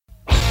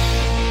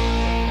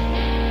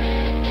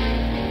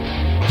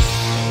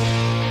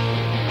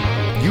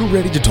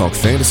ready to talk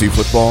fantasy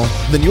football?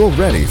 Then you're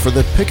ready for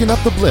the Picking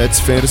Up the Blitz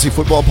Fantasy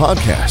Football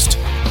Podcast.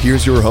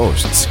 Here's your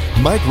hosts,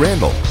 Mike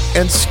Randall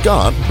and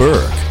Scott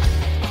Berg.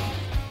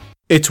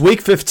 It's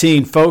week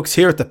 15, folks,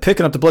 here at the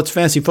Picking Up the Blitz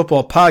Fantasy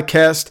Football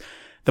Podcast.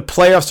 The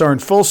playoffs are in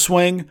full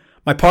swing.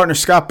 My partner,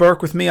 Scott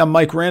Burke, with me. I'm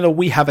Mike Randall.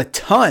 We have a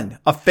ton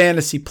of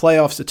fantasy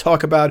playoffs to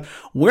talk about.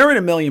 We're in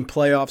a million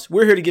playoffs.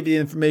 We're here to give you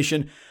the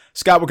information.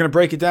 Scott, we're going to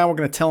break it down. We're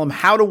going to tell them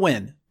how to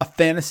win a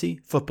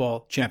fantasy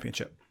football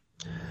championship.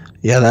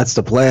 Yeah, that's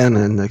the plan.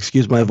 And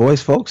excuse my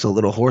voice, folks. A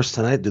little hoarse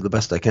tonight. Do the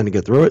best I can to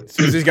get through it.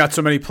 Because he's got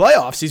so many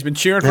playoffs. He's been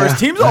cheering for his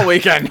teams all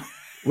weekend.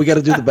 We got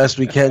to do the best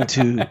we can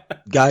to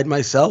guide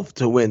myself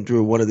to win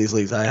through one of these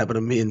leagues. I happen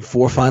to be in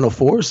 4 Final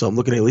Fours, so I'm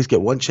looking to at least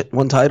get one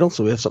title,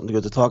 so we have something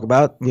good to talk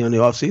about, in the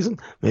offseason.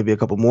 Maybe a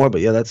couple more,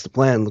 but yeah, that's the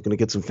plan. Looking to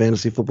get some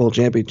fantasy football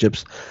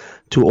championships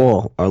to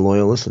all our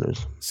loyal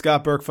listeners.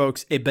 Scott Burke,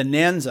 folks, a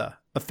bonanza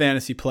of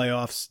fantasy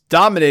playoffs,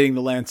 dominating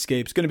the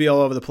landscape. It's going to be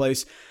all over the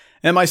place.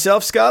 And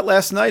myself, Scott,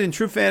 last night in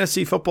true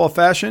fantasy football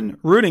fashion,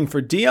 rooting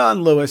for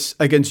Dion Lewis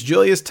against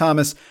Julius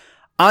Thomas.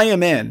 I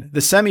am in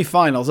the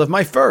semifinals of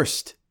my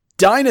first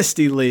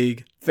Dynasty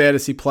League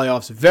fantasy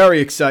playoffs.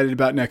 Very excited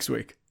about next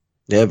week.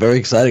 Yeah, very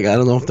exciting. I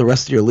don't know if the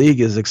rest of your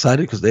league is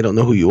excited because they don't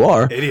know who you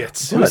are.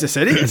 Idiots. Who's this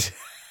idiot?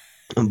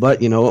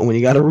 But you know what? When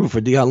you got to root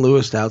for Dion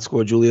Lewis to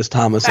outscore Julius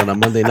Thomas on a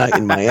Monday night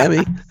in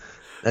Miami,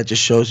 that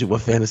just shows you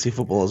what fantasy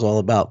football is all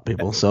about,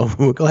 people. So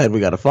we're glad we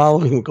got a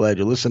following. We're glad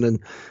you're listening.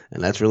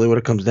 And that's really what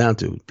it comes down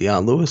to.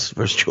 Dion Lewis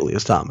versus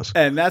Julius Thomas.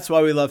 And that's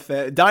why we love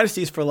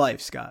Dynasties for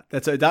life, Scott.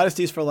 That's a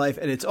Dynasties for life.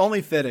 And it's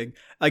only fitting.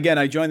 Again,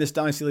 I joined this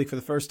Dynasty League for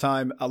the first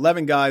time.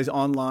 11 guys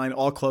online,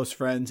 all close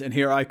friends. And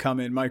here I come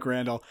in, Mike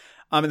Randall.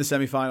 I'm in the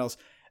semifinals.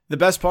 The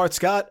best part,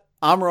 Scott,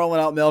 I'm rolling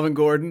out Melvin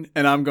Gordon,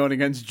 and I'm going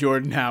against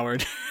Jordan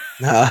Howard.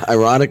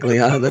 Ironically,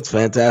 that's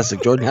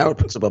fantastic. Jordan Howard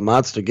puts up a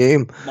monster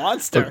game.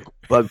 Monster.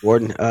 But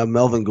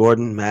Melvin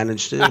Gordon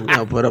managed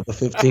to put up a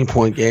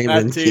 15-point game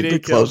and keep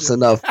it close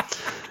enough.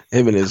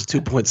 Him and his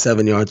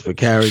 2.7 yards per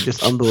carry,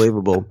 just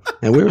unbelievable.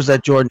 And where was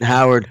that Jordan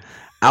Howard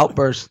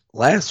outburst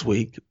last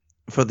week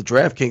for the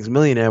DraftKings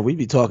Millionaire? We'd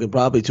be talking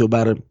probably to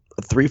about a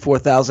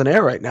 4,000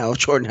 air right now if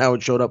Jordan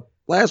Howard showed up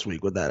last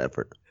week with that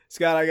effort.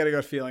 Scott, I got a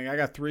good feeling. I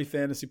got 3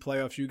 fantasy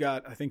playoffs. You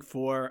got, I think,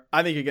 4.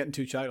 I think you're getting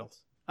 2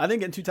 titles. I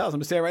think getting 2 titles. I'm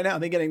going to say it right now. I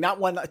think getting not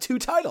 1, 2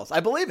 titles. I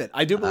believe it.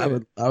 I do believe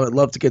it. I would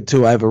love to get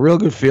 2. I have a real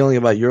good feeling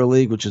about your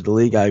league, which is the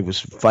league I was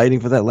fighting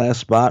for that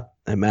last spot.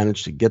 I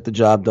managed to get the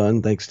job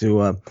done thanks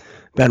to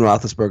Ben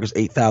Roethlisberger's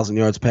 8,000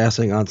 yards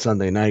passing on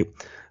Sunday night.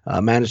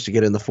 Managed to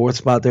get in the 4th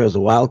spot there as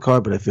a wild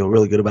card, but I feel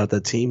really good about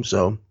that team.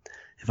 So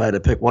if I had to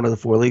pick one of the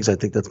 4 leagues, I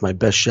think that's my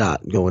best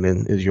shot going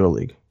in is your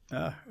league.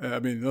 I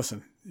mean,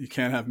 listen, you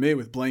can't have me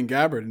with Blaine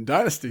Gabbert in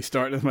Dynasty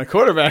starting as my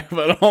quarterback,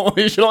 but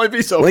you should only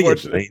be so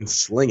fortunate.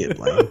 Sling it,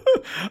 Blaine.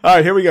 All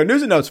right, here we go.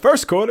 News and notes.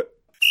 First quarter.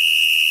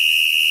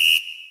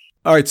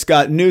 All right,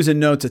 Scott, news and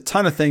notes. A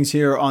ton of things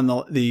here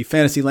on the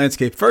fantasy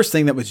landscape. First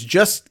thing that was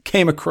just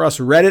came across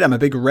Reddit. I'm a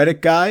big Reddit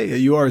guy.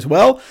 You are as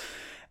well.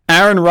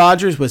 Aaron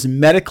Rodgers was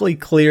medically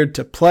cleared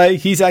to play.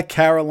 He's at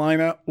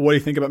Carolina. What do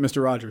you think about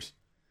Mr. Rodgers?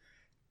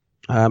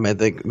 I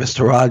think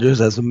Mr.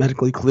 Rodgers, as a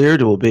medically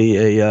cleared, will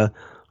be a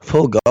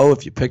full go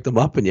if you picked him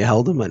up and you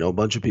held him. I know a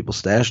bunch of people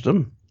stashed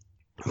him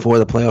for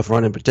the playoff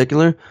run in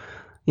particular.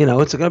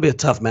 It's going to be a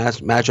tough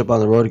matchup on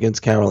the road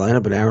against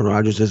Carolina, but Aaron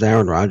Rodgers is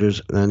Aaron Rodgers,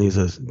 and he's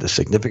a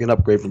significant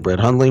upgrade from Brett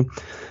Hundley.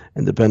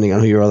 And depending on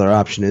who your other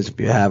option is, if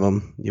you have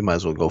him, you might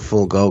as well go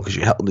full go because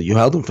you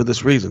held him for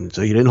this reason.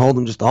 So you didn't hold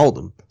him just to hold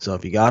him. So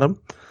if you got him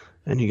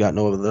and you got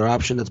no other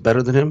option that's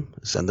better than him,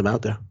 send him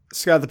out there.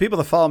 Scott, the people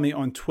that follow me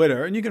on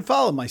Twitter, and you can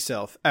follow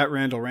myself at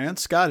Randall Rant,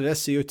 Scott at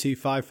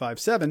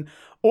SCOT557,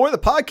 or the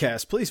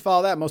podcast. Please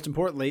follow that, most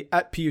importantly,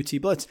 at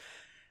PUT Blitz.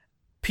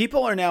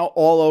 People are now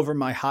all over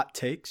my hot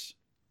takes.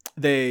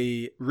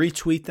 They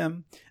retweet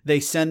them. They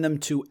send them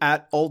to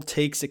at Old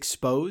Takes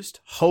Exposed,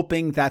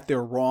 hoping that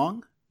they're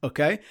wrong.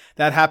 Okay?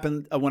 That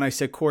happened when I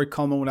said Corey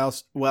Coleman would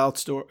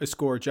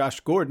outscore Josh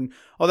Gordon.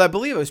 Although I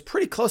believe it was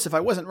pretty close if I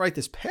wasn't right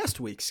this past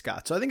week,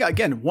 Scott. So I think,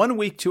 again, 1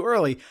 week too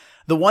early.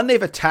 The one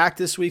they've attacked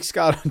this week,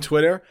 Scott, on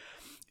Twitter,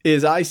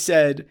 is I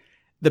said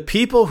the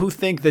people who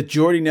think that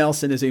Jordy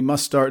Nelson is a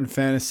must-start in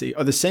fantasy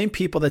are the same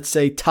people that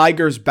say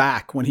Tiger's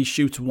back when he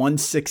shoots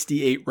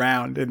 168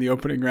 round in the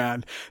opening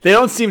round. They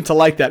don't seem to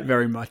like that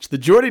very much. The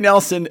Jordy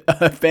Nelson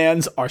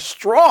fans are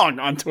strong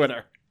on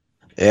Twitter.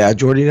 Yeah,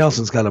 Jordy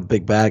Nelson's got a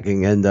big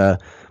backing, and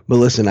but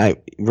listen, I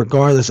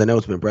know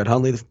it's been Brett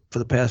Hundley for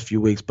the past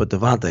few weeks, but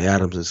Davante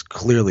Adams is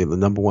clearly the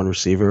number 1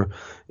 receiver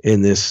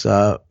in this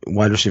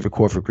wide receiver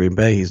core for Green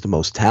Bay. He's the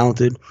most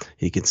talented.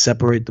 He can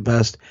separate the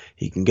best.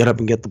 He can get up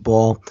and get the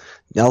ball.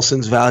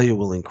 Nelson's value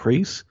will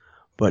increase,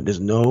 but there's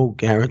no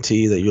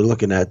guarantee that you're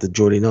looking at the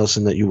Jordy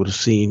Nelson that you would have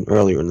seen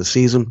earlier in the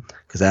season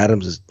because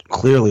Adams is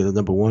clearly the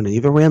number 1, and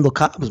even Randall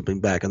Cobb has been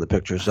back in the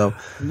picture. So,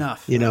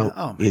 enough.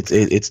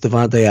 It's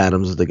Davante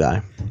Adams is the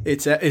guy.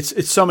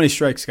 It's so many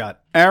strikes,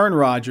 Scott. Aaron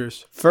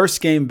Rodgers,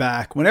 first game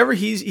back. Whenever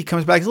he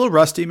comes back, he's a little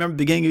rusty. Remember,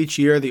 beginning of each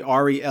year, the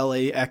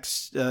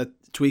RELAX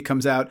tweet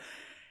comes out.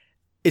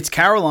 It's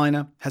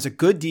Carolina, has a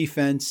good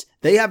defense.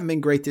 They haven't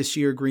been great this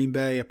year, Green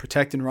Bay, at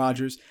protecting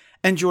Rodgers.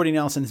 And Jordy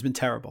Nelson has been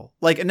terrible.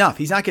 Like, enough.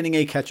 He's not getting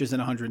 8 catches and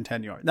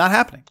 110 yards. Not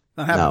happening.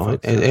 Not happening.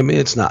 No, I mean,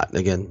 it's not.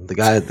 Again, the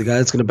guy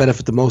that's going to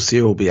benefit the most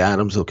here will be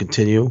Adams. He'll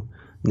continue.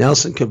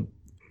 Nelson could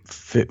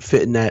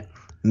fit in that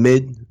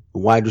mid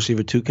wide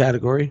receiver 2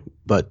 category,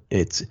 but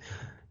it's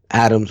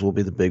Adams will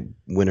be the big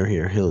winner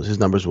here. His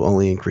numbers will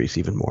only increase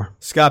even more.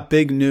 Scott,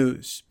 big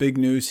news. Big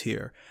news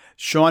here.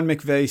 Sean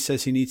McVay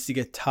says he needs to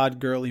get Todd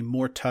Gurley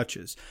more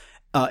touches.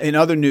 In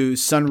other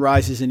news, sun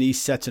rises in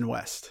east, sets in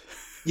west.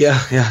 Yeah,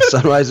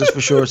 sunrises for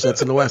sure,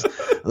 sets in the west.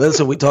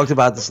 Listen, we talked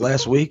about this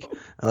last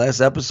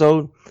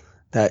episode,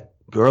 that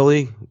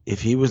Gurley,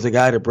 if he was the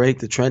guy to break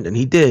the trend, and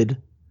he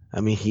did, I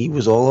mean, he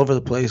was all over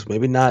the place,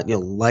 maybe not,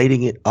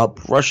 lighting it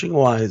up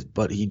rushing-wise,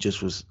 but he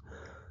just was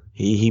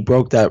he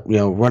broke that,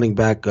 running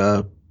back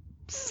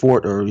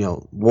fort or,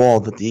 wall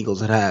that the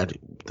Eagles had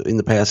in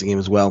the passing game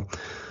as well.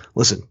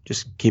 Listen,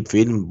 just keep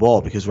feeding him the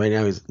ball because right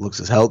now he looks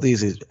as healthy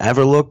as he's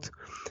ever looked.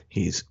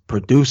 He's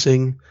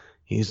producing.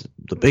 He's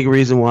the big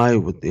reason why,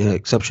 with the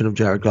exception of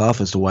Jared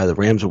Goff, as to why the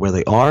Rams are where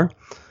they are.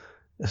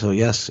 So,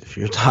 yes, if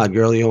you're a Todd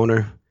Gurley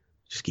owner,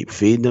 just keep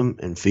feeding them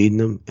and feeding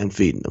them and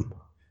feeding them.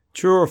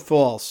 True or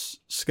false,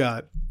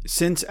 Scott?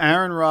 Since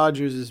Aaron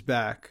Rodgers is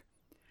back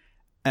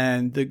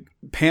and the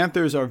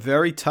Panthers are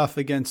very tough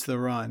against the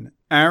run,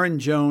 Aaron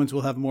Jones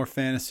will have more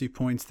fantasy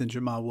points than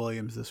Jamal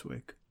Williams this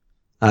week.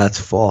 That's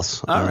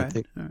false. All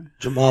right.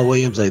 Jamal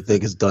Williams, I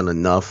think, has done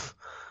enough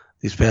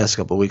these past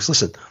couple of weeks.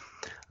 Listen,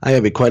 I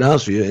gotta be quite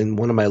honest with you. In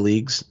one of my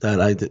leagues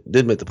that I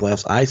did make the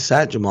playoffs, I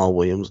sat Jamal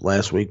Williams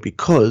last week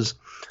because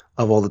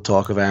of all the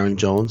talk of Aaron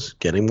Jones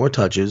getting more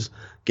touches,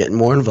 getting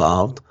more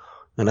involved,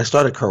 and I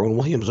started Kerwin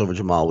Williams over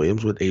Jamal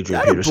Williams with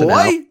Adrian Peterson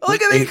out.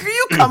 Look at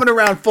you coming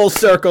around full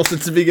circle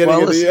since the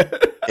beginning of the year.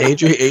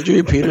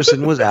 Adrian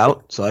Peterson was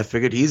out, so I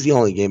figured he's the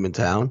only game in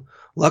town.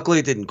 Luckily,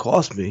 it didn't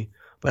cost me,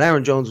 but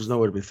Aaron Jones was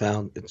nowhere to be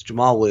found. It's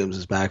Jamal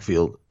Williams'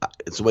 backfield.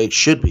 It's the way it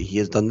should be. He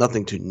has done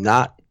nothing to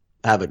not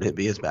have it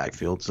be his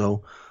backfield,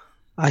 so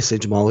I say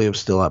Jamal Williams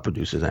still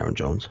outproduces Aaron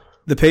Jones.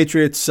 The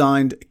Patriots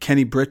signed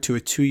Kenny Britt to a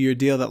 2-year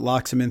deal that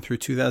locks him in through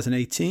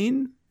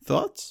 2018.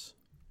 Thoughts?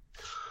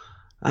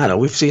 I don't know.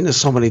 We've seen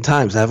this so many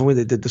times, haven't we?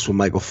 They did this with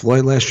Michael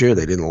Floyd last year.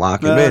 They didn't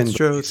lock him in.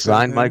 True. They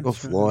signed Michael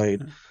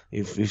Floyd.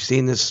 We've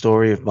seen this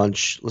story a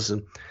bunch.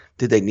 Listen,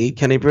 did they need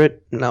Kenny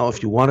Britt? No.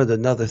 If you wanted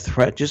another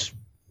threat, just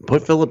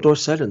put Philip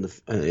Dorsett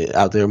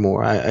out there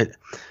more. I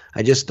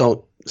just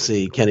don't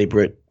see Kenny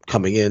Britt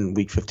coming in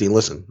week 15.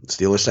 Listen,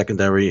 Steelers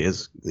secondary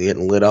is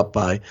getting lit up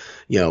by,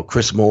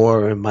 Chris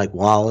Moore and Mike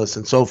Wallace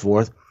and so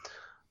forth.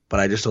 But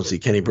I just don't see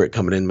Kenny Britt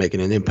coming in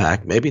making an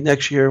impact. Maybe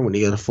next year when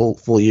he get a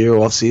full year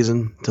off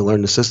season to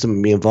learn the system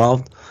and be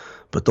involved.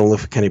 But don't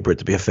look for Kenny Britt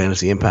to be a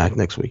fantasy impact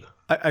next week.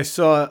 I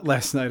saw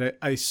last night.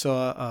 I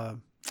saw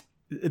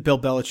Bill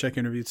Belichick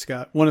interviewed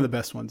Scott. One of the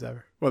best ones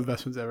ever.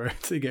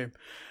 It's the game.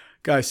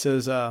 Guy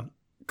says,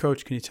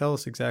 "Coach, can you tell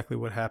us exactly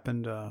what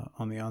happened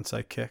on the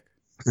onside kick?"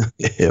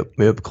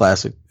 Yep,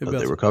 classic. But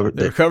they recovered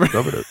it.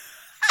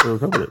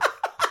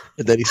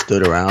 And then he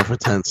stood around for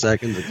 10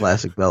 seconds, a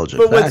classic Belichick.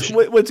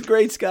 But what's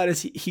great, Scott,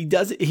 is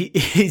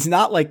he's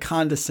not like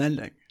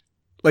condescending.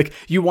 Like,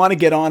 you want to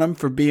get on him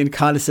for being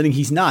condescending.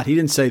 He's not. He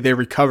didn't say they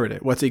recovered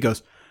it. He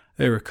goes,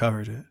 they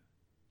recovered it.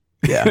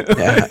 Yeah.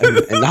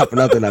 And not for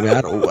nothing. I mean,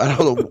 I don't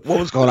know what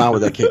was going on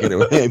with that kick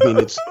anyway. I mean,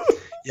 it's,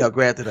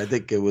 granted, I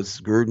think it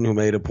was Gruden who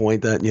made a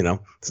point that,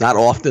 it's not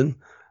often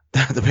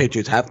that the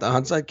Patriots have the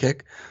onside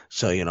kick.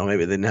 So,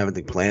 maybe they didn't have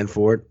anything planned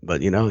for it.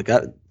 But,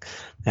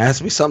 there has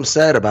to be something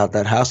said about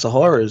that house of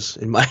horrors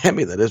in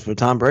Miami that is for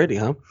Tom Brady,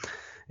 huh?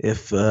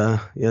 If,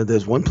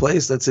 there's one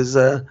place that's his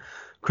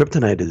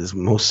kryptonite, it is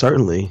most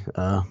certainly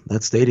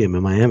that stadium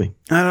in Miami.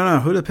 I don't know.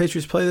 Who do the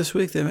Patriots play this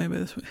week? They may be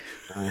this week.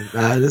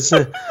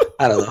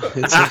 I don't know.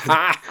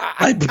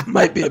 It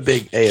might be a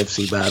big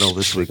AFC battle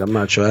this week. I'm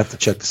not sure. I have to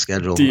check the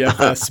schedule.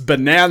 DFS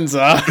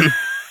Bonanza.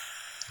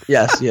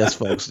 Yes,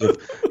 folks.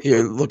 If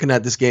you're looking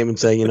at this game and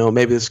saying,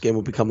 maybe this game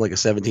will become like a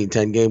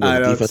 17-10 game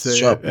where the defense is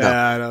sharp.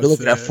 You're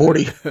looking at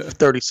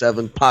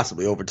 40-37,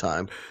 possibly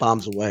overtime.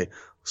 Bombs away.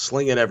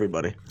 Sling it,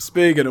 everybody.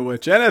 Speaking of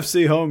which,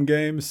 NFC home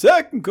game,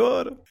 second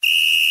quarter.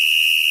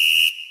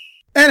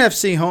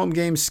 NFC home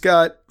game,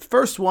 Scott.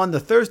 First one, the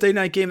Thursday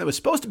night game that was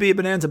supposed to be a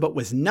bonanza but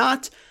was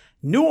not.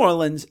 New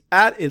Orleans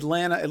at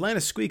Atlanta. Atlanta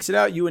squeaks it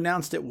out. You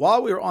announced it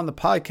while we were on the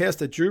podcast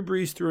that Drew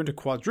Brees threw into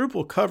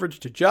quadruple coverage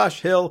to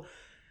Josh Hill.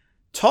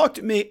 Talk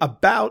to me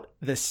about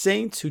the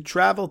Saints who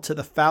traveled to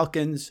the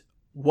Falcons.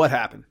 What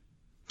happened?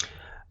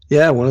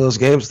 Yeah, one of those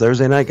games.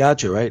 Thursday night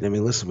got you, right? I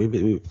mean, listen,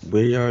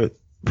 we are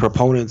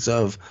proponents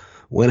of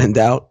when in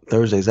doubt,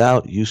 Thursday's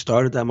out. You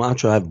started that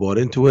mantra. I've bought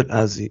into it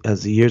as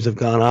the years have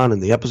gone on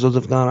and the episodes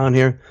have gone on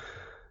here.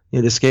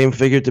 This game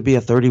figured to be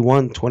a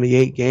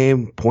 31-28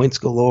 game, points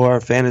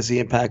galore, fantasy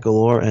impact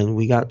galore, and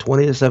we got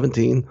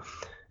 20-17,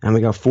 and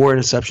we got 4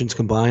 interceptions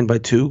combined by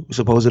 2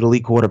 supposed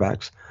elite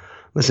quarterbacks.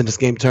 Listen, this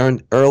game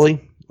turned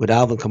early with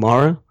Alvin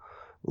Kamara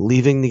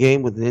leaving the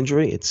game with an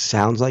injury. It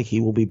sounds like he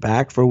will be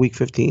back for week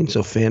 15,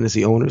 so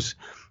fantasy owners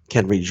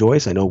can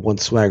rejoice. I know one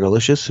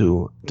Swaggerlicious,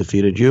 who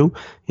defeated you,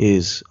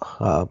 is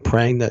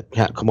praying that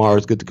Kamara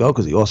is good to go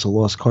because he also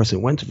lost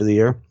Carson Wentz for the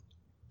year.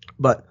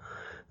 But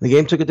the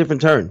game took a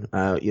different turn.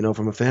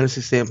 From a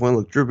fantasy standpoint,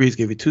 look, Drew Brees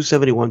gave you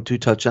 271, 2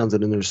 touchdowns,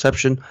 and an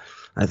interception.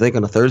 I think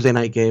on a Thursday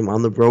night game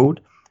on the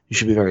road, you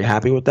should be very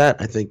happy with that.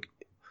 I think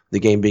the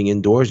game being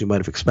indoors, you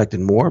might have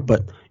expected more,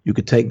 but you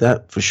could take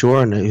that for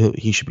sure, and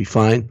he should be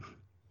fine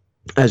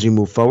as you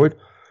move forward.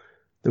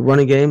 The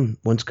running game,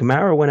 once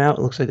Kamara went out,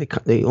 it looks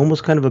like they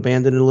almost kind of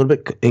abandoned it a little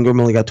bit.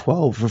 Ingram only got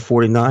 12 for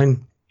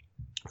 49.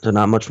 So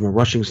not much from a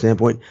rushing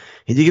standpoint.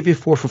 He did give you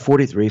 4 for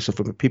 43, so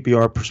from a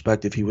PPR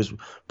perspective, he was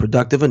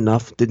productive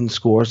enough, didn't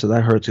score, so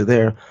that hurts you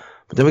there.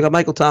 But then we got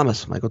Michael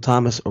Thomas. Michael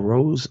Thomas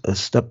arose,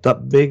 stepped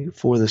up big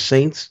for the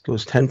Saints,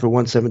 goes 10 for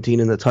 117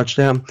 in the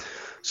touchdown.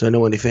 So I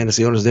know any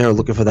fantasy owners there are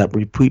looking for that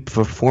repeat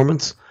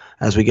performance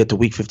as we get to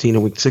Week 15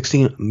 and Week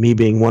 16, me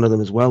being one of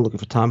them as well, looking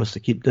for Thomas to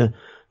keep the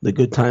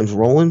good times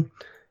rolling.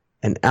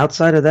 And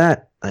outside of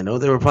that, I know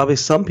there were probably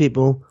some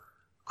people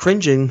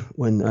cringing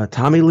when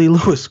Tommy Lee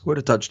Lewis scored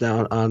a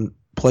touchdown on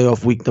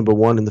playoff week number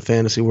 1 in the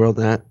fantasy world.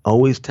 That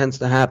always tends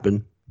to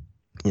happen.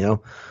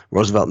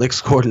 Roosevelt Nick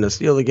scored in the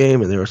Steeler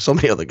game, and there are so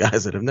many other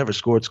guys that have never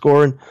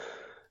scoring.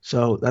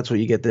 So that's what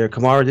you get there.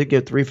 Kamara did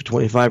get 3 for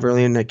 25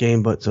 early in that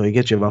game, but so he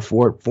gets you about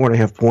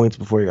 4.5 points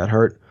before he got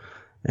hurt.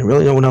 And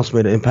really no one else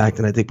made an impact,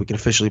 and I think we can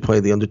officially play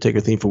the Undertaker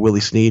theme for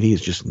Willie Snead.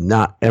 He's just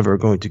not ever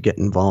going to get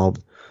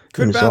involved.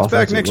 Could bounce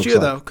back next year,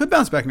 though. Could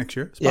bounce back next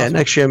year. Yeah,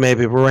 next year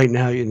maybe. But right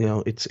now,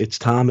 it's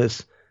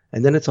Thomas.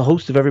 And then it's a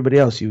host of everybody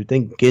else. You would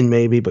think Ginn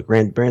maybe, but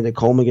Brandon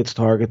Coleman gets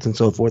targets and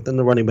so forth. Then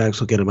the running backs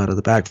will get him out of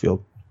the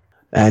backfield.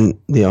 And,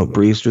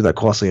 Breeze threw that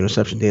costly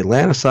interception. The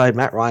Atlanta side,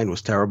 Matt Ryan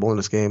was terrible in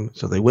this game.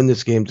 So they win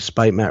this game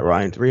despite Matt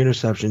Ryan. 3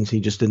 interceptions.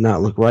 He just did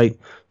not look right.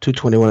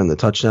 221 in the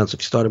touchdown. So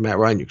if you started Matt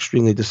Ryan, you're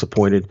extremely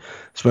disappointed,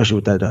 especially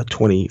with that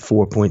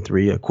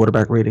 24.3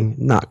 quarterback rating.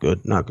 Not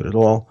good. Not good at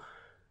all.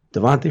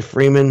 Devontae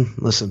Freeman,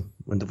 listen,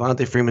 when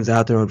Devontae Freeman's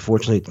out there,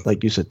 unfortunately,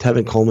 like you said,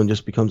 Tevin Coleman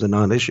just becomes a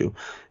non-issue.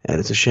 And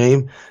it's a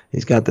shame.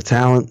 He's got the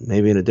talent,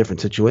 maybe in a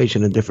different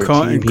situation, a different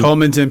team. And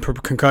Coleman's in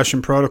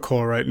concussion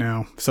protocol right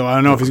now. So I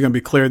don't know if he's going to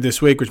be cleared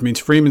this week, which means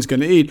Freeman's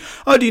going to eat.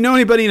 Oh, do you know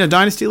anybody in a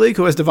Dynasty League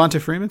who has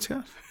Devontae Freeman,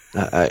 Scott?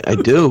 I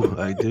do,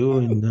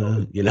 and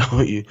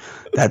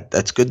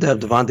that's good to have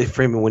Devontae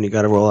Freeman when you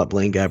got to roll out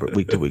Blaine Gabbert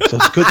week to week. So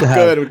it's good to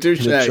have an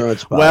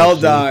insurance policy. Well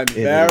done,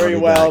 very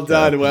well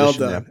done, well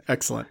done, there.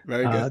 Excellent,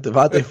 very good.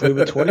 Devontae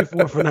Freeman,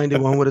 24 for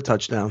 91 with a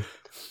touchdown,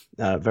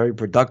 very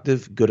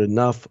productive, good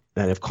enough.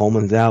 And if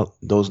Coleman's out,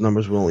 those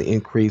numbers will only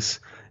increase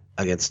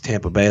against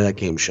Tampa Bay. That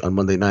game on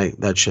Monday night,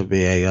 that should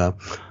be a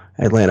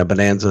Atlanta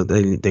bonanza.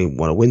 They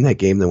want to win that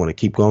game. They want to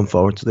keep going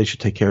forward, so they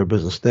should take care of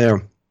business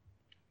there.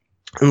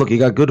 And look, you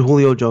got good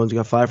Julio Jones. You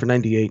got 5 for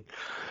 98.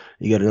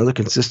 You got another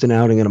consistent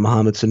outing in a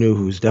Mohamed Sanu,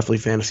 who's definitely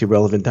fantasy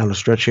relevant down the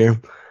stretch here.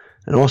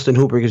 And Austin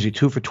Hooper gives you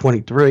 2 for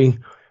 23.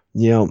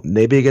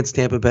 Maybe against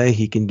Tampa Bay,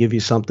 he can give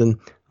you something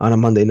on a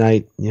Monday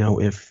night.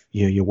 If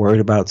you're worried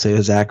about, say,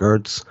 a Zach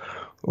Ertz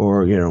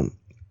or,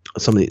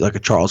 somebody like a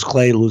Charles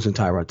Clay losing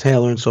Tyrod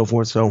Taylor and so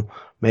forth. So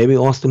maybe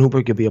Austin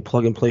Hooper could be a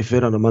plug-and-play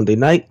fit on a Monday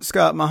night.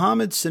 Scott,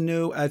 Mohamed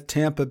Sanu at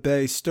Tampa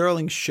Bay,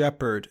 Sterling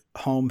Shepard,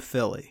 home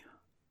Philly.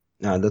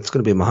 That's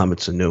going to be Mohamed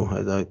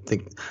Sanu. I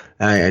think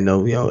I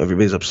know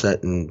everybody's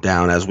upset and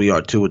down as we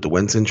are too with the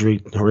Wentz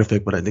injury,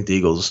 horrific. But I think the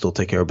Eagles will still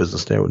take care of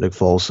business there with Nick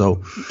Foles.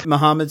 So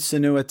Mohamed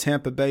Sanu at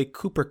Tampa Bay,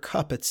 Cooper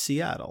Kupp at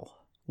Seattle.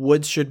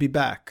 Woods should be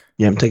back.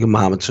 Yeah, I'm taking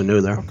Mohamed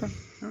Sanu there. Okay.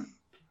 All right.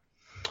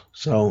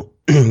 So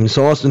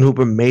Austin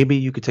Hooper, maybe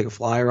you could take a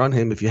flyer on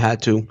him if you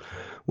had to,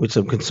 with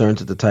some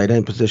concerns at the tight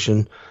end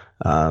position.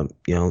 But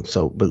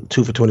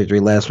 2 for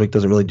 23 last week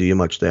doesn't really do you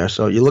much there.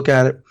 So you look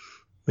at it.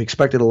 We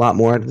expected a lot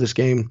more out of this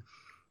game.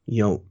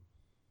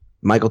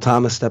 Michael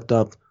Thomas stepped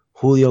up.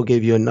 Julio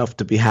gave you enough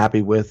to be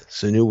happy with.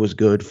 Sanu was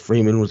good.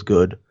 Freeman was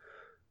good.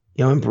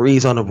 And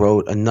Breeze on the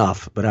road,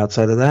 enough. But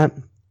outside of that,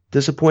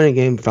 disappointing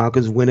game.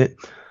 Falcons win it.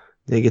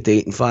 They get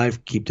to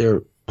 8-5, keep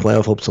their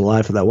playoff hopes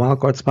alive for that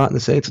wild card spot. And the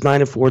Saints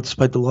 9-4,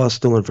 despite the loss,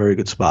 still in a very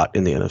good spot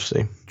in the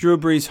NFC. Drew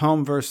Brees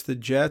home versus the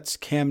Jets.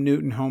 Cam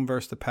Newton home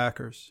versus the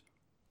Packers.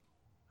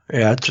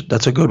 Yeah,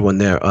 that's a good one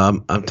there.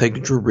 I'm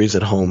taking Drew Brees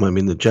at home. I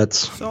mean, the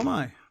Jets. So am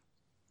I.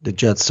 The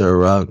Jets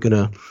are going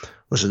to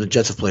 – listen, the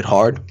Jets have played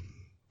hard.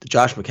 The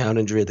Josh McCown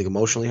injury, I think,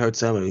 emotionally hurts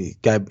them. I mean,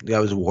 the guy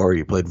was a warrior.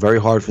 He played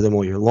very hard for them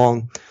all year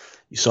long.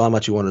 You saw how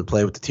much he wanted to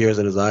play with the tears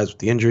in his eyes with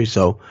the injury.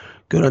 So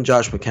good on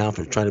Josh McCown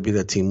for trying to be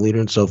that team leader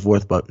and so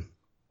forth. But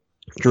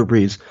Drew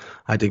Brees,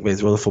 I think, may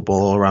throw the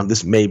football all around.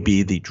 This may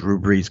be the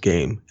Drew Brees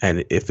game.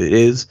 And if it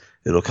is,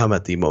 it'll come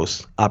at the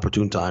most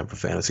opportune time for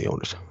fantasy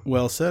owners.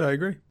 Well said. I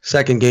agree.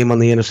 Second game on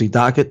the NFC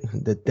docket,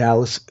 the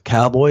Dallas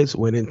Cowboys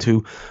went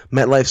into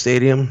MetLife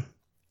Stadium.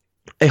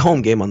 A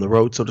home game on the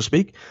road, so to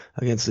speak,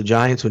 against the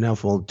Giants, who now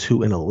fall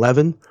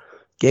 2-11.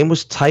 Game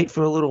was tight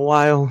for a little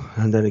while,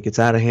 and then it gets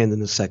out of hand in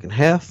the second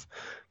half.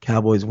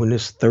 Cowboys win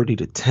this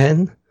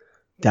 30-10.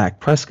 Dak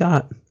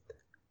Prescott,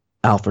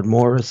 Alfred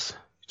Morris,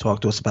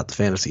 talk to us about the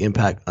fantasy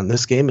impact on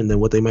this game and then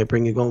what they might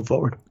bring you going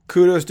forward.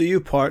 Kudos to you,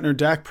 partner.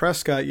 Dak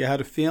Prescott, you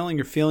had a feeling.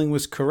 Your feeling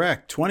was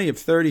correct. 20 of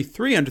 30,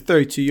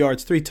 332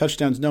 yards, 3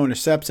 touchdowns, no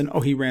interception.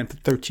 Oh, he ran for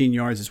 13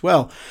 yards as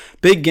well.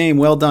 Big game.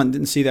 Well done.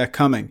 Didn't see that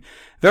coming.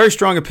 Very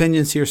strong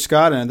opinions here,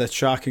 Scott, and that's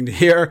shocking to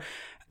hear.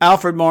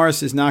 Alfred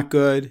Morris is not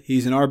good.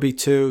 He's an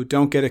RB2.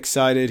 Don't get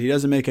excited. He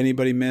doesn't make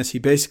anybody miss. He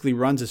basically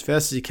runs as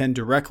fast as he can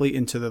directly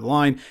into the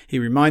line. He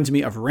reminds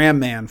me of Ram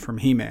Man from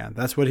He-Man.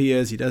 That's what he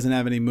is. He doesn't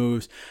have any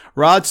moves.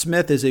 Rod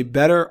Smith is a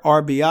better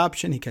RB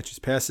option. He catches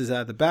passes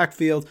out of the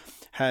backfield.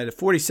 Had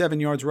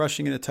 47 yards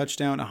rushing and a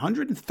touchdown,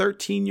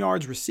 113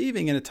 yards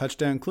receiving and a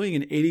touchdown, including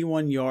an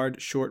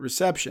 81-yard short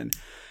reception.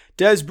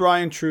 Dez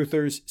Bryant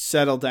truthers,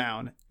 settle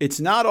down. It's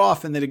not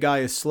often that a guy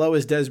as slow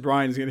as Dez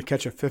Bryant is going to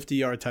catch a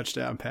 50-yard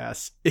touchdown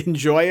pass.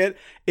 Enjoy it.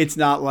 It's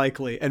not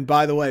likely. And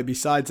by the way,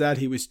 besides that,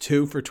 he was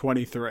 2 for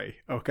 23.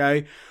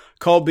 Okay?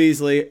 Cole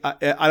Beasley,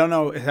 I don't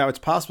know how it's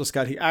possible,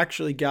 Scott. He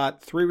actually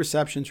got 3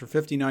 receptions for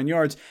 59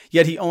 yards,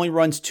 yet he only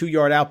runs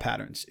 2-yard out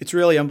patterns. It's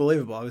really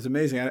unbelievable. It was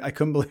amazing. I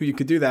couldn't believe you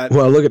could do that.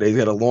 Well, look at it. He's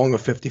got a long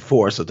of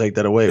 54, so take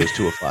that away. It was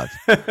 2 of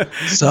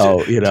 5.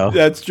 So,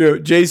 That's true.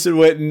 Jason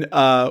Witten,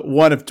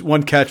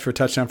 one catch for a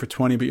touchdown for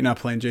 20, but you're not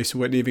playing Jason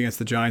Witten even against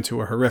the Giants, who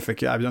are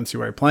horrific. Yeah, I don't see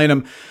why you're playing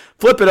him.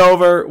 Flip it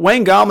over.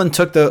 Wayne Gallman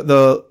took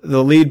the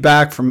lead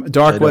back from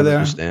Darkwa there.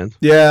 Understand.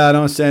 Yeah, I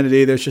don't understand it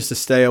either. It's just a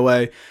stay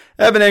away.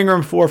 Evan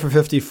Ingram, 4 for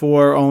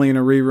 54, only in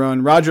a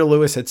rerun. Roger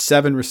Lewis had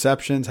 7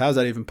 receptions. How's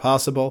that even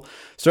possible?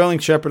 Sterling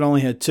Shepard only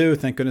had 2.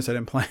 Thank goodness I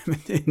didn't play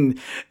him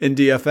in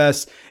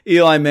DFS.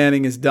 Eli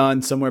Manning is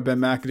done. Somewhere Ben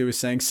McAdoo was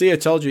saying, see, I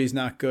told you he's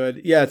not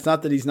good. Yeah, it's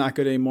not that he's not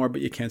good anymore,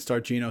 but you can't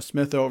start Geno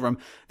Smith over him.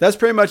 That's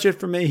pretty much it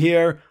for me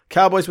here.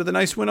 Cowboys with a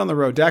nice win on the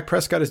road. Dak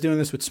Prescott is doing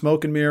this with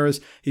smoke and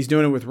mirrors. He's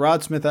doing it with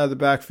Rod Smith out of the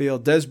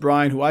backfield, Dez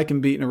Bryant, who I can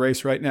beat in a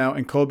race right now,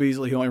 and Cole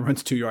Beasley, who only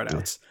runs 2-yard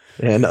outs.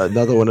 And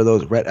another one of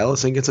those, Rhett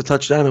Ellison gets a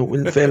touchdown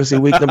in fantasy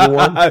week number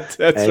 1. That's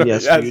and right,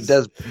 yes, yes. you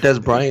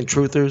Dez Bryant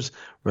truthers,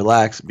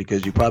 relax,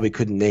 because you probably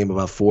couldn't name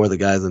about 4 of the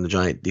guys in the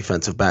Giant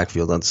defensive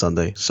backfield on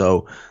Sunday.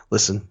 So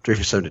listen, 3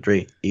 for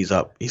 73, ease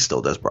up. He's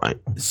still Dez Bryant.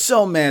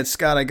 So mad,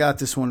 Scott, I got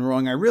this one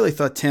wrong. I really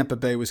thought Tampa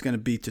Bay was going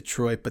to beat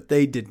Detroit, but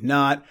they did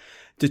not.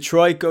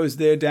 Detroit goes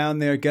down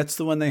there, gets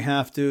the one they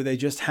have to. They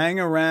just hang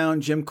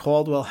around. Jim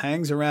Caldwell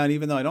hangs around,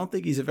 even though I don't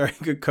think he's a very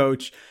good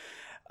coach.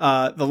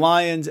 The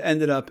Lions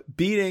ended up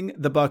beating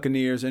the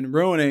Buccaneers and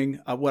ruining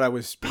what I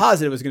was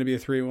positive was going to be a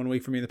 3-1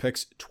 week for me in the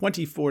picks,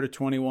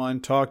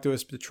 24-21. Talk to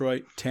us,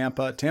 Detroit,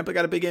 Tampa. Tampa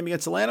got a big game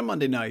against Atlanta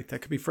Monday night.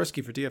 That could be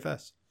frisky for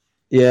DFS.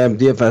 Yeah,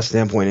 DFS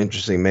standpoint,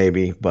 interesting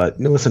maybe. But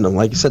listen,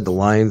 like you said, the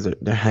Lions,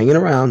 they're hanging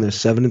around. They're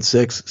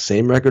 7-6,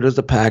 same record as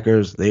the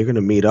Packers. They're going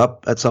to meet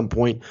up at some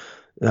point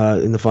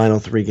in the final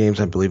 3 games.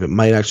 I believe it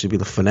might actually be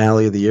the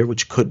finale of the year,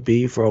 which could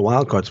be for a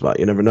wild card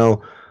spot. You never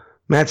know.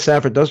 Matt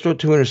Stafford does throw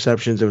 2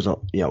 interceptions. There was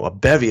a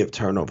bevy of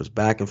turnovers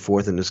back and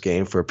forth in this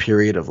game for a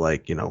period of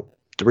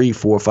 3,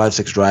 4, 5,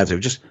 6 drives. It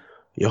was just,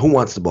 who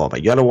wants the ball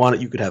back? You don't want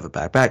it, you could have it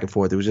back and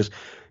forth. It was just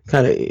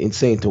kind of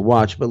insane to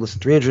watch. But listen,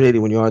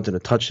 381 yards and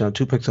a touchdown,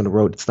 2 picks on the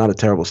road. It's not a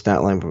terrible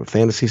stat line from a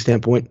fantasy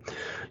standpoint.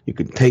 You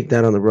could take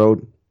that on the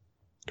road.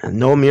 And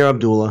no Amir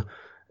Abdullah.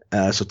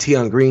 So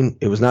Tion Green,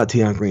 it was not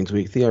Tion Green's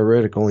week. Theo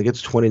Riddick only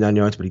gets 29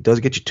 yards, but he does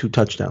get you 2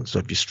 touchdowns. So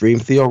if you stream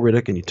Theo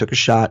Riddick and you took a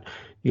shot,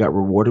 you got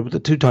rewarded with the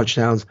 2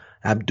 touchdowns.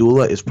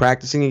 Abdullah is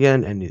practicing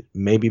again and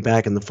may be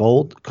back in the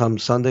fold come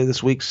Sunday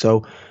this week.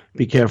 So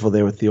be careful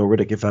there with Theo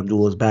Riddick if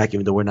Abdullah is back.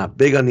 Even though we're not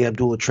big on the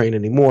Abdullah train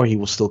anymore, he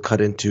will still cut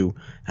into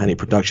any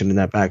production in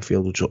that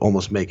backfield, which will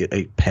almost make it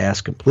a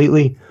pass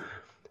completely.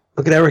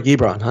 Look at Eric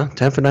Ebron, huh?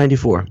 10 for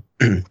 94.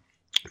 Mr.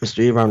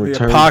 Ebron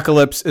returned. The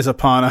apocalypse is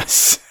upon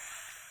us.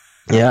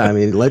 Yeah, I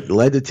mean,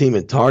 led the team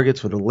in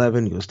targets with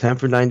 11. He was 10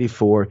 for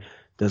 94.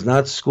 Does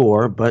not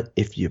score, but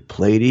if you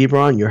played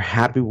Ebron, you're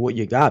happy with what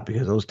you got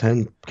because those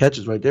 10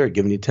 catches right there are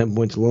giving you 10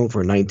 points alone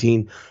for a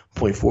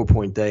 19.4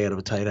 point day out of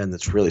a tight end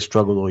that's really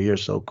struggled all year.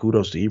 So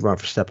kudos to Ebron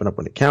for stepping up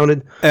when it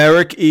counted.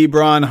 Eric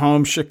Ebron,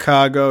 home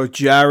Chicago.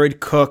 Jared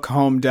Cook,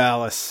 home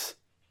Dallas.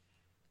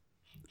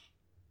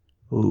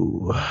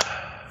 Ooh.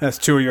 That's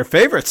 2 of your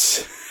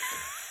favorites.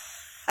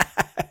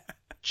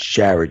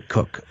 Jared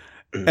Cook.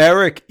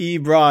 Eric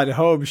Ebron,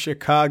 home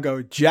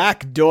Chicago.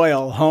 Jack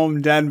Doyle,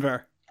 home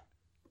Denver.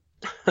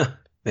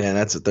 Man,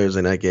 that's a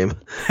Thursday night game.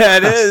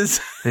 That is.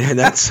 Man,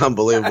 that's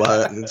unbelievable.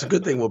 It's a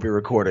good thing we'll be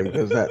recording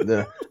because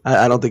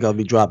I don't think I'll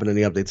be dropping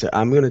any updates.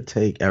 I'm going to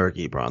take Eric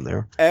Ebron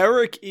there.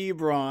 Eric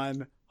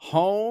Ebron,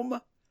 home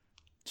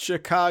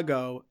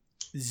Chicago.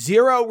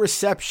 0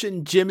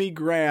 reception Jimmy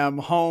Graham,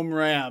 home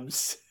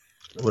Rams.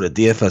 What a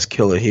DFS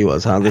killer he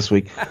was, huh, this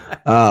week.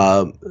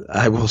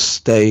 I will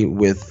stay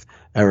with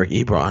Eric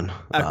Ebron.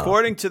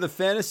 According to the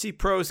Fantasy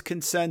Pros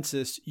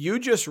consensus, you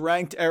just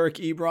ranked Eric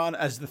Ebron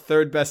as the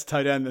 3rd best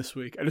tight end this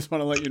week. I just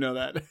want to let you know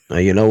that.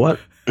 You know what?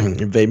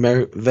 They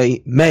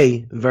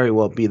may very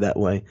well be that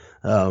way.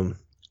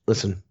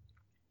 Listen,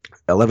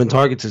 11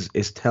 targets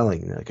is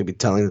telling. That could be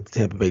telling that the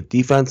Tampa Bay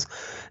defense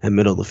and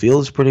middle of the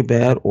field is pretty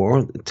bad,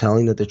 or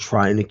telling that they're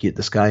trying to get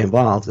this guy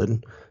involved.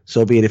 And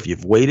so be it. If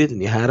you've waited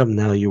and you had him,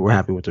 now you were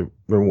happy with the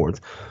rewards.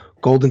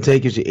 Golden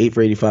Tate gives you 8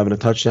 for 85 and a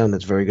touchdown.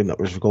 That's very good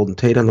numbers for Golden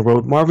Tate on the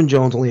road. Marvin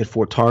Jones only had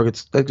 4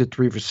 targets. They did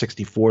 3 for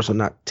 64, so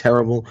not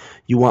terrible.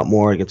 You want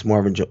more against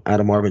out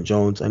of Marvin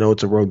Jones. I know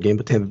it's a road game,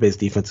 but Tampa Bay's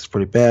defense is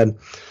pretty bad.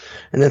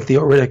 And then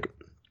Theo Riddick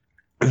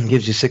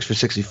gives you 6 for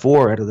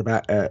 64 out of the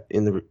back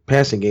in the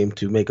passing game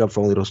to make up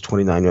for only those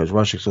 29 yards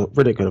rushing. So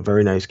Riddick had a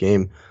very nice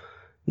game.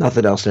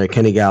 Nothing else there.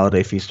 Kenny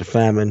Galladay, feast or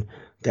famine.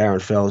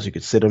 Darren Fells, you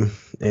could sit him,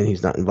 and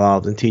he's not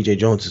involved. And TJ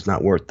Jones is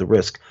not worth the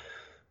risk.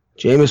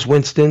 Jameis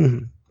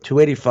Winston,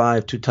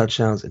 285, 2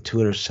 touchdowns, and 2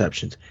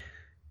 interceptions.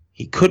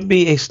 He could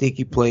be a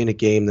sneaky play in a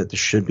game that there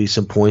should be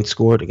some points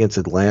scored against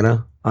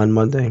Atlanta on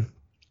Monday.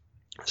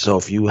 So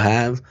if you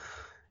have,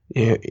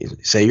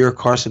 say you're a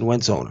Carson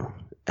Wentz owner,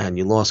 and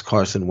you lost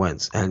Carson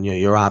Wentz, and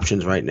your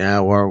options right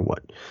now are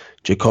what?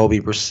 Jacoby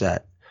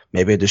Brissett,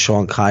 maybe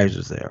Deshaun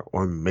Kaiser's there,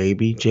 or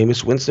maybe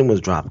Jameis Winston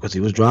was dropped because he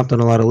was dropped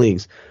in a lot of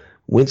leagues.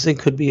 Winston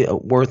could be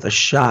worth a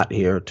shot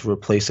here to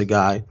replace a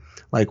guy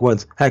like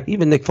Wentz. Heck,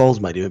 even Nick Foles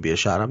might even be a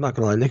shot. I'm not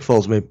going to lie. Nick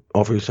Foles may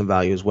offer you some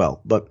value as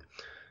well. But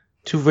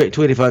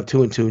 285,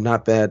 2-2,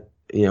 not bad,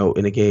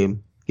 in a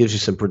game. Gives you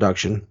some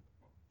production.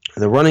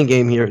 The running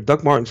game here,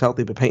 Doug Martin's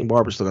healthy, but Peyton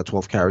Barber still got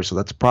 12 carries, so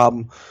that's a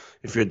problem.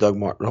 If you're a Doug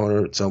Martin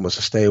owner, it's almost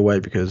a stay away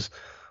because,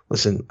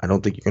 listen, I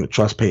don't think you're going to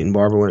trust Peyton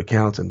Barber when it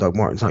counts, and Doug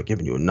Martin's not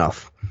giving you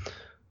enough.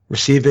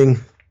 Receiving,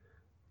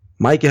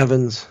 Mike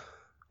Evans,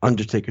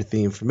 Undertaker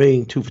theme for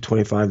me, 2 for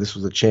 25. This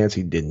was a chance.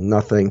 He did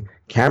nothing.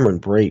 Cameron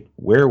Brate,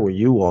 where were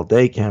you all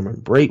day?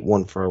 Cameron Brate,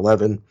 1 for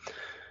 11.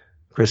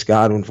 Chris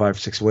Godwin, 5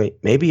 for 6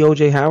 Maybe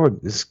OJ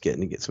Howard is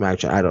getting to get some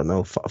action. I don't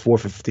know. 4 for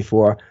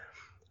 54.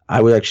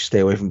 I would actually stay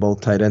away from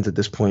both tight ends at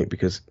this point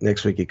because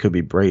next week it could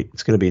be Brate.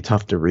 It's going to be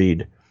tough to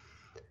read.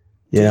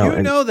 Do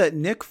you know that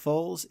Nick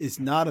Foles is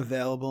not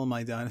available in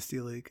my Dynasty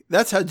League?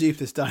 That's how deep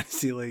this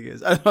Dynasty League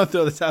is. I don't want to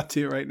throw this out to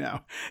you right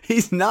now.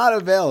 He's not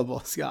available,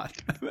 Scott.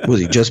 Was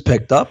he just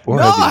picked up? Or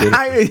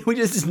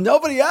there's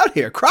nobody out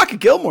here. Crockett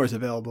Gilmore's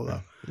available,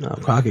 though. No,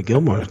 Crockett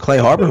Gilmore. Clay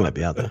Harbor might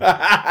be out there.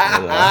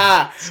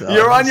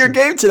 You're on your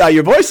game tonight.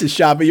 Your voice is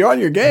shot, but you're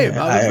on your game.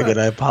 I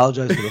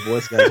apologize for the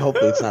voice, guys.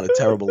 Hopefully it's not a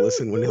terrible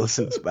listen when he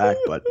listens back,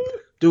 but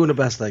doing the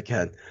best I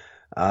can.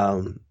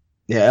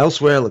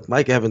 Elsewhere, look,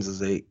 Mike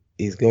Evans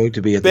he's going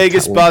to be at the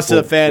biggest bust of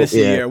the fantasy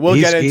year. We'll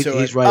get into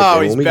it. He's right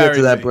there. When we get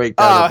to that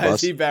breakdown,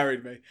 he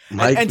buried me.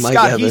 Mike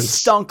Scott, Evans. He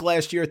stunk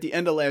last year at the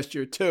end of last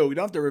year, too. We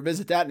don't have to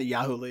revisit that in the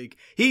Yahoo League.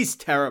 He's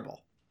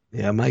terrible.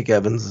 Yeah, Mike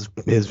Evans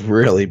is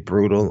really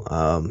brutal.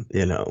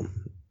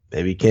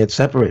 Maybe he can't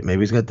separate.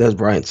 Maybe he's got Des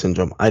Bryant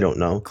syndrome. I don't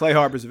know. Clay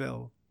Harbor's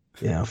available.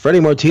 Yeah, Freddie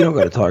Martino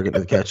got a target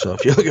to catch. So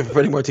if you're looking for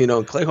Freddie Martino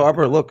and Clay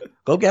Harbor, look,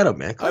 go get him,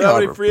 man. Clay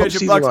Harbor, free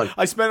agent bucks.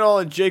 I spent it all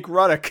on Jake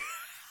Ruddock.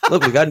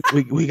 Look, we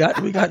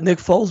got Nick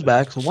Foles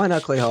back, so why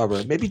not Clay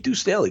Harbor? Maybe Deuce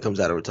Staley comes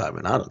out of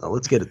retirement. I don't know.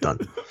 Let's get it done.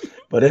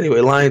 But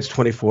anyway, Lions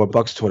 24,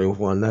 Bucks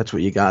 21. That's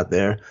what you got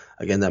there.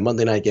 Again, that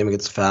Monday night game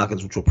against the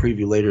Falcons, which we'll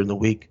preview later in the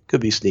week,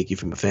 could be sneaky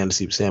from a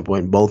fantasy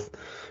standpoint, both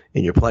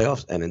in your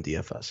playoffs and in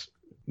DFS.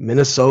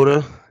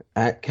 Minnesota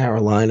at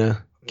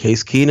Carolina.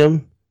 Case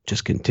Keenum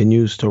just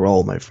continues to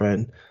roll, my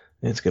friend.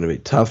 It's going to be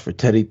tough for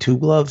Teddy Two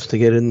Gloves to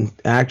get in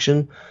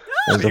action.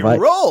 He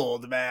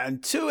rolled, man.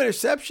 2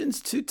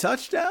 interceptions, 2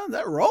 touchdowns.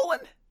 That rolling?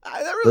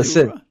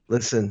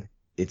 Listen.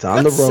 It's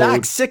on the road.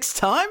 Sacked 6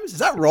 times? Is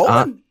that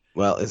rolling?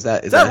 Is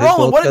that rolling?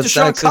 Fault? What did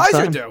Deshaun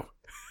Kaiser do?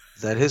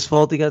 Is that his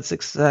fault? He got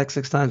 6 sacks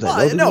 6 times. No,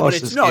 it's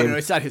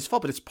not his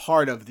fault. But it's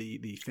part of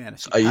the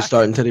fantasy. Are you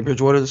starting Teddy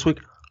Bridgewater this week?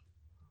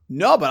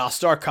 No, but I'll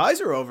start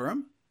Kaiser over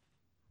him.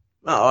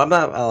 No, I'm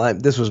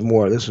not. This was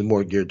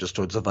more geared just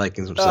towards the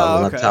Vikings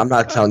themselves. I'm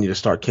not telling you to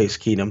start Case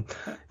Keenum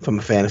from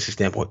a fantasy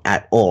standpoint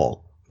at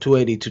all.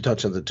 280, 2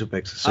 touchdowns, and 2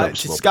 picks.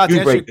 Scott,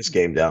 you break this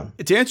game down.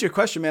 To answer your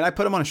question, man, I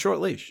put him on a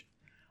short leash.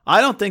 I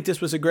don't think this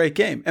was a great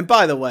game. And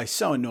by the way,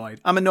 so annoyed.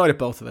 I'm annoyed at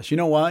both of us. You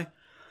know why?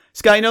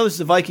 Scott, you know this is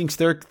the Vikings'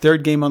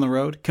 third game on the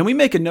road. Can we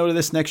make a note of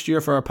this next year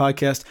for our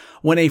podcast?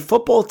 When a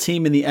football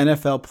team in the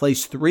NFL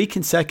plays 3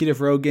 consecutive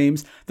road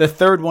games, the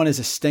third one is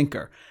a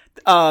stinker.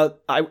 I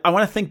want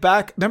to think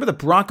back. Remember the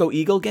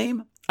Bronco-Eagle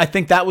game? I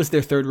think that was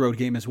their third road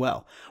game as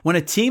well. When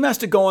a team has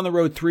to go on the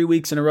road 3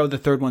 weeks in a row, the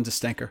third one's a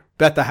stinker.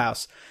 Bet the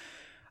house.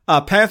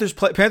 Panthers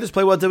play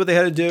well, did what they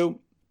had to do.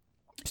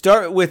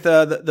 Start with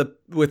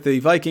the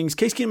Vikings.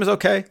 Case Keenum was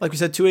okay. Like we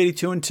said,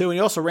 282 and 2. And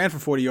he also ran for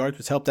 40 yards,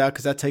 which helped out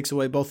because that takes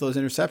away both those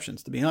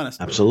interceptions, to be honest.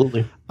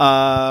 Absolutely.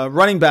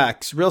 Running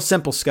backs, real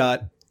simple,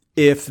 Scott.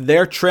 If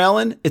they're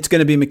trailing, it's going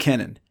to be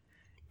McKinnon.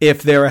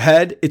 If they're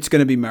ahead, it's going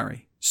to be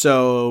Murray.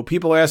 So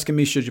people are asking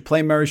me, should you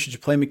play Murray? Should you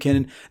play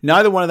McKinnon?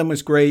 Neither one of them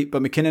was great,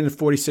 but McKinnon had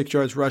 46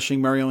 yards rushing.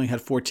 Murray only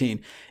had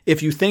 14.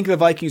 If you think the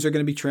Vikings are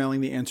going to be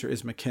trailing, the answer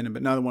is McKinnon,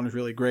 but neither one is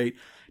really great.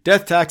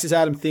 Death tax is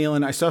Adam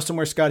Thielen. I saw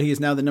somewhere, Scott, he is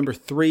now the number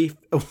 3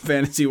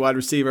 fantasy wide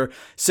receiver,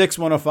 6,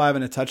 105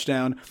 and a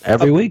touchdown.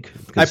 Every week.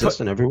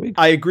 Consistent every week.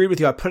 I agreed with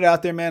you. I put it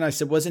out there, man. I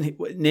said,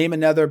 name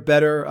another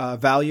better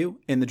value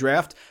in the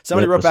draft.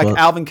 Somebody wrote back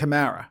Alvin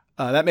Kamara.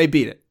 That may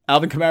beat it.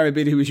 Alvin Kamara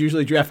beat it. He was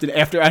usually drafted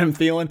after Adam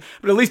Thielen,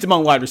 but at least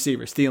among wide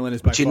receivers, Thielen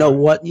is by far. You know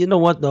what? You know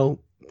what, though?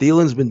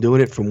 Thielen's been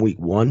doing it from week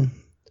 1.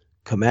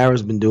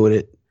 Kamara's been doing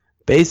it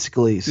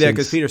basically since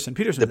because Peterson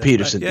the did,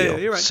 Peterson right? deal. Yeah,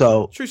 you're right.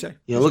 So, True say.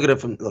 Look at it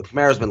from,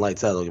 Kamara's been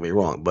lights out, don't get me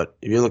wrong, but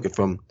if you're looking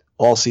from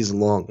all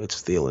season long,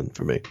 it's Thielen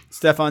for me.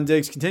 Stephon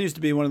Diggs continues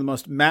to be one of the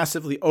most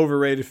massively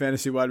overrated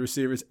fantasy wide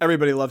receivers.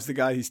 Everybody loves the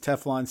guy. He's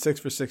Teflon, 6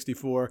 for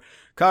 64.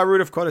 Kyle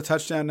Rudolph caught a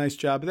touchdown. Nice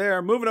job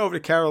there. Moving over to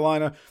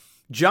Carolina.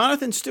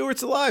 Jonathan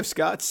Stewart's alive,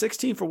 Scott.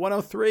 16 for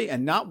 103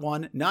 and not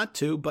 1, not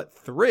 2, but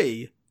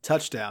 3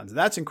 touchdowns.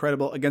 That's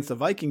incredible against the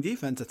Viking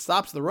defense that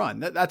stops the run.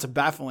 That's a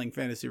baffling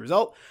fantasy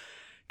result.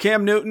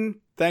 Cam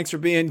Newton, thanks for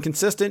being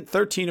consistent.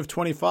 13 of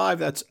 25.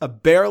 That's a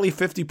barely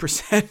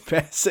 50%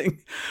 passing.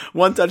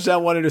 1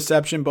 touchdown, 1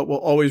 interception, but we'll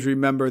always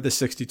remember the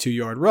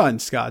 62-yard run,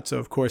 Scott. So,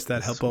 of course,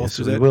 that helped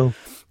bolsters it. Will.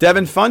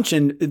 Devin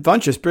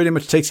Funchess pretty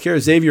much takes care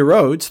of Xavier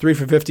Rhodes, 3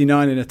 for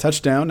 59 and a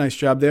touchdown. Nice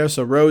job there.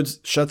 So Rhodes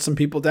shuts some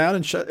people down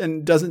and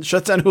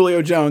shuts down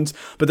Julio Jones,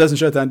 but doesn't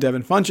shut down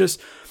Devin Funchess.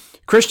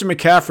 Christian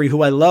McCaffrey,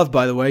 who I love,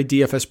 by the way,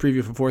 DFS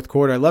preview for fourth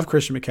quarter. I love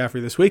Christian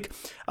McCaffrey this week.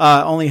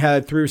 Only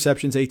had 3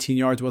 receptions, 18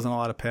 yards. Wasn't a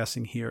lot of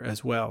passing here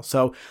as well.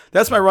 So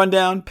that's my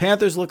rundown.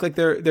 Panthers look like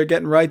they're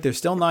getting right. They're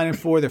still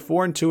 9-4. They're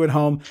 4-2 at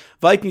home.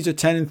 Vikings are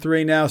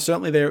 10-3 now.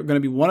 Certainly they're going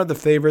to be one of the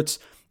favorites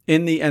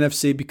in the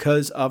NFC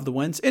because of the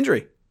Wentz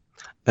injury.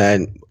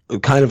 And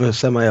kind of a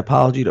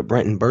semi-apology to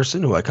Brenton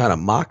Burson, who I kind of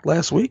mocked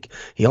last week.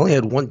 He only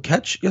had 1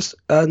 catch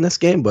in this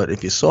game, but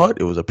if you saw it,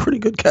 it was a pretty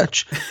good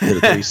catch. He had a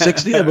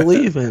 360, I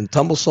believe, and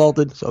tumble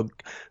salted. So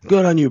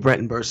good on you,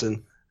 Brenton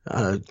Burson,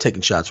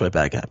 taking shots right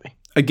back at me.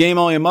 A game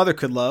only a mother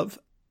could love.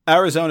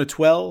 Arizona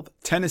 12,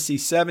 Tennessee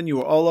 7. You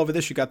were all over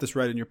this. You got this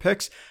right in your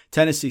picks.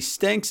 Tennessee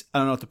stinks. I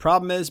don't know what the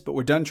problem is, but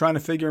we're done trying to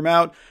figure them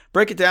out.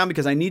 Break it down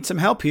because I need some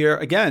help here.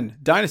 Again,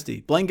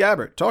 Dynasty, Blaine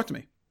Gabbert, talk to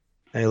me.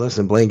 Hey,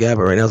 listen, Blaine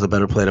Gabbert right now is a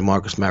better player than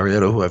Marcus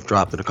Mariota, who I've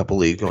dropped in a couple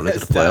leagues going into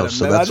the playoffs.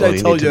 So that's all you need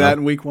to know. I told you that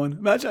in week 1.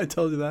 Imagine I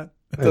told you that.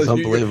 It's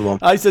unbelievable.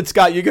 I said,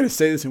 Scott, you're going to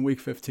say this in week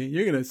 15.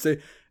 You're going to say,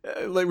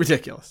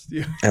 ridiculous.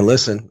 And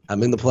listen,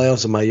 I'm in the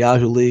playoffs in my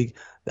Yahoo League.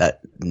 That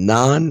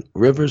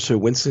non-Rivers or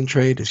Winston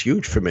trade is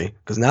huge for me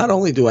because not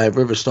only do I have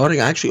Rivers starting,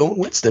 I actually own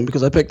Winston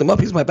because I picked him up.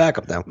 He's my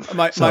backup now.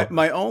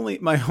 My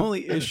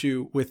only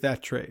issue with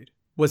that trade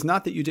was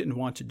not that you didn't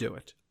want to do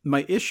it.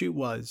 My issue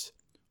was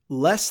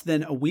less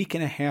than a week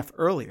and a half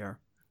earlier,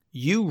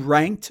 you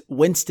ranked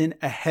Winston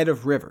ahead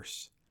of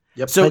Rivers.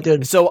 Yep, so, I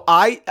did. So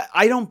I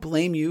don't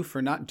blame you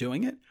for not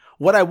doing it.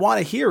 What I want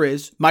to hear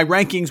is my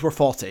rankings were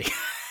faulty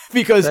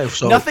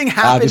because nothing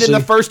happened in the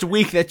first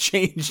week that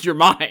changed your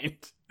mind.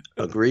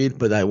 Agreed,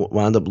 but I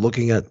wound up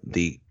looking at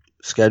the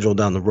schedule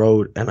down the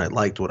road, and I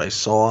liked what I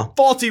saw.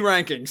 Faulty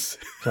rankings.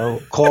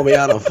 So call me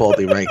out on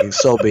faulty rankings.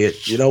 So be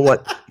it. You know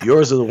what?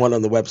 Yours are the one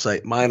on the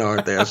website. Mine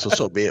aren't there,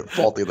 so be it.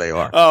 Faulty they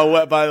are. Oh,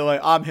 well, by the way,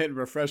 I'm hitting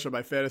refresh on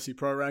my Fantasy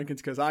Pro rankings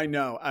because I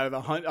know out of the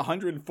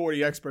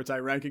 140 experts I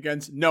rank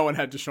against, no one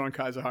had Deshaun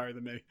Kaiser higher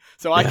than me.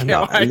 So I can't.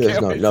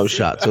 There's no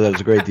shot. So that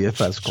was a great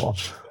DFS call.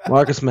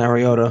 Marcus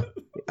Mariota,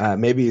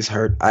 maybe he's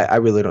hurt. I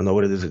really don't know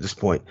what it is at this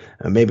point.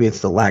 Maybe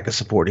it's the lack of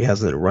support he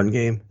has in the run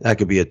game. That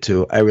could be it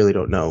too. I really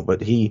don't know.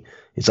 But he's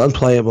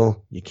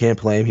unplayable. You can't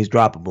play him. He's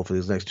droppable for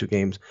these next 2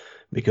 games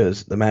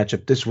because the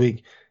matchup this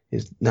week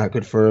is not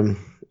good for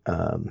him.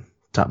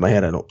 Top of my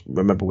head, I don't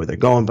remember where they're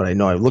going, but I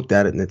know I looked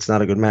at it, and it's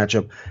not a good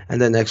matchup. And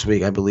then next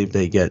week, I believe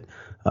they get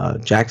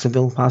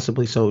Jacksonville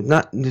possibly. So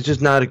it's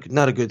just not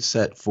a good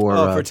set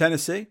for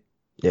Tennessee?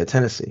 Yeah,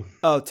 Tennessee.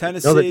 Oh,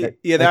 Tennessee.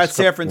 They're at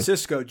San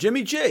Francisco.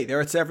 Jimmy G,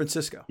 they're at San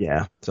Francisco.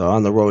 Yeah, so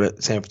on the road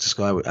at San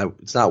Francisco,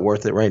 it's not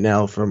worth it right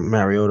now for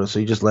Mariota, so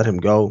you just let him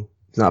go.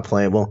 He's not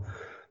playable.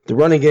 The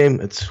running game,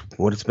 it's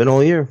what it's been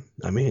all year.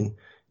 I mean,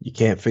 you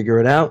can't figure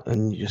it out,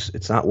 and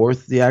it's not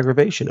worth the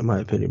aggravation, in my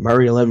opinion.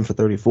 Murray, 11 for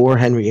 34.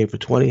 Henry, 8 for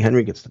 20.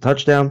 Henry gets the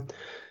touchdown,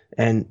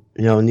 and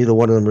neither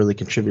one of them really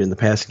contributed in the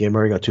passing game.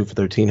 Murray got 2 for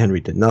 13. Henry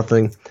did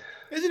nothing.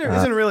 Isn't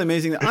it really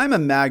amazing that I'm a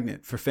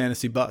magnet for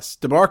fantasy busts?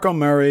 DeMarco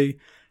Murray,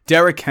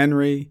 Derrick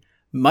Henry,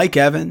 Mike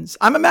Evans.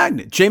 I'm a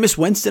magnet. Jameis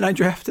Winston I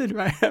drafted,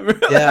 right?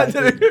 Yeah,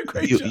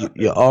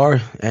 you are.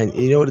 And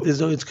you know what it is,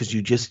 though? It's because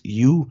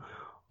you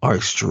are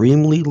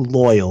extremely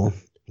loyal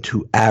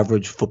to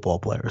average football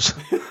players.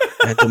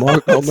 And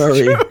DeMarco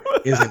Murray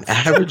is an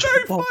average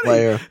football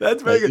player.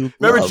 That's very good.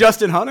 Remember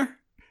Justin Hunter?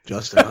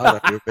 Justin.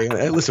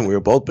 Hey, listen, we were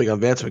both big on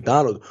Vance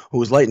McDonald, who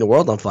was lighting the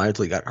world on fire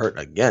until he got hurt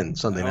again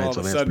Sunday night. All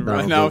of a sudden,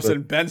 right now,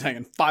 Ben's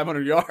hanging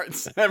 500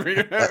 yards every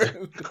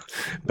year.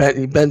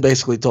 Ben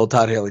basically told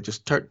Todd Haley,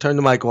 just turn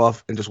the mic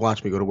off and just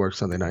watch me go to work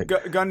Sunday night.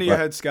 Gun to your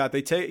head, Scott.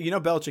 They take,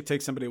 Belichick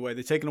takes somebody away.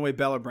 They're taking away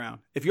Bell or Brown.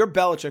 If you're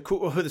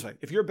Belichick,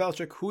 if you're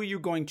Belichick, who are you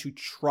going to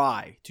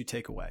try to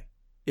take away?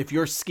 If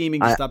you're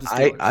scheming to stop the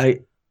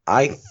Steelers,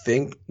 I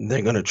think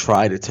they're going to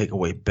try to take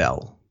away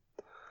Bell.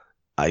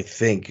 I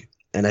think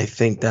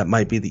that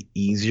might be the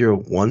easier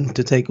one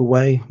to take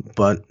away,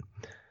 but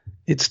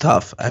it's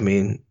tough. I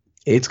mean,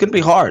 it's going to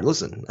be hard.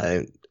 Listen,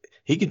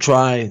 he could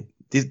try.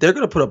 They're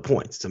going to put up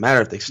points. It's a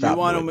matter if they stop.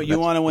 You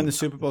want to win the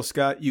Super Bowl,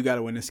 Scott? You got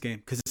to win this game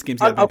because this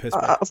game's got to be in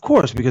Pittsburgh. Of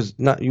course, because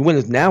you win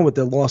it now with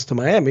their loss to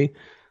Miami.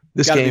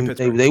 This game,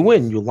 they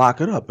win. You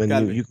lock it up,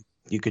 and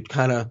you could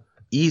kind of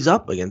ease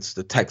up against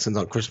the Texans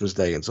on Christmas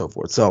Day and so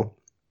forth. So,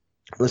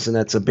 listen,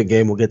 that's a big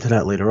game. We'll get to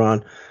that later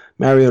on.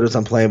 Mariota's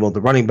unplayable. The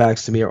running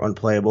backs, to me, are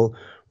unplayable.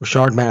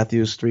 Rashard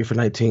Matthews, 3 for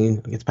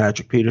 19 against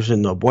Patrick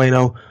Peterson. No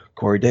bueno.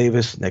 Corey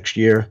Davis, next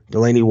year.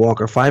 Delaney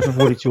Walker, 5 for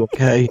 42.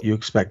 Okay, you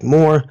expect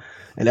more.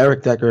 And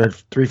Eric Decker had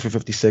 3 for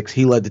 56.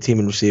 He led the team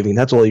in receiving.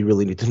 That's all you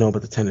really need to know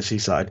about the Tennessee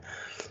side.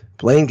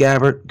 Blaine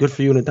Gabbert, good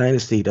for you in a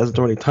dynasty. He doesn't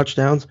throw any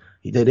touchdowns.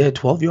 He had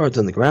 12 yards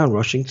on the ground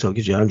rushing, so it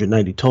gives you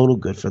 190 total.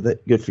 Good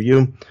for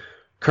you.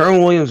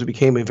 Kerwin Williams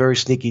became a very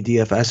sneaky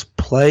DFS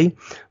play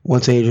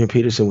once Adrian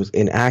Peterson was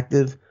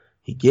inactive.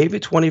 He gave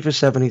it 20 for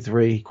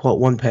 73. He caught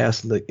one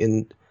pass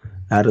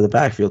out of the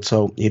backfield,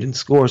 so he didn't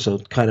score, so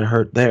it kind of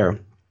hurt there.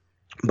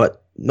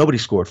 But nobody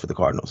scored for the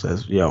Cardinals,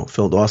 as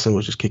Phil Dawson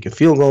was just kicking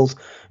field goals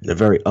in a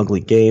very ugly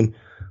game.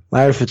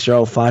 Larry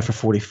Fitzgerald, 5 for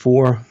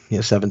 44. He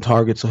has 7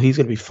 targets, so he's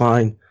going to be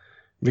fine.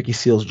 Ricky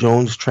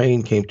Seals-Jones'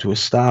 train came to a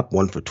stop,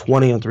 1 for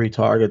 20 on 3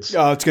 targets.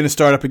 Oh, it's going to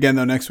start up again,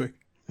 though, next week.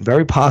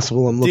 Very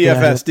possible. I'm looking at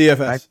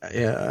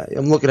DFS.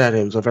 I'm looking at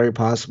him, so very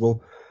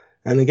possible.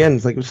 And again,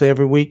 it's like we say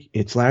every week,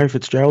 it's Larry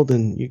Fitzgerald,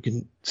 and you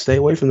can stay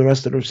away from the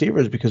rest of the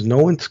receivers because no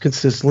one's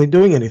consistently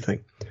doing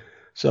anything.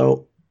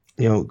 So,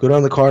 good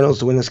on the Cardinals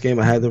to win this game.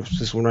 I had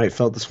this one right,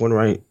 felt this one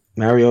right.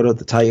 Mariota,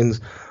 the Titans,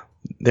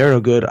 they're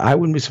no good. I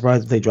wouldn't be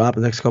surprised if they drop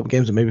the next couple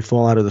games and maybe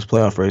fall out of this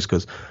playoff race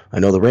because I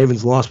know the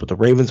Ravens lost, but the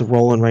Ravens are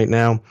rolling right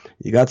now.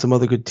 You got some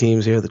other good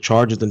teams here. The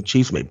Chargers and the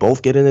Chiefs may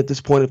both get in at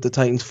this point if the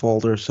Titans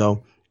falter.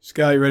 So,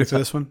 Scott, you ready for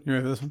this one?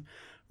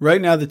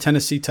 Right now, the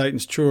Tennessee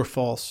Titans, true or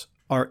false,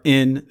 are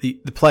in the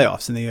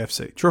playoffs in the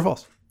AFC. True or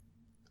false?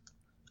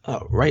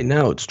 Right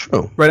now, it's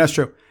true. Right now, it's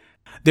true.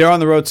 They're on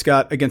the road,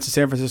 Scott, against the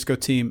San Francisco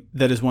team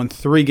that has won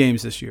 3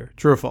 games this year.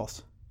 True or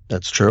false?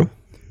 That's true.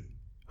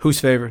 Who's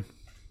favored?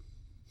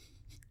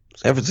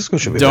 San Francisco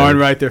should be darn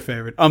right they're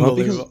favored.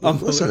 Unbelievable.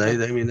 Listen,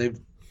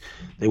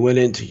 they went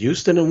into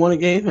Houston and won a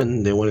game,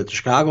 and they went into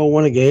Chicago and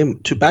won a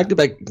game. 2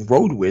 back-to-back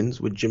road wins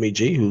with Jimmy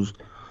G, who's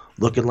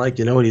looking like,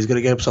 he's going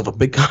to get himself a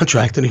big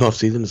contract in the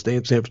offseason to stay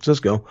in San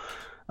Francisco.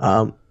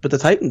 But the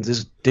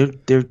Titans,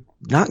 they're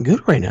not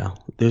good right now.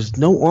 There's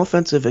no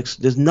offensive.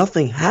 There's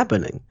nothing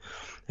happening.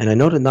 And I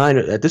know the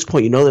Niners, at this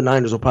point, the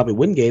Niners will probably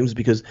win games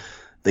because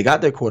they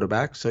got their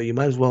quarterback. So you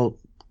might as well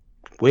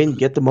win,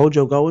 get the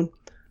mojo going.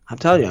 I'm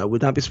telling you, I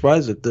would not be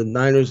surprised if the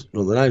Niners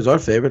are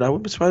favored. I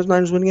wouldn't be surprised if the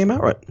Niners win the game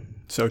outright.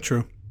 So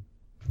true.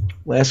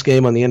 Last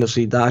game on the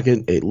NFC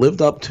docket, it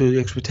lived up to the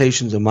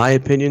expectations, in my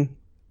opinion.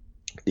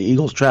 The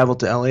Eagles traveled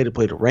to L.A. to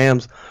play the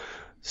Rams.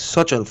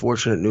 Such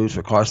unfortunate news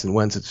for Carson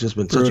Wentz. It's just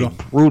been such a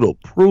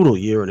brutal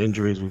year in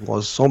injuries. We've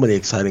lost so many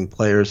exciting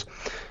players.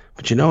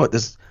 But you know what?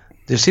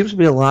 There seems to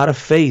be a lot of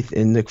faith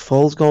in Nick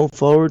Foles going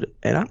forward,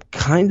 and I'm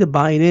kind of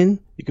buying in.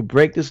 You could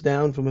break this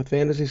down from a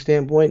fantasy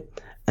standpoint,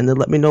 and then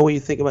let me know what you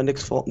think about Nick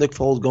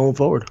Foles going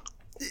forward.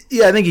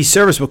 Yeah, I think he's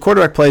serviceable.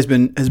 Quarterback play has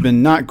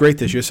been not great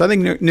this year, so I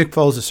think Nick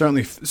Foles is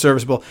certainly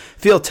serviceable.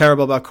 Feel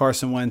terrible about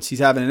Carson Wentz. He's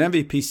having an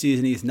MVP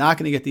season. He's not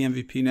going to get the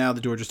MVP now.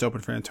 The door just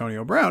opened for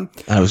Antonio Brown.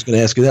 I was going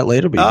to ask you that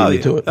later, but you beat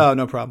me to it. Oh,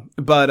 no problem.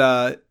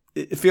 But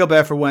feel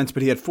bad for Wentz,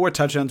 but he had 4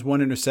 touchdowns,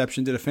 1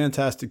 interception, did a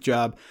fantastic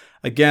job.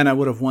 Again, I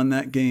would have won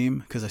that game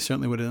because I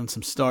certainly would have done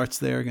some starts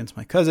there against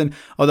my cousin,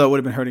 although it would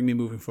have been hurting me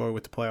moving forward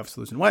with the playoffs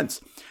losing Wentz.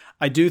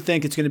 I do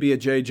think it's going to be a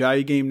Jay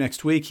Ajayi game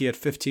next week. He had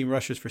 15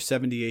 rushes for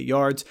 78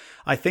 yards.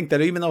 I think that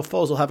even though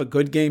Foles will have a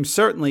good game,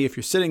 certainly if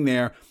you're sitting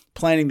there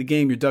planning the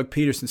game, you're Doug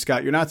Peterson,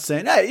 Scott, you're not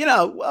saying, hey,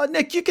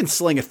 Nick, you can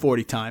sling it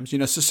 40 times.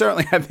 So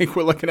certainly I think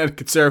we're looking at a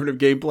conservative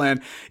game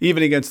plan,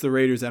 even against the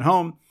Raiders at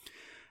home.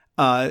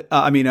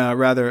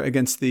 Rather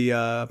against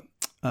the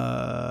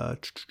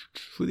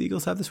who the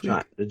Eagles have this week?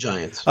 The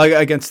Giants.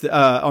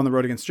 On the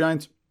road against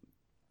Giants.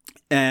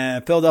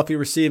 And Philadelphia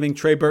receiving,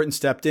 Trey Burton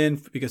stepped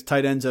in because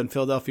tight ends on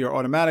Philadelphia are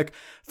automatic.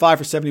 5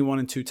 for 71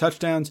 and 2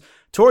 touchdowns.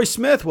 Torrey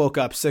Smith woke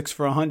up 6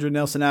 for 100.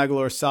 Nelson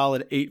Aguilar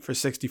solid 8 for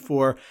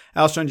 64.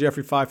 Alshon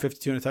Jeffrey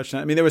 552 and a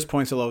touchdown. There was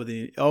points all over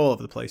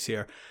the place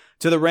here.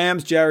 To the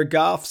Rams, Jared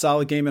Goff,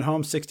 solid game at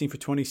home, 16 for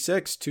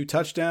 26, 2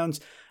 touchdowns.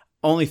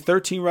 Only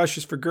 13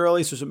 rushes for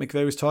Gurley, so that's what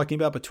McVay was talking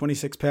about, but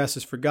 26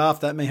 passes for Goff.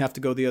 That may have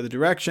to go the other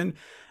direction.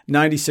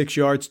 96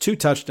 yards, 2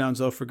 touchdowns,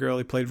 though, for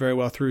Gurley. Played very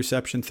well, 3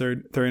 reception,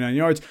 39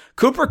 yards.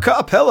 Cooper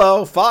Kupp,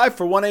 5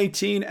 for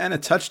 118 and a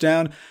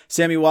touchdown.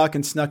 Sammy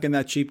Watkins snuck in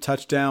that cheap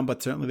touchdown,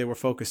 but certainly they were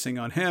focusing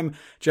on him.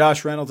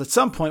 Josh Reynolds at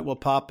some point will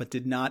pop, but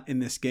did not in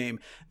this game.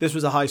 This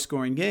was a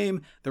high-scoring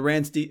game. The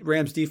Rams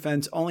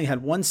defense only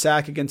had 1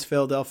 sack against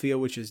Philadelphia,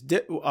 which is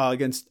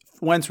against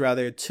Wentz,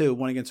 rather. They had 2,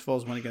 1 against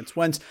Foles, 1 against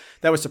Wentz.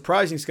 That was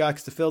surprising, Scott,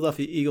 because the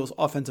Philadelphia Eagles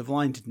offensive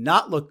line did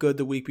not look good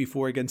the week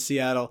before against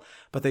Seattle,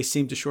 but they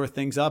seemed to shore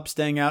things up.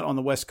 Staying out on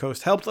the West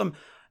Coast helped them.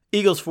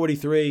 Eagles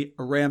 43,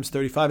 Rams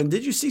 35. And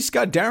did you see,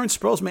 Scott, Darren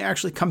Sproles may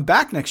actually come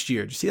back next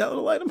year? Did you see that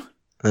little item?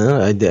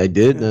 I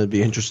did. That'd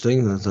be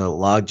interesting. There's a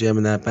log jam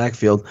in that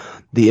backfield.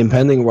 The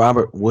impending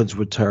Robert Woods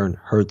return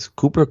hurts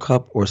Cooper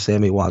Kupp or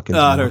Sammy Watkins?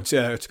 It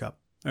hurts Kupp.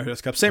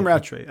 Same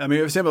route tree. I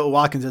mean, Sammy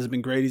Watkins hasn't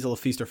been great. He's a little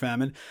feast or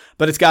famine,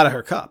 but it's got to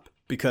hurt Kupp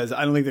because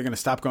I don't think they're going to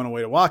stop going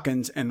away to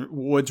Watkins, and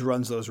Woods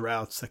runs those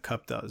routes that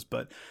Kupp does.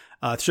 But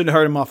it shouldn't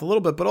hurt him off a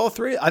little bit. But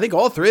I think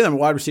all three of them are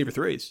wide receiver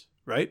 3s,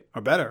 right?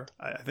 Or better.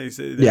 I think.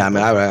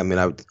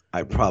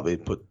 I'd probably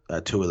put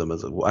 2 of them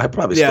as I'd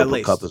probably still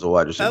put Kupp as a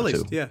wide receiver. At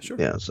least, 2. Yeah, sure.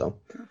 Yeah, so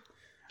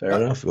fair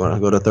enough. You want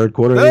to go to third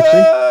quarter?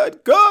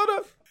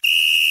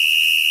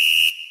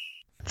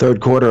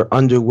 Third quarter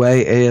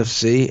underway,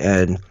 AFC,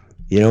 and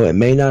it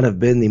may not have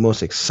been the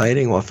most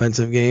exciting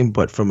offensive game,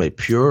 but from a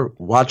pure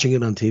watching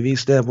it on TV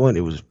standpoint,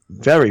 it was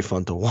very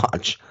fun to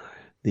watch.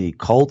 The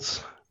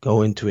Colts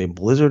go into a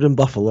blizzard in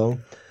Buffalo.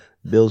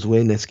 Bills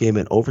win this game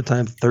in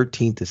overtime,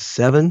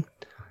 13-7.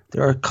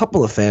 There are a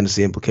couple of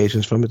fantasy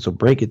implications from it, so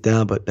break it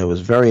down, but it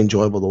was very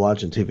enjoyable to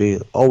watch on TV.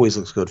 It always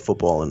looks good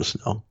football in the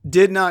snow.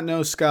 Did not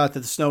know, Scott,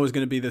 that the snow was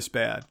going to be this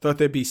bad. Thought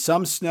there'd be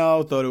some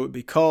snow, thought it would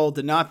be cold,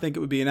 did not think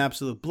it would be an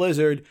absolute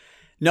blizzard.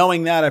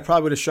 Knowing that, I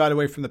probably would have shied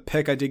away from the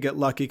pick. I did get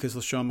lucky because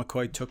LaShawn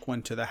McCoy took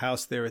one to the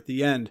house there at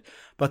the end.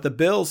 But the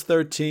Bills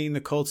 13,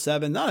 the Colts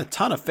 7. Not a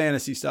ton of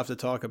fantasy stuff to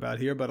talk about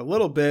here, but a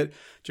little bit.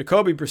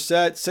 Jacoby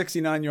Brissett,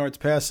 69 yards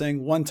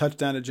passing, 1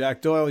 touchdown to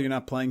Jack Doyle. You're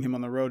not playing him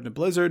on the road in a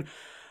blizzard.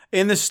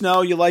 In the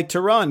snow, you like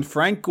to run.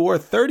 Frank Gore,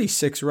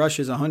 36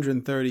 rushes,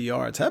 130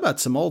 yards. How about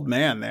some old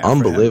man there?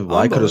 Unbelievable.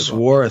 I could have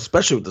swore,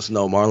 especially with the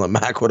snow, Marlon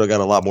Mack would have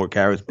got a lot more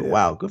carries. But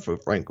wow, good for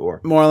Frank Gore.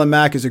 Marlon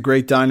Mack is a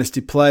great dynasty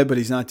play, but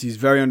he's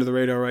very under the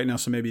radar right now,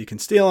 so maybe you can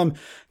steal him.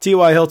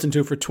 T.Y. Hilton,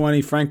 2 for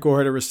 20. Frank Gore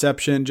had a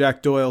reception.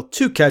 Jack Doyle,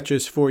 2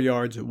 catches, 4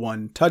 yards,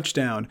 1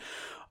 touchdown.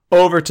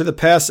 Over to the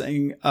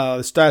passing,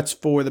 the stats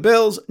for the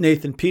Bills.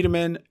 Nathan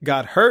Peterman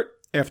got hurt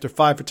after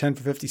 5 for 10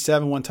 for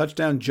 57, 1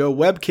 touchdown. Joe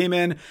Webb came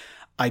in.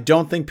 I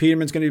don't think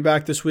Peterman's going to be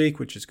back this week,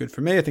 which is good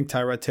for me. I think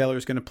Tyrod Taylor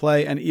is going to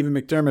play, and even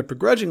McDermott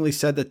begrudgingly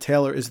said that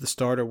Taylor is the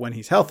starter when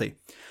he's healthy.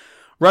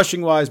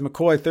 Rushing-wise,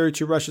 McCoy,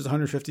 32 rushes,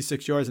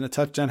 156 yards, and a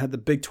touchdown. Had the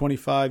big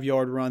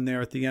 25-yard run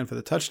there at the end for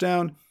the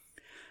touchdown.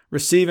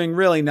 Receiving,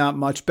 really not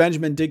much.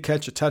 Benjamin did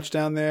catch a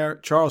touchdown there.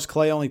 Charles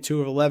Clay, only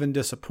 2 of 11,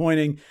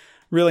 disappointing.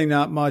 Really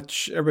not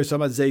much. Everybody's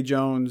talking about Zay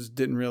Jones,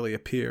 didn't really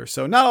appear.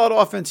 So not a lot of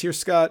offense here,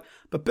 Scott,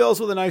 but Bills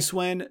with a nice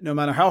win. No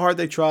matter how hard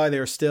they try, they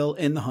are still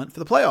in the hunt for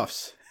the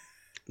playoffs.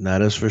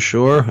 That is for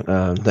sure.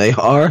 They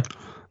are.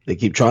 They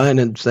keep trying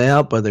to stay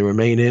out, but they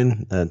remain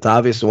in. It's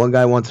obvious the one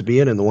guy wants to be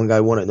in, and the one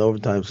guy won it in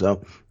overtime.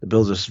 So the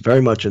Bills are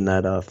very much in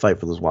that fight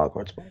for those wild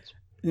card spots.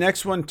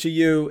 Next one to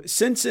you.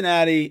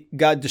 Cincinnati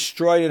got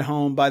destroyed at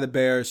home by the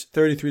Bears,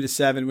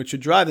 33-7, which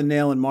would drive the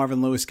nail in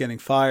Marvin Lewis getting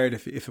fired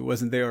if it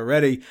wasn't there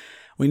already.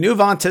 We knew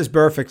Vontaze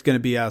Burfict's going to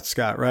be out,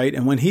 Scott, right?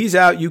 And when he's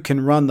out, you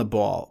can run the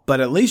ball.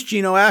 But at least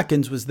Geno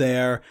Atkins was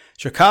there.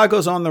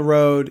 Chicago's on the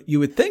road. You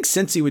would think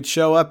Cincy would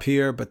show up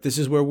here, but this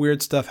is where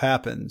weird stuff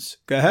happens.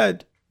 Go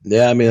ahead.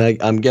 Yeah, I mean,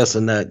 I'm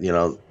guessing that,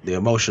 the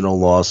emotional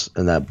loss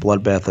and that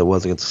bloodbath that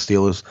was against the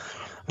Steelers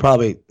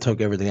probably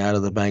took everything out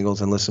of the Bengals.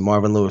 And listen,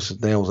 Marvin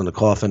Lewis' nails in the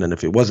coffin. And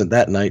if it wasn't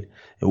that night,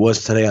 it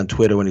was today on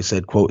Twitter when he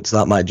said, quote, "It's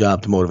not my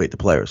job to motivate the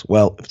players."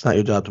 Well, if it's not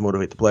your job to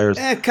motivate the players.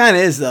 It kind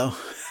of is, though.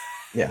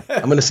 Yeah,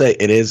 I'm going to say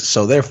it is.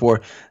 So,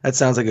 therefore, that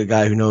sounds like a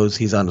guy who knows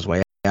he's on his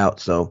way out.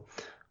 So,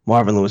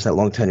 Marvin Lewis, that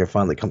long tenure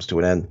finally comes to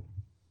an end.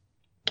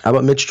 How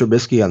about Mitch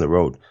Trubisky on the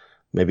road?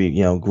 Maybe,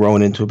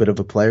 growing into a bit of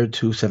a player,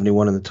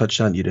 271 in the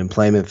touchdown. You didn't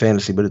play him in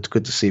fantasy, but it's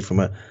good to see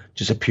from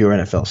just a pure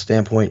NFL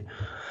standpoint.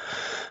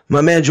 My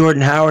man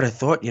Jordan Howard, I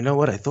thought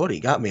he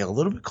got me a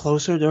little bit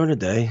closer during the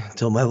day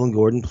until Melvin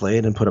Gordon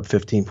played and put up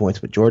 15 points.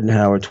 But Jordan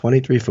Howard,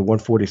 23 for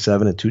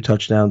 147 and 2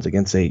 touchdowns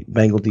against a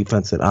Bengal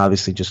defense that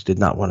obviously just did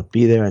not want to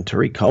be there. And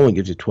Tariq Cohen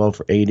gives you 12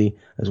 for 80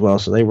 as well.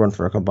 So they run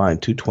for a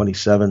combined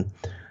 227.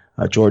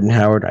 Jordan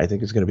Howard, I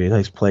think, is going to be a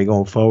nice play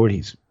going forward.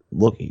 He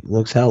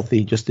looks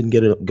healthy. Just didn't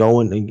get it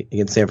going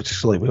against San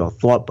Francisco like we all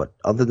thought. But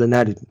other than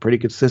that, he's pretty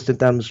consistent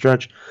down the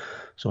stretch.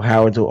 So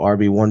Howard's an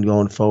RB1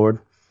 going forward.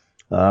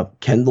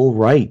 Kendall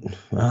Wright,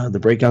 the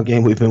breakout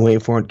game we've been waiting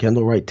for on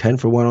Kendall Wright, 10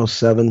 for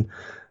 107.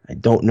 I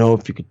don't know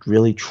if you could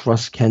really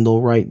trust Kendall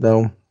Wright,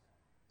 though,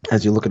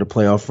 as you look at a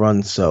playoff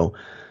run. So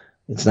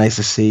it's nice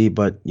to see,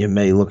 but you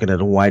may look at it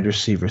a wide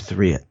receiver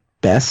 3 at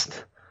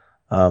best.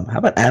 How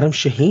about Adam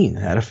Shaheen?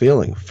 Had a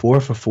feeling.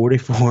 4 for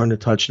 44 and a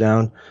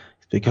touchdown.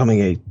 He's becoming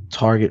a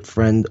target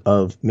friend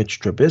of Mitch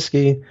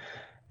Trubisky.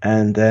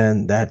 And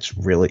then that's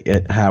really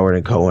it. Howard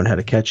and Cohen had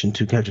a catch and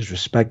 2 catches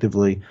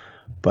respectively.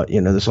 But,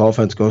 this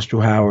offense goes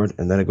through Howard,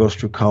 and then it goes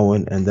through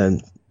Cohen, and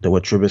then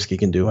what Trubisky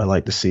can do, I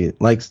like to see it.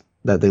 Like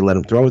that they let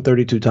him throw it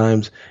 32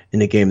 times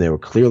in a game they were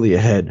clearly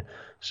ahead.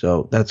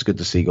 So that's good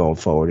to see going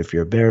forward. If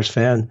you're a Bears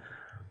fan,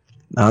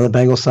 on the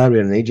Bengals side, we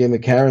had an A.J.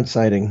 McCarron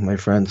sighting, my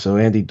friend. So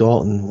Andy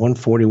Dalton,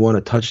 141,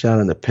 a touchdown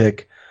and a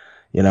pick.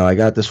 I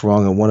got this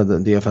wrong in one of the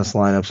DFS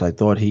lineups. I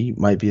thought he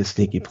might be a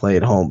sneaky play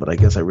at home, but I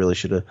guess I really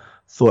should have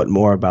thought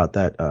more about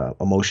that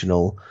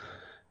emotional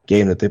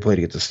game that they played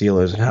against the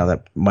Steelers and how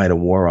that might have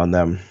wore on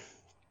them.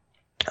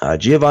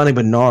 Giovanni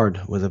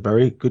Bernard was a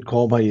very good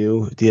call by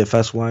you,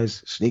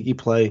 DFS-wise. Sneaky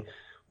play.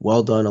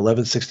 Well done.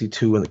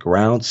 1162 on the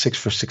ground, 6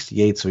 for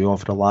 68, so he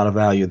offered a lot of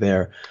value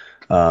there.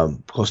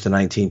 Close to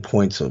 19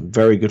 points. So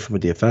very good from a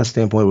DFS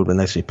standpoint. It would have been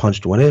nice if he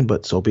punched one in,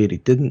 but so be it, he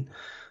didn't.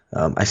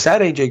 I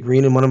sat A.J.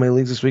 Green in one of my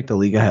leagues this week, the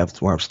league I have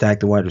where I'm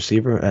stacked a wide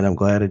receiver, and I'm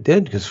glad I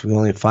did because we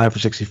only had 5 for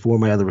 64.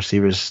 My other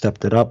receivers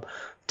stepped it up,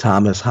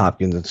 Thomas,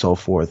 Hopkins, and so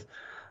forth.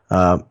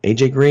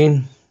 A.J.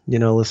 Green,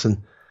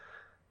 listen,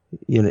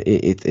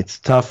 it's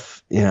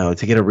tough, to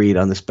get a read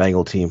on this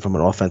Bengal team from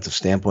an offensive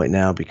standpoint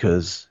now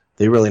because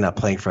they're really not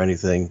playing for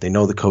anything. They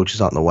know the coach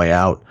is on the way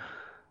out,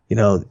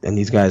 and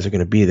these guys are going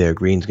to be there.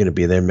 Green's going to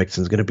be there.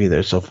 Mixon's going to be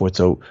there, so forth.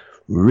 So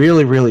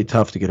really, really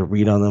tough to get a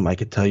read on them. I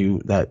could tell you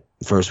that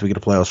first week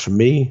of the playoffs for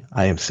me,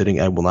 I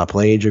will not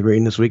play A.J.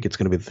 Green this week. It's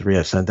going to be the 3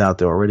 I've sent out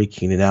there already,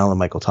 Keenan Allen,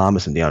 Michael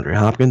Thomas, and DeAndre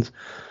Hopkins.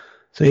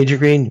 So A.J.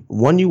 Green,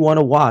 one you want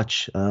to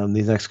watch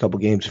these next couple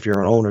games if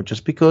you're an owner,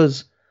 just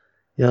because,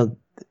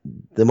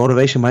 the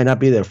motivation might not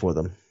be there for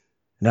them.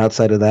 And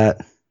outside of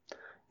that,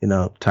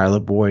 Tyler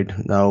Boyd,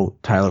 no.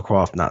 Tyler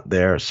Kroft, not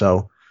there.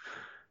 So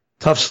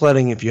tough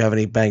sledding if you have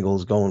any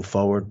Bengals going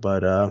forward.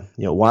 But,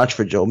 watch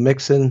for Joe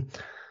Mixon.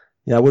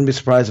 I wouldn't be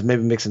surprised if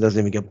maybe Mixon doesn't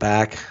even get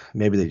back.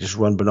 Maybe they just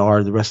run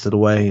Bernard the rest of the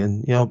way.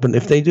 And, but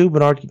if they do,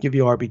 Bernard could give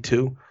you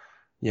RB2.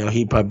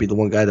 He'd probably be the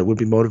one guy that would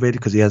be motivated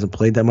because he hasn't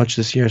played that much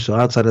this year. So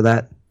outside of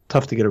that,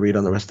 tough to get a read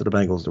on the rest of the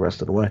Bengals the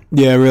rest of the way.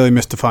 Yeah, really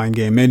mystifying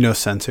game. Made no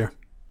sense here.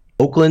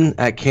 Oakland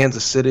at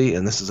Kansas City,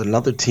 and this is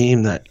another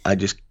team that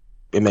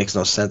it makes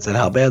no sense at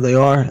how bad they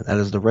are. That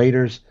is the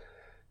Raiders.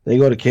 They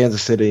go to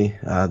Kansas City.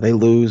 They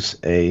lose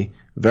a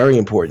very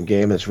important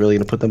game that's really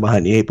going to put them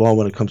behind the 8 ball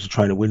when it comes to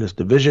trying to win this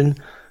division,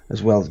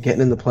 as well as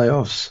getting in the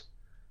playoffs.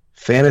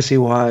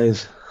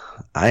 Fantasy-wise,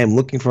 I am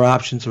looking for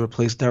options to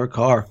replace Derek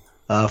Carr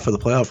for the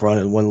playoff run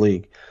in one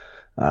league.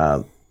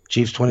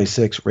 Chiefs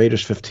 26,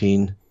 Raiders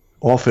 15,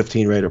 all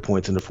 15 Raider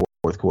points in the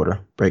fourth quarter.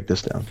 Break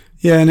this down.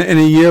 Yeah, and in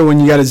a year when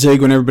you got to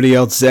zig when everybody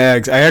else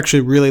zags, I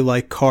actually really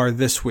like Carr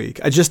this week.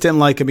 I just didn't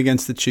like him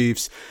against the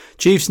Chiefs.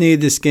 Chiefs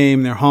need this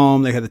game. They're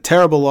home. They had a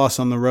terrible loss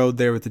on the road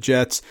there with the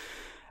Jets.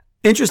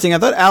 Interesting. I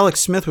thought Alex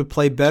Smith would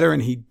play better,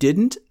 and he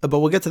didn't, but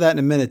we'll get to that in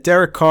a minute.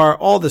 Derek Carr,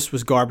 all this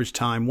was garbage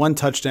time. 1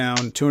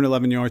 touchdown,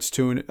 211 yards,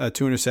 two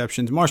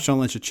interceptions. Marshawn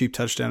Lynch, a cheap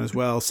touchdown as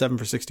well, 7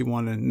 for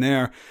 61 in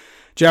there.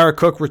 Jared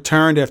Cook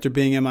returned after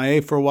being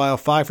MIA for a while,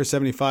 5 for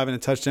 75 and a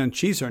touchdown.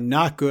 Chiefs are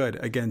not good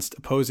against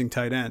opposing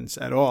tight ends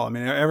at all. I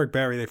mean, Eric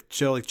Berry, they've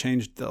surely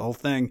changed the whole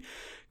thing.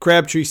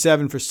 Crabtree,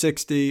 7 for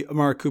 60.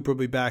 Amari Cooper will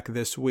be back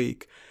this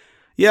week.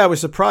 Yeah, I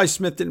was surprised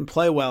Smith didn't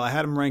play well. I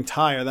had him ranked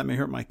higher. That may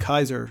hurt my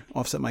Kaiser,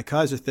 offset my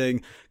Kaiser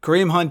thing.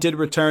 Kareem Hunt did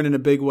return in a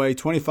big way,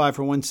 25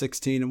 for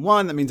 116 and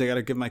 1. That means I got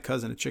to give my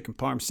cousin a chicken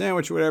parm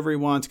sandwich or whatever he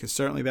wants, because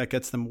certainly that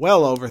gets them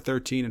well over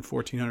 13 and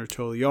 1,400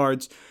 total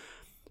yards.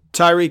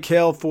 Tyreek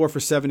Hill, 4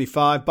 for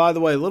 75. By the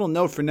way, a little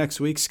note for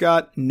next week,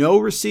 Scott. No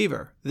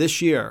receiver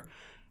this year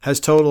has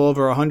total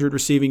over 100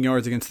 receiving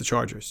yards against the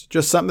Chargers.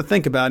 Just something to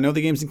think about. I know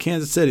the game's in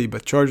Kansas City,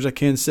 but Chargers at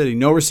Kansas City.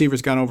 No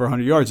receiver's gone over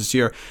 100 yards this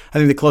year. I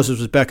think the closest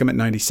was Beckham at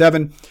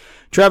 97.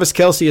 Travis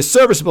Kelce, a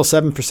serviceable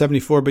 7 for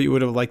 74, but you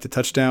would have liked a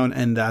touchdown,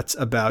 and that's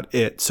about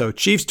it. So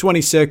Chiefs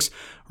 26,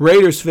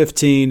 Raiders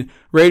 15.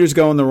 Raiders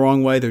going the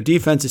wrong way. Their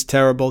defense is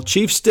terrible.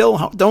 Chiefs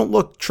still don't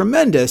look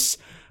tremendous,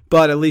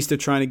 but at least they're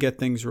trying to get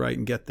things right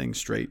and get things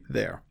straight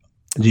there.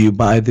 Do you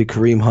buy the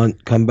Kareem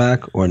Hunt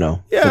comeback or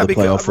no? Yeah,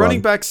 because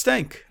running backs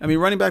stink. I mean,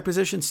 running back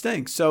position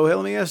stinks. So hey,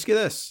 let me ask you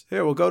this.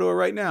 Here, we'll go to it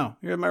right now.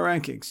 Here are my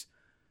rankings.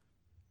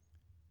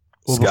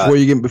 Well, Scott,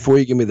 before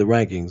you give me the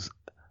rankings,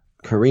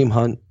 Kareem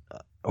Hunt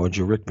or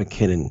Jerick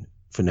McKinnon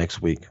for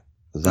next week?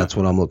 Because that's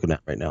what I'm looking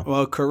at right now.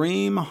 Well,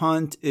 Kareem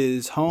Hunt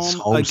is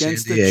home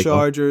against the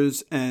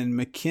Chargers, and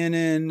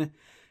McKinnon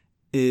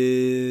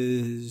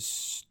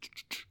is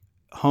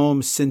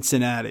home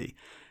Cincinnati.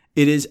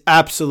 It is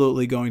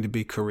absolutely going to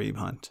be Kareem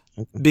Hunt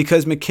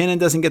because McKinnon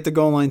doesn't get the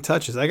goal line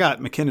touches. I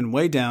got McKinnon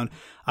way down.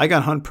 I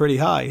got Hunt pretty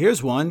high.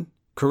 Here's one: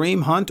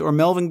 Kareem Hunt or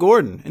Melvin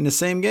Gordon in the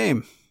same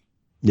game.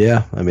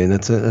 Yeah, I mean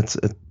it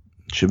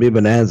should be a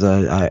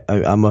bonanza.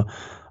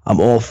 I'm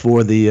all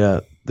for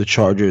the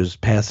Chargers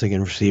passing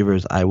and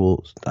receivers. I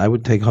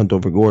would take Hunt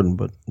over Gordon,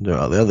 but the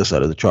other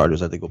side of the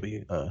Chargers I think will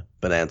be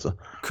bonanza.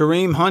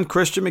 Kareem Hunt,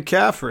 Christian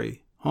McCaffrey,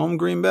 home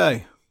Green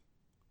Bay.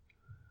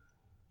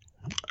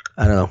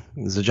 I don't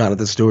know. Is the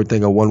Jonathan Stewart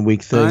thing a 1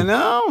 week thing? I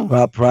know.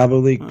 Well,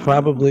 probably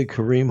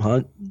Kareem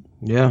Hunt.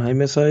 Yeah, it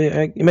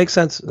makes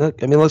sense. I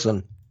mean,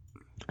 listen,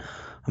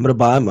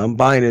 I'm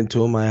buying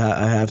into him. I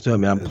have to. I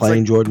mean, I'm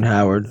playing Jordan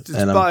Howard,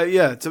 and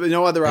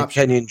no other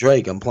option. Kenyon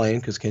Drake, I'm playing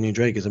because Kenyon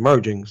Drake is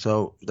emerging.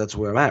 So that's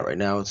where I'm at right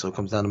now. So it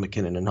comes down to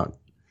McKinnon and Hunt.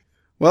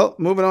 Well,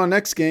 moving on.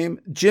 Next game,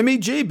 Jimmy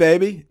G,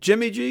 baby.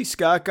 Jimmy G.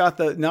 Scott got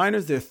the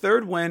Niners their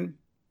third win.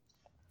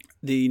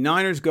 The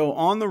Niners go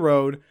on the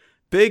road,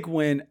 big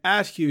win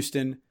at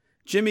Houston.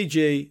 Jimmy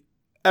G.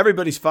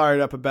 Everybody's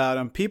fired up about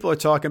him. People are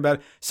talking about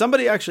it.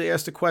 Somebody actually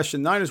asked a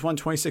question. Niners won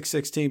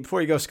 26-16. Before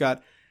you go,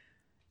 Scott,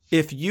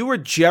 if you were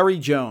Jerry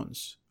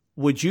Jones,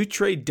 would you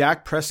trade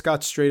Dak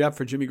Prescott straight up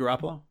for Jimmy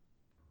Garoppolo?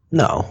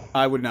 No.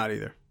 I would not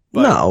either.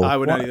 But no. I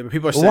would not either. But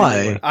people are saying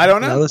why? I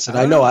don't know. Now, listen,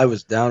 I know I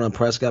was down on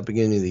Prescott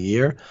beginning of the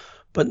year,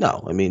 but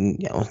no. I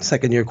mean,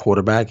 second-year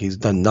quarterback, he's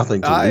done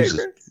nothing to lose.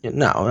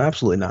 No,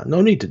 absolutely not.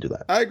 No need to do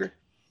that. I agree.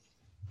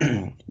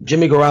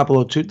 Jimmy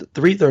Garoppolo,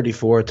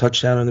 334,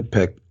 touchdown on the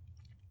pick.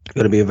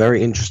 Going to be a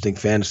very interesting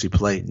fantasy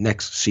play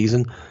next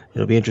season.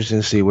 It'll be interesting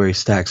to see where he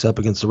stacks up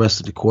against the rest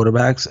of the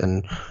quarterbacks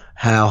and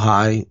how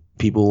high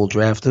people will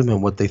draft him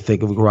and what they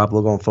think of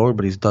Garoppolo going forward.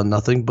 But he's done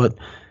nothing but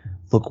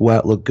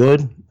look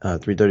good.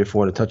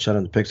 334 and a touchdown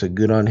on the pick, so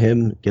good on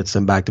him. Gets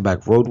them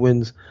back-to-back road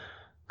wins.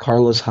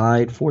 Carlos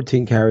Hyde,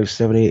 14 carries,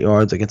 78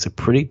 yards against a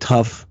pretty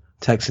tough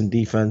Texan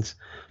defense.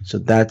 So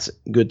that's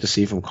good to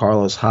see from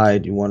Carlos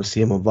Hyde. You want to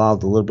see him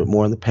involved a little bit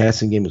more in the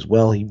passing game as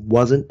well. He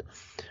wasn't,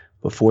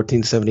 but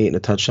 14-78 and a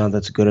touchdown,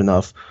 that's good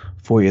enough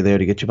for you there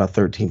to get you about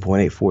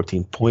 13.8,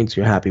 14 points.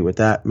 You're happy with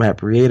that. Matt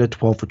Breida,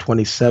 12 for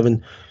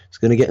 27. He's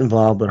going to get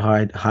involved, but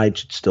Hyde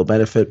should still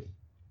benefit.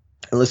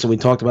 And listen, we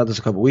talked about this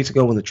a couple weeks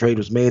ago when the trade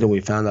was made and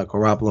we found out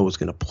Garoppolo was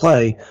going to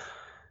play.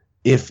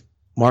 If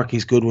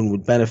Marquise Goodwin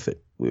would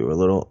benefit. We were a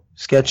little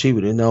sketchy.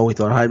 We didn't know. We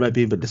thought Hyde might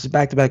be, but this is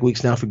back-to-back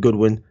weeks now for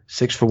Goodwin.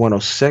 6 for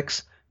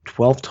 106,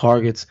 12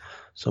 targets.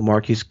 So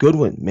Marquise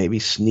Goodwin may be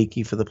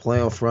sneaky for the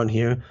playoff run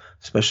here,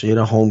 especially in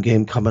a home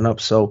game coming up.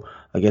 So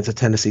against a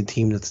Tennessee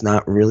team that's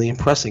not really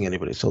impressing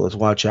anybody. So let's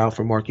watch out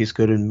for Marquise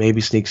Goodwin.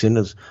 Maybe sneaks in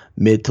as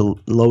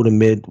low to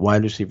mid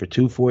wide receiver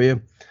 2 for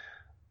you.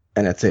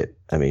 And that's it.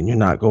 I mean, you're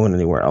not going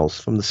anywhere else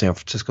from the San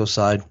Francisco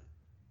side.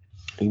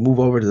 You move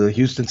over to the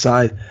Houston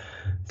side.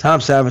 Tom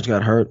Savage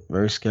got hurt.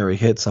 Very scary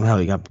hit. Somehow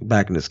he got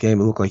back in this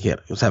game. It looked like he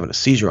was having a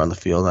seizure on the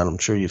field. And I'm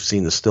sure you've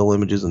seen the still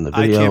images in the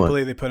video. I can't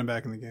believe they put him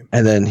back in the game.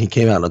 And then he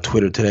came out on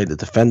Twitter today to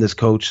defend his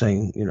coach,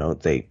 saying,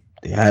 they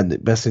had the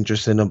best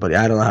interest in him, but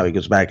I don't know how he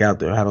goes back out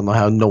there. I don't know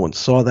how no one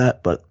saw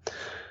that, but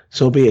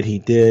so be it. He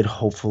did.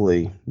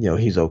 Hopefully,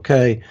 he's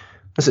okay.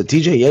 Listen,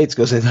 TJ Yates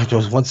goes in there,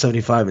 throws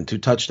 175 and 2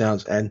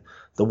 touchdowns. And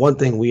the one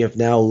thing we have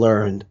now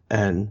learned,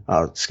 and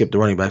I'll skip the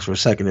running backs for a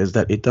second, is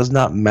that it does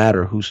not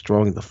matter who's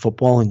throwing the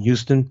football in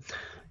Houston.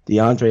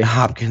 DeAndre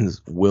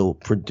Hopkins will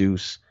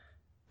produce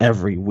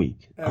every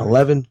week.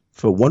 11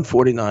 for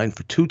 149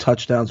 for 2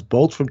 touchdowns,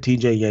 both from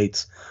TJ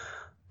Yates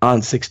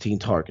on 16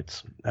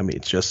 targets. I mean,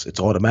 it's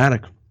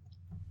automatic.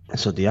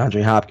 So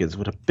DeAndre Hopkins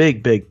with a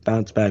big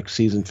bounce back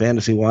season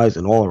fantasy-wise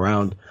and all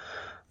around.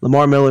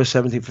 Lamar Miller,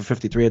 17 for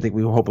 53. I think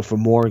we were hoping for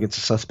more against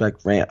the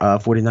suspect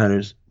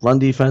 49ers run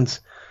defense.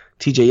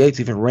 TJ Yates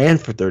even ran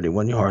for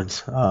 31 yards.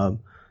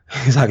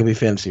 He's not going to be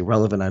fantasy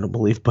relevant, I don't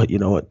believe, but you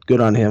know what?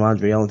 Good on him.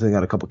 Andre Ellington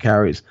got a couple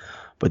carries,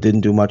 but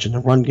didn't do much in the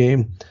run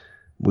game.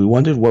 We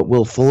wondered what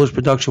Will Fuller's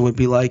production would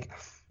be like.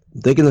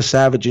 Thinking the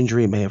Savage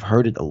injury may have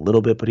hurt it a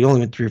little bit, but he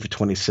only went 3 for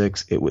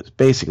 26. It was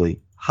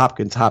basically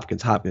Hopkins,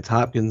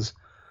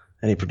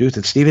 and he produced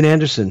it. Steven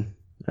Anderson,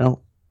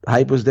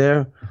 hype was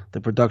there.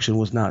 The production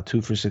was not.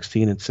 2 for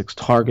 16 and 6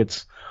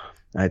 targets.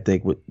 I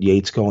think with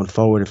Yates going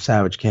forward, if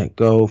Savage can't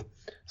go,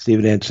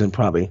 Steven Anderson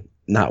probably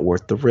not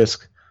worth the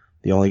risk.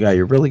 The only guy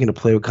you're really going to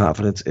play with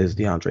confidence is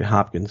DeAndre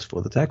Hopkins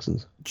for the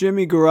Texans.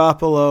 Jimmy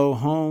Garoppolo,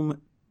 home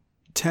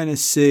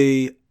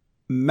Tennessee.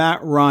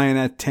 Matt Ryan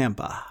at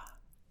Tampa.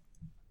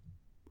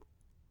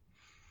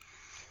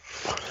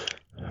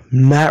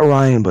 Matt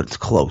Ryan, but it's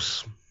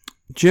close.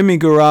 Jimmy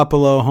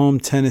Garoppolo, home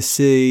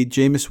Tennessee.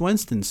 Jameis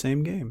Winston,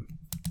 same game.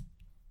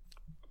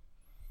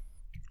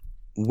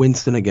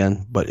 Winston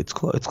again, but it's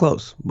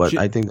close. But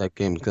I think that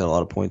game's got a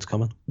lot of points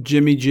coming.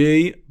 Jimmy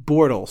G,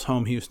 Bortles,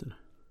 home Houston.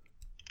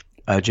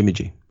 Jimmy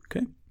G.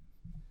 Okay.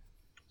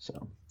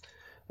 So,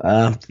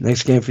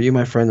 next game for you,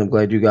 my friend. I'm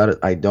glad you got it.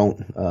 I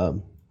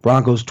don't.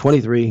 Broncos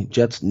 23,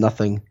 Jets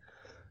nothing.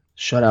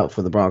 Shutout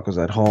for the Broncos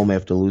at home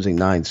after losing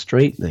 9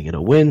 straight. They get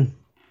a win.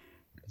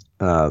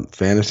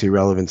 Fantasy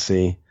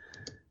relevancy,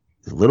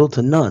 little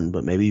to none,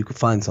 but maybe you could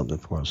find something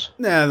for us.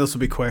 Nah, this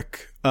will be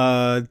quick.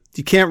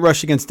 You can't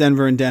rush against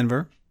Denver in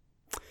Denver.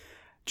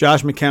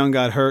 Josh McCown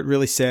got hurt,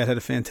 really sad, had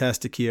a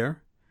fantastic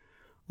year.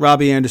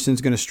 Robbie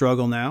Anderson's going to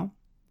struggle now.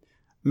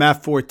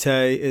 Matt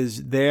Forte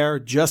is there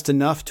just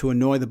enough to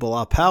annoy the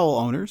Bilal Powell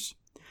owners.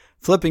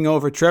 Flipping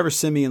over, Trevor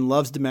Siemian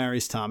loves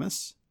Demaryius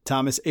Thomas.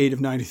 Thomas, 8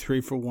 of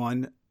 93 for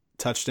 1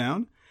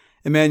 touchdown.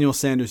 Emmanuel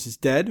Sanders is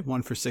dead,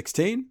 1 for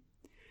 16.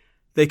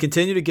 They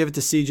continue to give it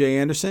to C.J.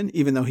 Anderson,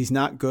 even though he's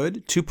not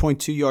good.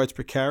 2.2 yards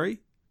per carry.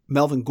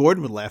 Melvin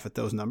Gordon would laugh at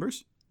those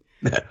numbers.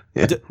 Yeah.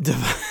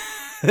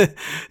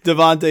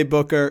 Devontae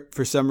Booker,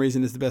 for some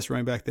reason, is the best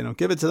running back. They don't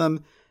give it to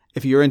them.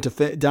 If you're into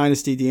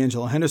Dynasty,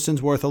 D'Angelo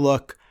Henderson's worth a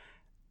look.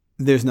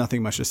 There's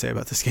nothing much to say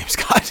about this game,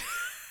 Scott.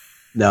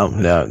 No,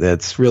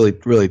 it's really,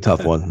 really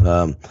tough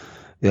one.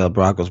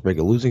 Broncos break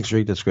a losing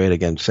streak. That's great.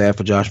 Again, sad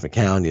for Josh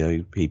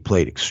McCown. He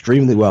played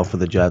extremely well for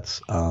the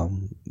Jets,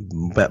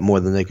 bet more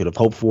than they could have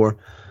hoped for.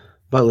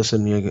 But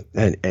listen,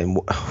 and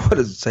what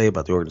does it say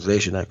about the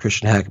organization that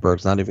Christian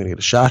Hackenberg's not even going to get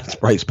a shot? It's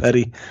Bryce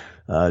Petty.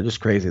 Just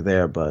crazy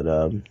there. But,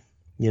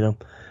 the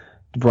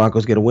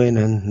Broncos get a win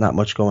and not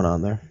much going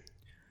on there.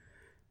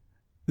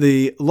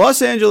 The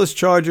Los Angeles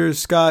Chargers,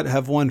 Scott,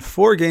 have won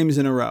 4 games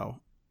in a row.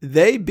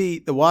 They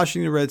beat the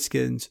Washington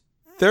Redskins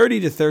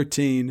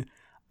 30-13.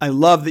 I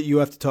love that you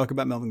have to talk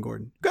about Melvin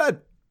Gordon.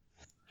 Good.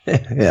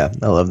 Yeah,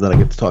 I love that I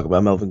get to talk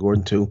about Melvin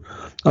Gordon too.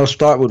 I'll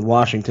start with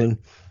Washington.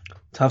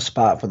 Tough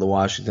spot for the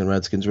Washington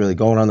Redskins, really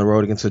going on the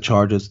road against the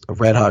Chargers, a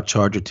red-hot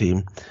Charger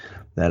team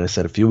that I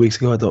said a few weeks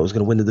ago I thought was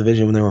going to win the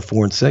division when they were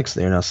 4-6.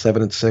 They are now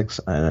 7-6,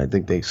 and I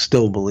think they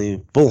still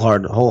believe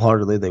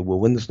wholeheartedly they will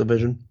win this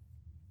division.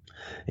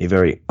 A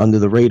very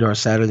under-the-radar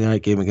Saturday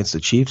night game against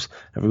the Chiefs.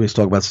 Everybody's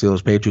talking about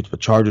Steelers-Patriots,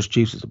 but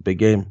Chargers-Chiefs is a big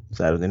game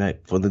Saturday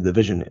night for the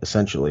division,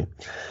 essentially.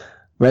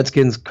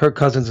 Redskins, Kirk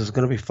Cousins is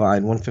going to be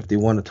fine.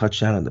 151, a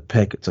touchdown and the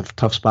pick. It's a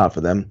tough spot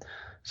for them.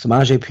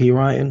 Samaje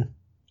Perine,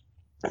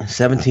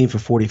 17 for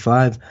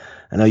 45.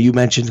 I know you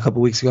mentioned a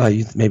couple weeks ago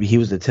maybe he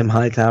was the Tim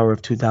Hightower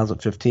of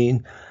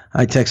 2015.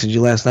 I texted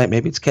you last night.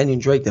 Maybe it's Kenyon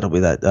Drake that'll be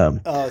that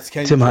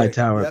Tim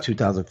Hightower of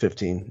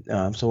 2015.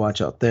 So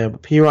watch out there.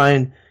 But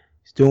Perine,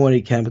 he's doing what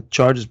he can. But the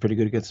Chargers are pretty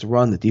good against the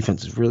run. The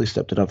defense has really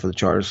stepped it up for the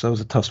Chargers. So that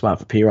was a tough spot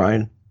for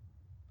Perine.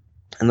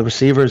 And the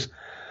receivers,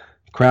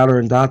 Crowder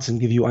and Dotson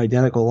give you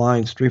identical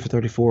lines, 3 for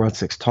 34 on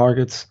 6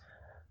 targets.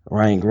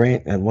 Ryan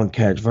Grant had 1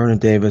 catch. Vernon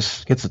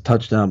Davis gets a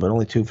touchdown, but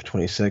only 2 for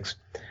 26.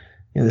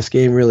 This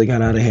game really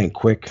got out of hand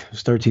quick. It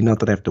was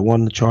 13-0 after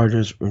 1. The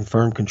Chargers were in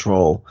firm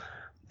control.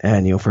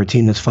 And, for a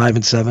team that's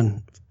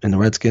 5-7, and the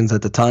Redskins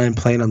at the time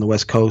playing on the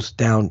West Coast,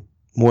 down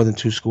more than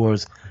 2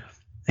 scores,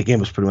 the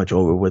game was pretty much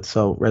over with.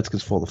 So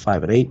Redskins fall to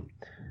 5-8.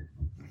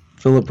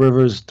 Phillip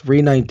Rivers,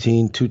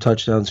 319, 2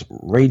 touchdowns,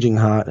 raging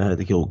hot. And I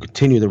think he'll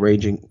continue the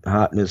raging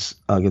hotness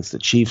against the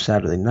Chiefs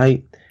Saturday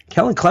night.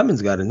 Kellen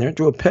Clemens got in there and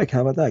threw a pick.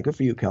 How about that? Good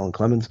for you, Kellen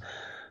Clemens.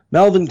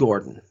 Melvin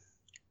Gordon.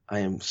 I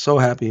am so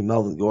happy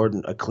Melvin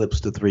Gordon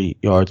eclipsed the 3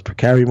 yards per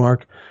carry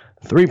mark.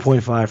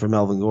 3.5 for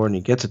Melvin Gordon.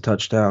 He gets a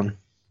touchdown.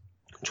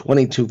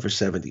 22 for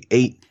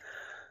 78.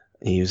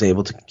 He was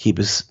able to keep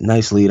his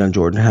nice lead on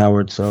Jordan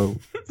Howard. So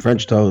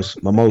French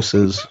toast,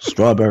 mimosas,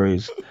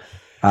 strawberries,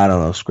 I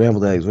don't know,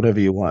 scrambled eggs,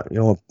 whatever you want.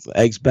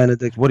 Eggs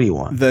Benedict, what do you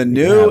want? The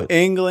New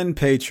England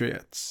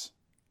Patriots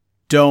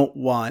don't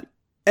want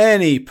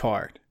any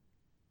part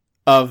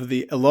of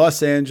the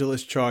Los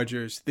Angeles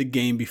Chargers the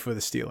game before the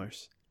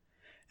Steelers.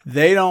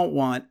 They don't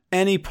want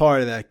any part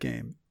of that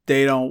game.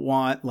 They don't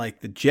want, like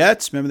the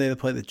Jets. Remember, they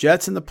played the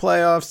Jets in the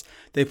playoffs.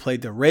 They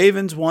played the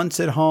Ravens once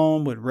at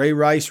home when Ray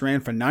Rice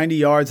ran for 90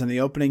 yards on the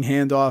opening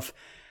handoff.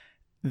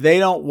 They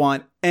don't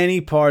want any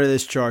part of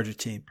this Charger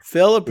team.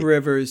 Phillip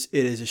Rivers,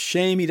 it is a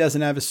shame he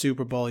doesn't have a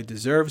Super Bowl. He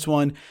deserves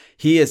one.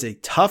 He is a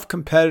tough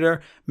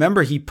competitor.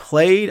 Remember, he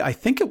played, I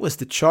think it was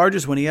the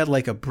Chargers when he had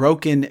like a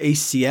broken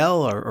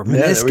ACL or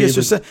meniscus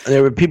or something.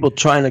 There were people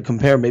trying to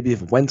compare maybe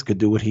if Wentz could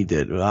do what he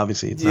did.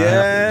 Obviously, it's not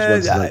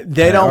happening.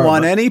 They don't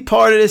want any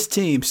part of this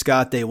team,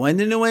 Scott. They went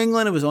to New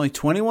England. It was only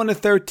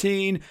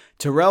 21-13.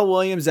 Terrell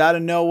Williams out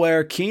of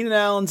nowhere. Keenan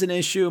Allen's an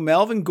issue.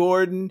 Melvin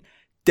Gordon.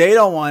 They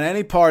don't want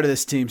any part of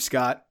this team,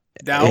 Scott.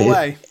 Down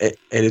away. And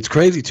it's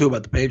crazy, too,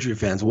 about the Patriot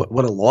fans.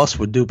 What a loss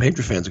would do.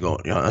 Patriot fans are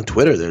going on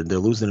Twitter. They're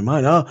losing their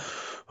mind.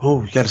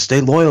 Oh, you got to stay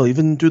loyal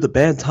even through the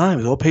bad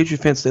times. All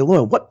Patriot fans stay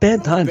loyal. What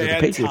bad times have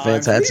the Patriot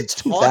fans had since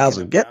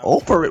 2000? Get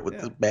over it with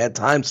the bad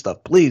time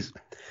stuff, please.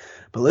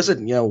 But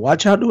listen,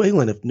 watch out New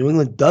England. If New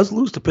England does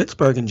lose to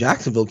Pittsburgh and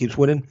Jacksonville keeps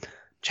winning,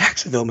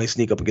 Jacksonville may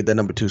sneak up and get that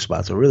number 2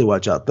 spot. So really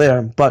watch out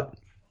there. But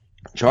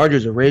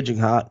Chargers are raging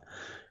hot.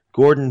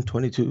 Gordon,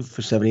 22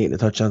 for 78 and a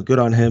touchdown. Good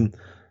on him.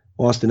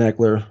 Austin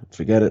Eckler,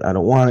 forget it. I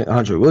don't want it.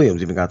 Andre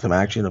Williams even got some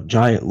action of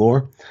giant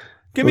lore.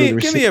 Give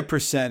me a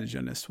percentage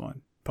on this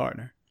one,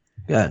 partner.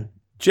 Yeah.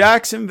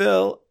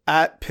 Jacksonville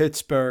at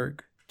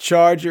Pittsburgh.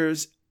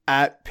 Chargers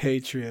at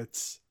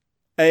Patriots.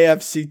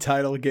 AFC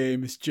title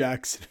game is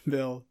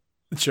Jacksonville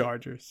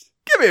Chargers.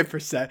 Give me a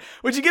percent.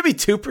 Would you give me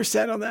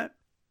 2% on that?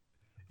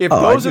 If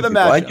those are the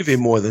matchups. I'd give you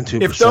more than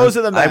 2%. If those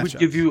are the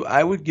matchups.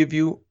 I would give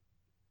you.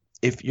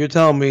 If you're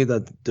telling me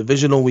that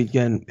divisional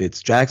weekend,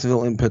 it's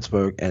Jacksonville in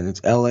Pittsburgh and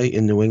it's LA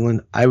in New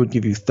England, I would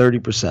give you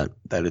 30%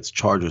 that it's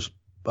Chargers,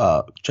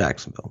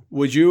 Jacksonville.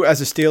 Would you,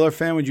 as a Steeler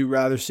fan, would you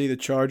rather see the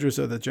Chargers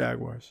or the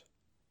Jaguars?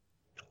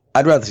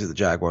 I'd rather see the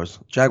Jaguars.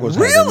 Jaguars.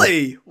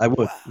 Really? I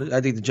would. I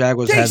think the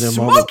Jaguars had their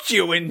moment. They smoked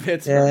you in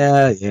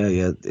Pittsburgh.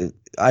 Yeah.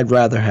 I'd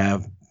rather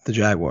have the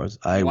Jaguars.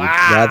 I'd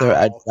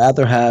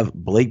rather have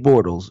Blake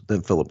Bortles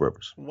than Phillip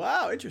Rivers.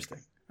 Wow, interesting.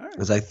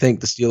 Because I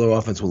think the Steeler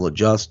offense will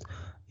adjust.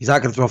 He's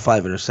not going to throw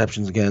 5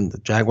 interceptions again. The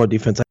Jaguar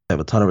defense, I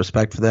have a ton of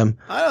respect for them.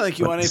 I don't think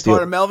you want any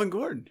part of Melvin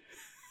Gordon.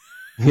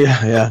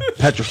 Yeah.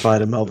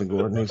 Petrified of Melvin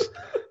Gordon. He's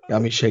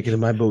got me shaking in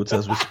my boots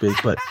as we speak.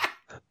 But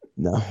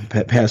No,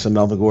 pass on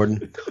Melvin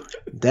Gordon.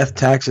 Death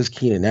taxes,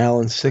 Keenan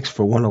Allen, 6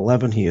 for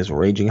 111. He is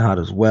raging hot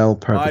as well.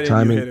 Perfect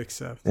timing. You hit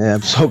accept? Yeah,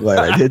 I'm so glad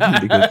I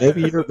didn't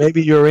because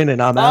maybe you're in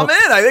and I'm out.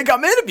 I'm in. I think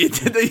I'm in if you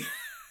did the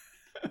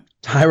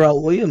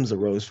Tyrell Williams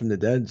arose from the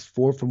dead.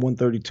 4 for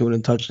 132 and a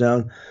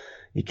touchdown.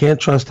 You can't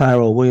trust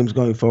Tyrell Williams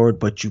going forward,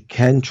 but you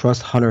can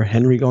trust Hunter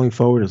Henry going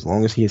forward as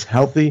long as he is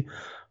healthy.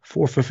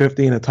 4 for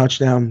 50 and a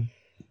touchdown.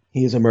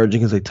 He is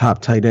emerging as a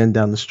top tight end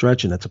down the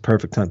stretch, and that's a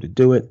perfect time to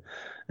do it.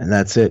 And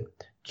that's it.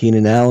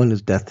 Keenan Allen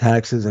is death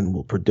taxes and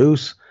will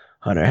produce.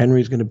 Hunter Henry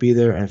is going to be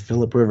there, and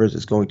Phillip Rivers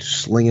is going to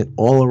sling it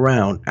all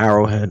around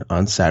Arrowhead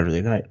on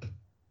Saturday night.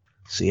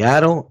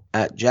 Seattle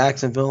at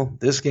Jacksonville.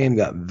 This game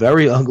got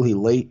very ugly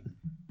late.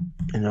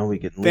 We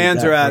could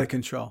fans are out of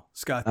control,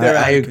 Scott.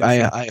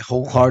 I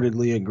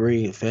wholeheartedly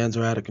agree. Fans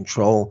are out of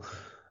control.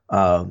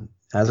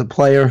 As a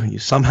player, you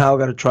somehow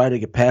got to try to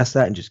get past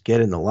that and just get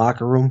in the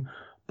locker room.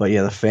 But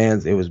yeah, the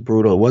fans, it was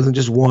brutal. It wasn't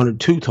just 1 or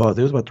 2 tosses.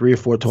 There was about 3 or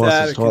 4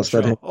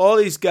 tosses. All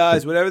these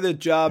guys, whatever their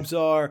jobs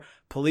are,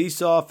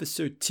 police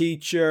officer,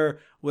 teacher,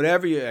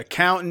 whatever, your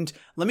accountant.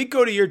 Let me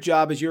go to your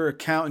job as your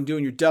accountant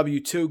doing your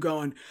W-2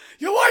 going,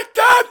 you like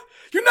that?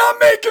 You're not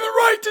making the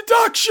right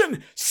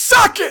deduction.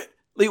 Suck it.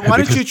 Lee, why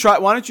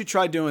don't you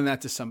try doing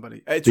that to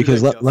somebody? It's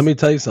because let me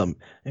tell you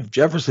something. If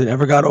Jefferson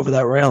ever got over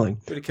that railing,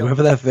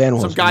 whoever that fan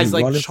was, some guys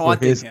like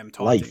taunting him.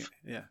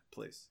 Yeah,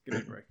 please give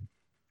me a break.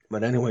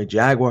 But anyway,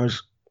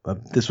 Jaguars. I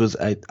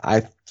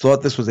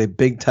thought this was a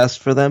big test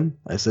for them.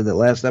 I said that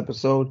last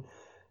episode,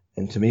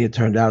 and to me it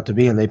turned out to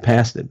be, and they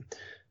passed it.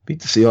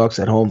 Beat the Seahawks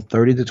at home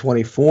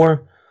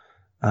 30-24.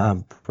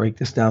 Break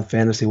this down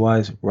fantasy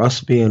wise.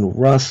 Russ being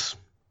Russ.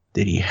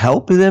 Did he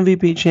help his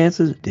MVP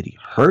chances? Did he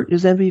hurt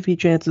his MVP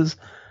chances?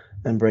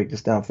 And break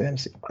this down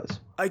fantasy-wise.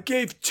 I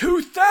gave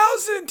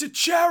 $2,000 to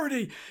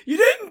charity. You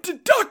didn't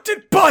deduct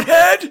it,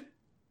 butthead.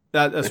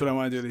 That's what I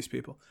want to do to these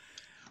people.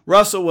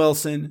 Russell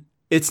Wilson,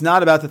 it's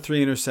not about the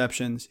 3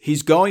 interceptions.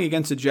 He's going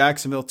against a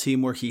Jacksonville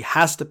team where he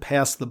has to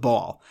pass the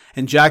ball.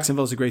 And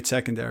Jacksonville's a great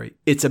secondary.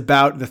 It's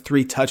about the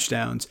 3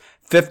 touchdowns.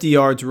 50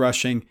 yards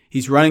rushing.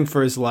 He's running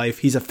for his life.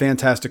 He's a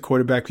fantastic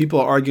quarterback.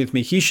 People are arguing with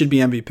me he should be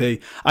MVP.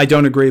 I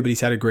don't agree, but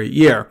he's had a great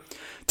year.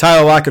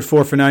 Tyler Lockett,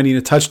 4 for 90 and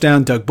a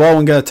touchdown. Doug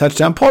Baldwin got a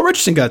touchdown. Paul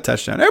Richardson got a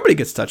touchdown. Everybody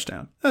gets a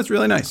touchdown. That's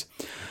really nice.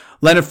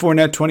 Leonard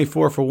Fournette,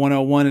 24 for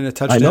 101 and a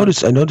touchdown.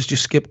 I noticed you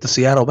skipped the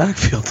Seattle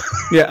backfield.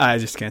 Yeah, I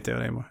just can't do it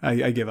anymore.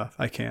 I give up.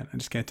 I can't. I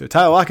just can't do it.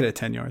 Tyler Lockett had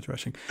 10 yards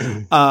rushing.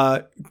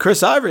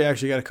 Chris Ivory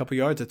actually got a couple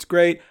yards. That's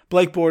great.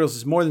 Blake Bortles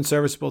is more than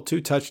serviceable.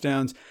 2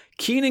 touchdowns.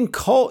 Keelan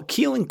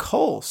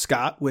Cole,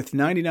 Scott, with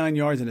 99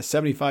 yards and a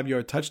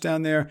 75-yard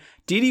touchdown there.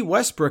 Dede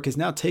Westbrook has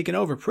now taken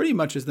over pretty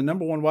much as the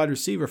number 1 wide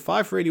receiver.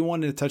 5 for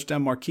 81 and a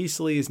touchdown. Marquise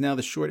Lee is now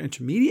the short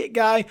intermediate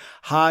guy.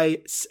 High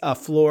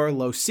floor,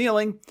 low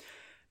ceiling.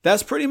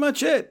 That's pretty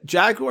much it.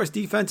 Jaguars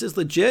defense is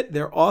legit.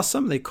 They're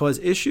awesome. They cause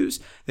issues.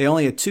 They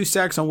only had 2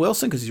 sacks on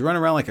Wilson because he's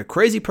running around like a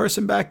crazy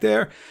person back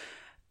there.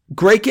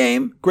 Great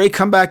game. Great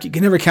comeback. You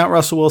can never count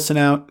Russell Wilson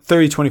out.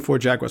 30-24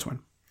 Jaguars win.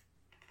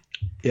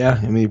 Yeah,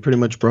 I mean, you pretty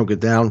much broke it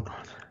down.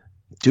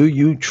 Do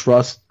you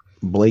trust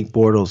Blake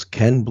Bortles?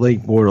 Can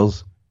Blake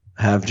Bortles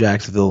have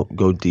Jacksonville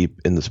go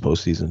deep in this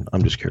postseason?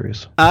 I'm just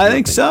curious. I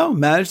think so.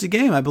 Manage the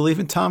game. I believe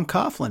in Tom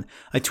Coughlin.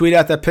 I tweeted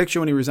out that picture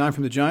when he resigned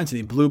from the Giants and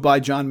he blew by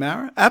John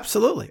Mara.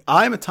 Absolutely.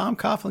 I am a Tom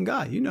Coughlin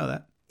guy. You know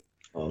that.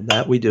 Oh,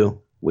 that we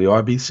do. We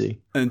are BC.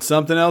 And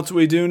something else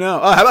we do know.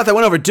 Oh, how about that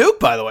one over Duke,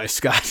 by the way,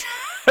 Scott?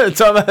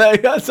 That's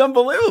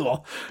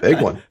unbelievable.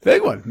 Big one.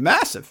 Big one.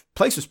 Massive.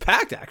 Place was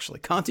packed, actually.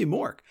 Conti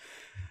Mork.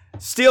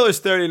 Steelers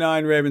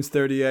 39, Ravens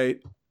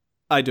 38.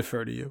 I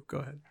defer to you. Go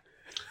ahead.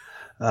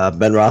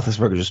 Ben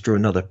Roethlisberger just threw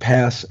another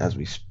pass as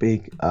we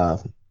speak.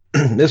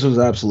 This was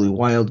an absolutely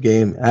wild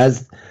game.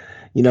 As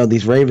you know,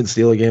 these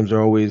Ravens-Steelers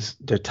games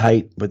they're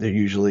tight, but they're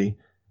usually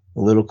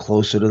a little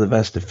closer to the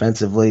vest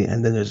defensively,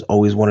 and then there's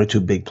always 1 or 2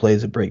 big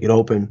plays that break it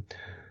open.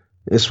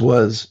 This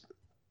was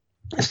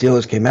the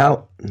Steelers came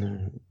out,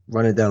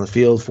 running down the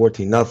field,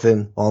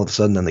 14-0. All of a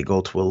sudden, then they go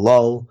to a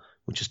lull,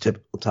 which is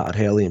typical Todd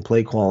Haley and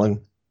play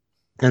calling.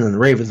 And then the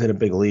Ravens had a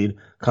big lead.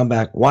 Come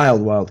back,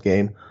 wild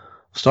game.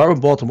 Start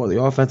with Baltimore.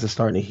 The offense is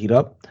starting to heat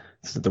up.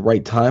 It's at the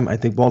right time. I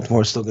think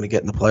Baltimore is still going to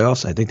get in the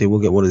playoffs. I think they will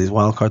get one of these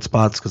wild card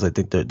spots because I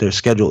think their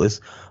schedule is,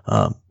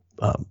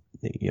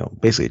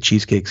 basically a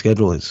cheesecake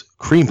schedule. Is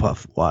cream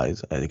puff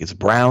wise. I think it's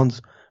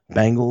Browns,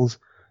 Bengals,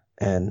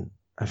 and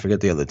I forget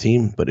the other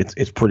team, but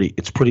it's pretty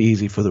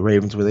easy for the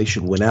Ravens where they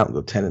should win out and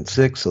go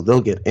 10-6, so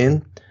they'll get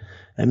in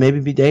and maybe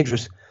be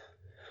dangerous.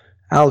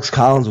 Alex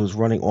Collins was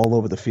running all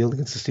over the field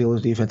against the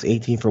Steelers defense,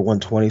 18 for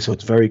 120, so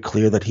it's very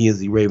clear that he is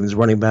the Ravens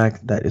running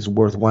back that is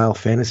worthwhile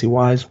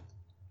fantasy-wise.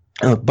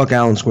 Buck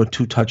Allen scored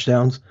 2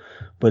 touchdowns,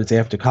 but it's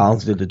after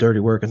Collins did the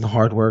dirty work and the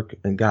hard work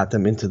and got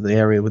them into the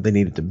area where they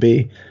needed to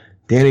be.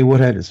 Danny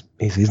Woodhead,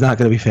 he's not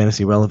going to be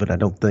fantasy relevant, I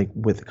don't think,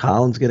 with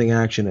Collins getting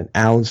action and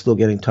Allen still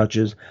getting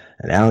touches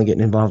and Allen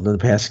getting involved in the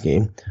passing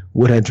game.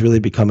 Woodhead's really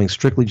becoming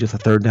strictly just a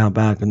third down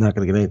back and not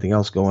going to get anything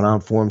else going on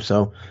for him,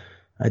 so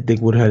I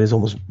think Woodhead is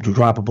almost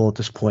droppable at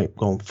this point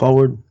going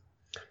forward.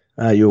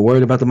 You were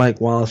worried about the Mike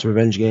Wallace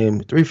revenge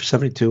game. 3 for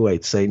 72,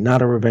 I'd say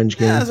not a revenge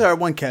game. Yeah, that's our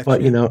one catch.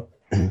 But,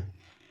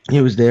 he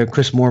was there.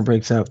 Chris Moore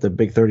breaks out the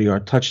big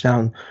 30-yard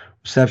touchdown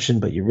reception,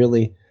 but you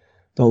really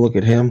don't look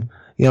at him.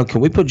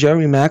 Can we put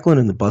Jeremy Maclin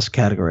in the bust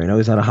category? I know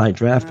he's not a high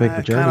draft pick,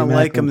 but Jeremy Maclin. I kind of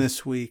like him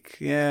this week.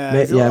 Yeah.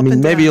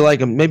 Maybe you like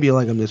him. Maybe you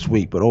like him this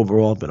week, but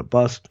overall, been a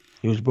bust.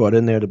 He was brought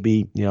in there to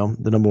be, the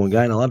number one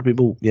guy, and a lot of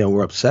people,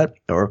 were upset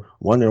or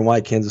wondering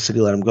why Kansas City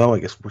let him go. I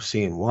guess we're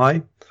seeing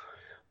why.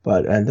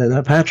 And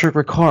then Patrick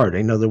Ricard,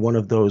 another one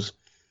of those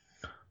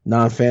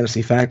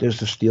non-fantasy factors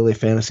to steal a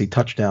fantasy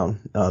touchdown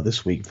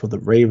this week for the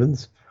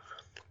Ravens.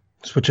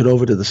 Switch it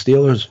over to the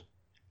Steelers.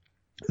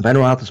 Ben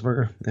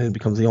Roethlisberger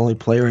becomes the only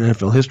player in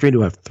NFL history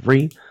to have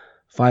 3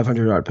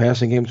 500-yard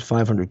passing games,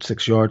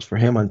 506 yards for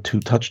him on 2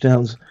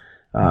 touchdowns.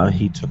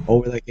 He took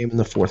over that game in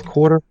the fourth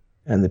quarter,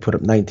 and they put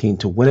up 19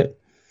 to win it.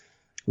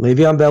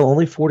 Le'Veon Bell,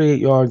 only 48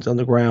 yards on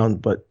the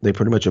ground, but they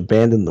pretty much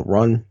abandoned the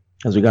run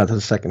as we got to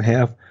the second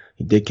half.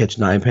 He did catch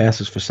 9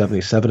 passes for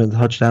 77 in the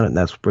touchdown, and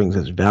that's what brings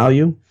his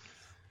value.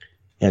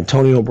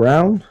 Antonio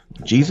Brown,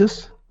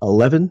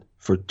 11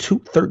 for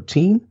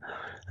 213.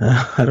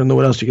 I don't know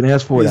what else you can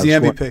ask for. He's the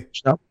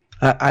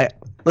MVP.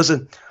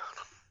 Listen.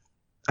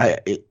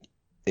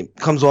 It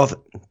comes off.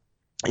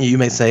 You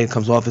may say it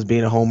comes off as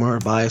being a homer or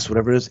bias,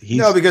 whatever it is.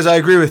 No, because I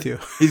agree with you.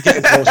 He's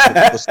getting close.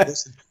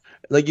 Listen,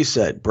 like you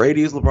said,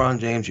 Brady is LeBron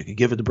James. You can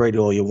give it to Brady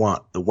all you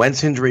want. The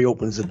Wentz injury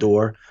opens the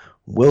door.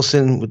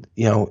 Wilson,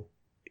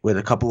 with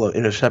a couple of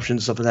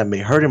interceptions, stuff like that may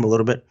hurt him a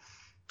little bit.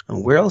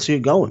 And where else are you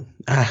going?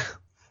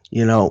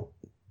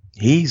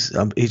 He's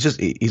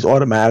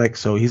automatic,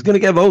 so he's going to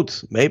get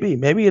votes.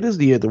 Maybe it is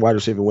the year the wide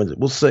receiver wins it.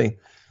 We'll see.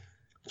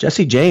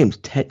 Jesse James,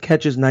 10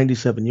 catches,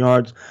 97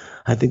 yards.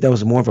 I think that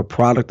was more of a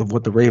product of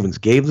what the Ravens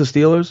gave the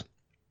Steelers,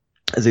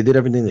 as they did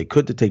everything they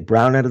could to take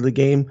Brown out of the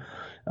game.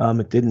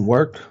 It didn't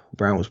work.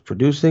 Brown was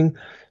producing.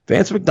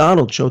 Vance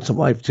McDonald showed some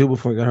life too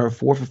before he got hurt,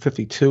 4 for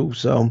 52.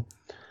 So,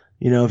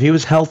 if he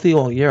was healthy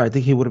all year, I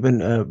think he would have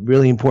been a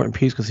really important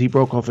piece because he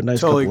broke off a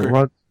nice couple of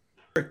runs.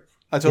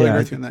 I totally agree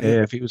with you on that.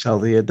 Yeah, if he was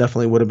healthy, it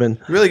definitely would have been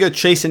really good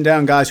chasing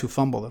down guys who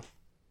fumble, though.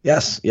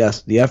 Yes.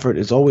 The effort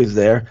is always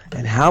there.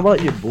 And how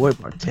about your boy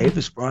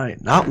Martavis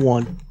Bryant? Not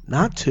 1,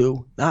 not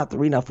 2, not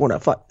 3, not 4,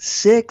 not 5,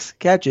 6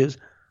 catches,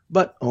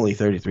 but only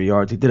 33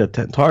 yards. He did have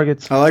 10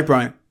 targets. I like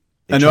Bryant.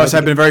 I notice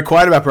I've been very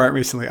quiet about Bryant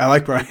recently. I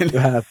like Bryant. You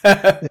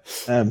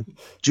have.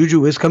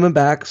 Juju is coming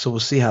back, so we'll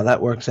see how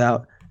that works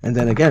out. And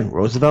then again,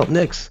 Roosevelt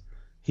Nix.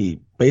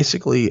 He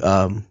basically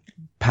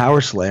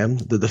power slammed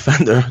the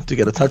defender to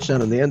get a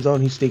touchdown in the end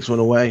zone. He sneaks one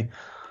away.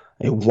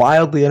 A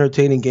wildly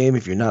entertaining game.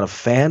 If you're not a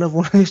fan of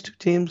one of these two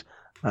teams,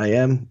 I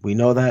am. We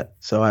know that.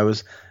 So I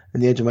was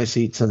in the edge of my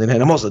seat Sunday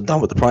night. I'm also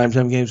done with the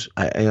primetime games.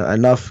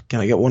 Enough.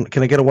 Can I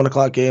get a 1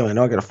 o'clock game? I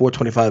know I got a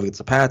 4:25 against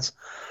the Pats,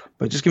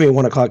 but just give me a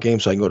 1 o'clock game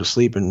so I can go to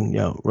sleep and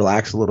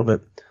relax a little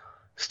bit.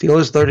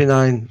 Steelers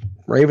 39,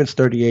 Ravens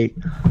 38.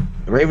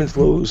 The Ravens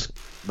lose,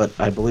 but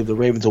I believe the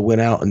Ravens will win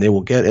out and they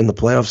will get in the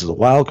playoffs as a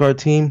wild card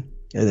team,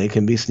 and they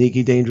can be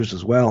sneaky dangerous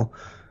as well.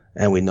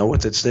 And we know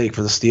what's at stake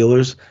for the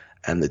Steelers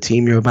and the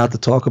team you're about to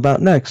talk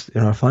about next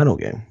in our final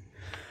game.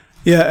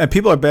 Yeah, and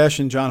people are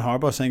bashing John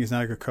Harbaugh, saying he's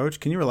not a good coach.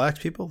 Can you relax,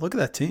 people? Look at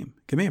that team.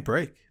 Give me a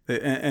break.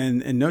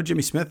 And no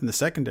Jimmy Smith in the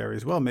secondary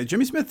as well.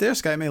 Jimmy Smith,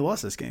 this guy may have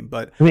lost this game.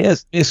 But I mean,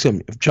 ask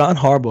him, if John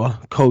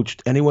Harbaugh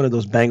coached any one of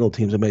those Bengal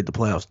teams that made the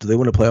playoffs, do they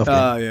win a playoff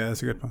game? Yeah,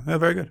 that's a good point. Yeah,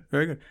 very good.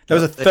 Very good. That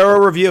was a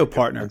thorough review,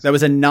 partner. That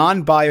was a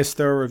non-biased,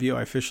 thorough review.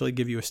 I officially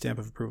give you a stamp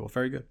of approval.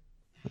 Very good.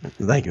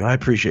 Thank you. I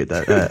appreciate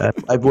that.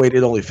 I've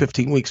waited only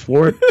 15 weeks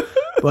for it.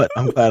 But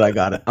I'm glad I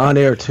got it on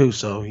air too.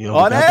 So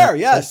on air,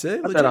 yes.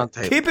 That on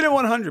tape. Keep it at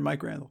 100,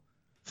 Mike Randall.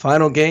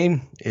 Final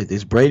game. It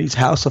is Brady's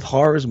House of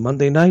Horrors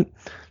Monday night.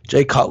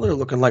 Jay Cutler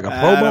looking like a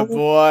Pro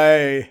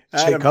Bowler.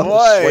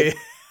 Boy.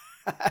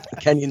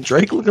 Kenyon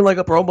Drake looking like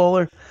a Pro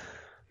Bowler.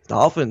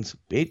 Dolphins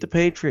beat the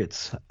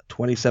Patriots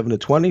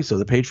 27-20. So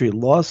the Patriot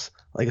loss,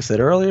 like I said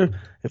earlier,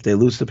 if they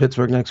lose to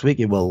Pittsburgh next week,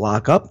 it will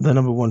lock up the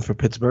number 1 for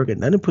Pittsburgh,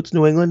 and then it puts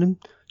New England in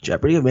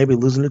jeopardy of maybe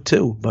losing it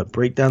too. But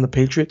break down the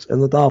Patriots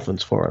and the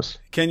Dolphins for us.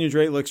 Kenyon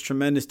Drake looks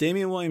tremendous.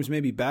 Damian Williams may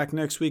be back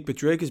next week, but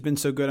Drake has been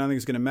so good, I don't think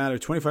it's going to matter.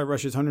 25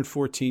 rushes,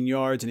 114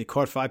 yards, and he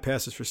caught 5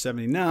 passes for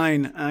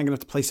 79. I'm going to have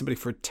to play somebody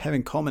for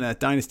Tevin Coleman in that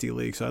Dynasty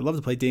League, so I'd love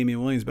to play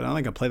Damian Williams, but I don't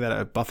think I'll play that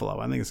at Buffalo.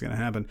 I think it's going to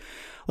happen.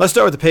 Let's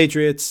start with the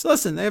Patriots.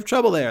 Listen, they have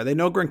trouble there. They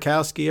know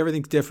Gronkowski.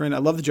 Everything's different. I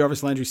love the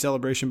Jarvis Landry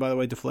celebration, by the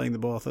way, deflating the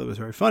ball. I thought it was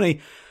very funny.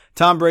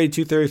 Tom Brady,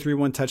 233,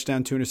 1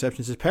 touchdown, 2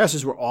 interceptions. His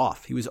passes were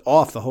off. He was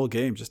off the whole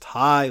game, just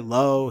high,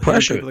 low.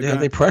 Pressured. Yeah,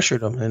 they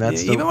pressured him. And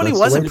that's even when he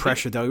wasn't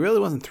pressured, though, he really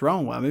wasn't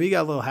throwing well. Maybe he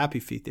got a little happy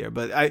feet there.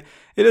 But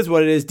it is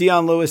what it is.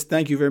 Dion Lewis,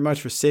 thank you very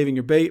much for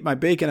saving my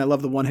bacon. I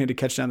love the one-handed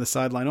catch down the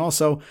sideline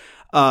also.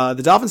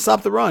 The Dolphins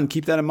stopped the run.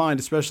 Keep that in mind,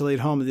 especially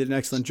at home. They did an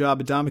excellent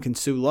job. Ndamukong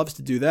Suh loves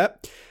to do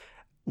that.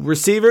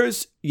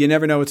 Receivers, you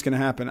never know what's going to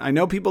happen. I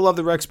know people love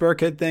the Rex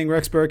Burkhead thing.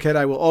 Rex Burkhead,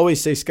 I will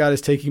always say Scott is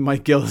taking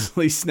Mike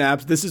Gillislee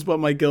snaps. This is what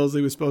Mike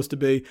Gillislee was supposed to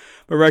be,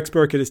 but Rex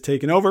Burkhead has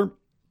taken over.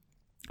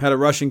 Had a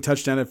rushing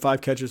touchdown at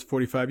 5 catches,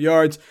 45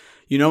 yards.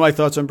 You know my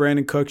thoughts on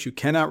Brandon Cooks. You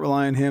cannot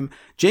rely on him.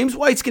 James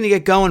White's going to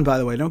get going, by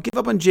the way. Don't give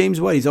up on James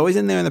White. He's always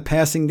in there in the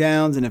passing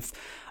downs. And if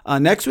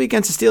next week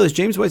against the Steelers,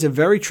 James White's a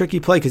very tricky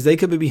play because they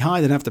could be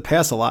behind and have to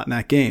pass a lot in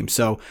that game.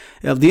 So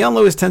Dion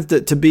Lewis tends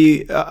to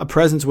be a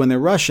presence when they're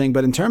rushing.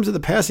 But in terms of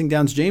the passing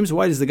downs, James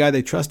White is the guy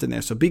they trust in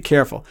there. So be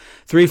careful.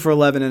 3 for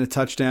 11 and a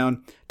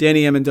touchdown.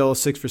 Danny Amendola,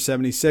 6 for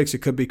 76. It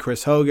could be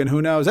Chris Hogan. Who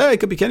knows? Hey,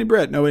 it could be Kenny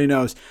Britt. Nobody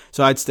knows.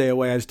 So I'd stay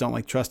away. I just don't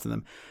like trusting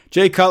them.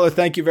 Jay Cutler,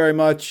 thank you very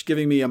much,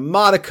 giving me a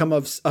modicum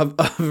of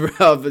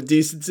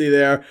decency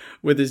there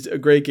with his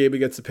great game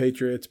against the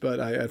Patriots,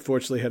 but I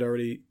unfortunately had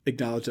already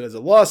acknowledged it as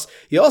a loss.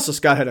 He also,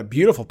 Scott, had a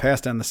beautiful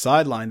pass down the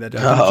sideline that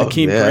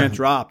Jakeem Grant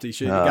dropped.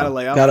 You got to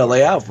lay out. Got to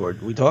lay out for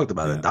it. We talked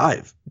about it.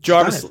 Dive.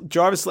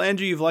 Jarvis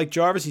Landry, you've liked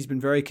Jarvis. He's been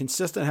very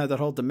consistent, had that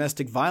whole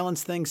domestic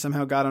violence thing,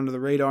 somehow got under the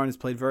radar and has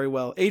played very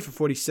well. 8 for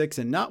 46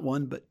 and not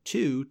 1, but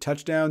 2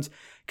 touchdowns.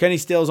 Kenny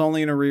Stills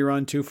only in a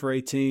rerun, 2 for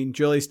 18.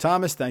 Julius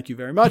Thomas, thank you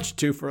very much,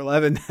 2 for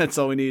 11. That's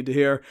all we needed to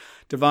hear.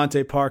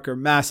 Devontae Parker,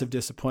 massive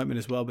disappointment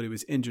as well, but he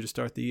was injured to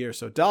start the year.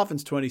 So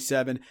Dolphins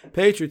 27,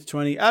 Patriots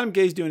 20. Adam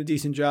Gase doing a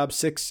decent job,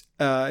 6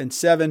 and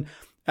 7.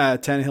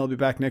 Tannehill will be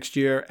back next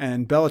year.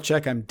 And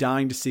Belichick, I'm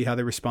dying to see how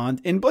they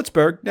respond in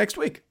Blitzburg next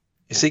week.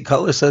 You see,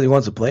 Cutler said he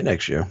wants to play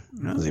next year.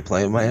 Does he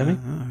play in Miami?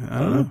 I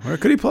don't know. Where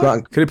could he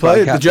play? Could he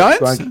play at the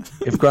Giants?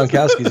 If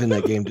Gronkowski's in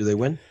that game, do they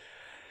win?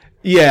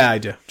 Yeah, I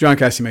do.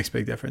 Gronkowski makes a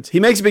big difference. He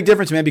makes a big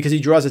difference, man, because he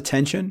draws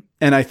attention.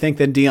 And I think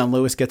that Dion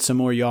Lewis gets some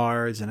more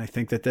yards. And I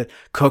think that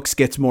Cooks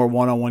gets more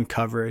one-on-one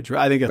coverage.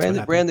 I think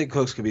that's Brandon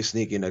Cooks could be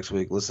sneaky next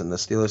week. Listen, the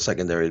Steelers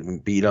secondary has been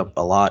beat up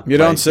a lot. You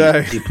don't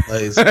say. He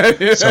plays.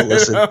 So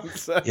listen,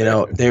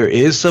 there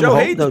is some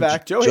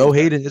hope. Joe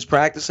Hayden is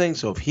practicing.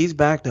 So if he's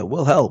back, that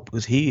will help.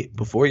 Because he,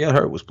 before he got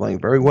hurt, was playing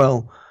very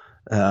well.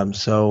 And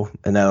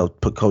that'll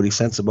put Cody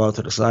Sensabaugh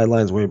to the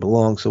sidelines where he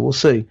belongs. So we'll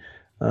see.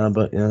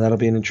 But that'll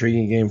be an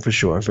intriguing game for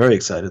sure. Very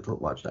excited to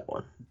watch that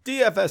one.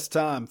 DFS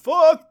time.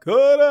 Fourth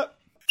quarter.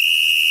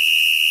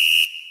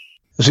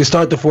 As we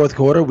start the fourth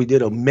quarter, we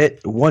did omit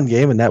one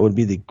game, and that would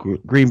be the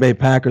Green Bay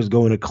Packers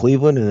going to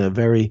Cleveland in a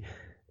very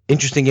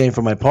interesting game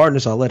for my partner.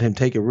 So I'll let him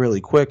take it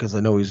really quick because I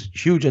know he's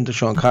huge into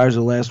Sean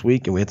Kaiser last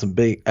week, and we had some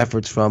big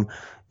efforts from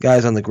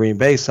guys on the Green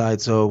Bay side.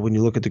 So when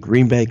you look at the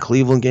Green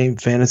Bay-Cleveland game,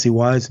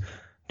 fantasy-wise,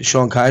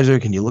 Sean Kaiser,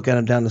 can you look at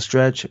him down the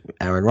stretch?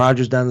 Aaron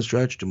Rodgers down the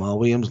stretch? Jamal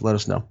Williams? Let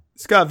us know.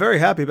 Scott, very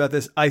happy about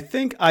this. I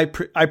think I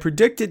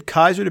predicted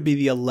Kaiser to be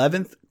the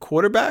 11th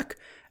quarterback,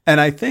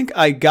 and I think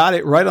I got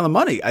it right on the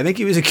money. I think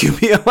he was a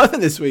QB 11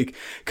 this week.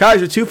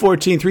 Kaiser,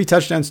 214, 3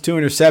 touchdowns, 2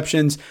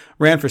 interceptions,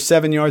 ran for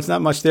 7 yards.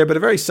 Not much there, but a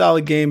very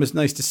solid game. It was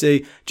nice to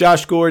see.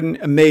 Josh Gordon,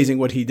 amazing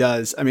what he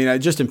does. I mean,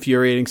 just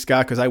infuriating,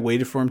 Scott, because I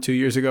waited for him 2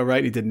 years ago,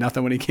 right? He did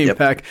nothing when he came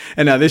back.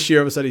 And now this year,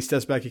 all of a sudden, he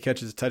steps back, he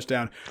catches a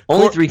touchdown.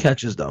 Only 3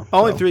 catches, though.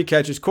 Only 3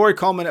 catches. Corey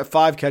Coleman at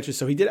 5 catches,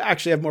 so he did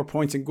actually have more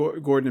points than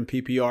Gordon in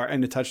PPR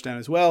and a touchdown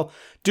as well.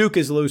 Duke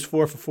is loose,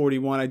 4 for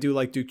 41. I do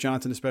like Duke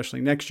Johnson,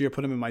 especially next year.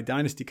 Put him in my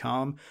Dynasty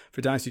column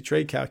for Dynasty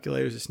Trade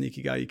Calculators, a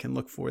sneaky guy you can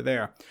look for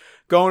there.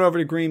 Going over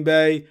to Green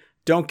Bay,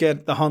 don't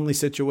get the Hundley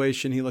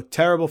situation. He looked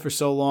terrible for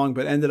so long,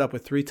 but ended up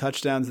with 3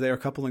 touchdowns there, a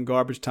couple in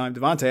garbage time.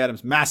 Devontae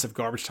Adams, massive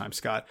garbage time,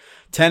 Scott.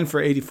 10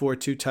 for 84,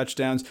 2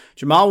 touchdowns.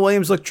 Jamal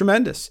Williams looked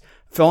tremendous.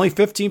 Only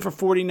 15 for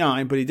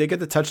 49, but he did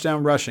get the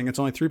touchdown rushing. It's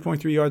only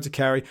 3.3 yards a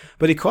carry,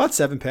 but he caught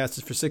 7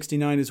 passes for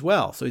 69 as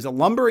well. So he's a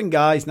lumbering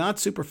guy. He's not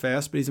super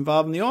fast, but he's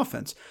involved in the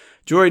offense.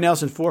 Jordy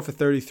Nelson, 4 for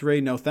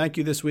 33. No thank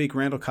you this week.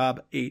 Randall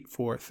Cobb, 8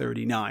 for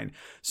 39.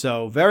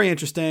 So very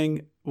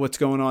interesting what's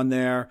going on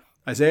there.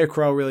 Isaiah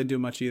Crowe really didn't do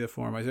much either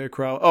for him. Isaiah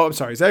Crowe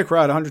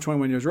had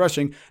 121 yards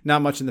rushing,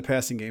 not much in the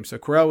passing game. So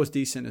Crowe was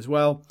decent as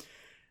well.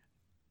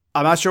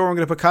 I'm not sure where I'm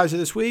going to put Kaiser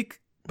this week,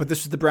 but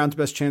this is the Browns'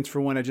 best chance for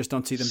one. I just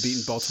don't see them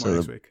beating Baltimore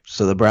next week.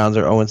 So the Browns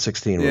are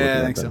 0-16. Yeah,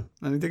 I think so.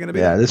 I think they're going to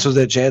be. Yeah, this was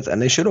their chance,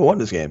 and they should have won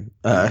this game.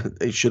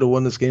 They should have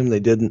won this game. They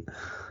didn't.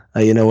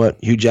 You know what?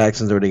 Hugh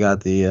Jackson's already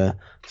got the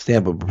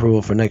stamp of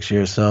approval for next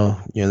year, so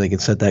they can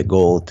set that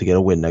goal to get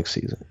a win next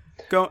season.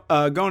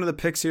 Going to the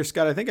picks here,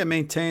 Scott. I think I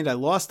maintained. I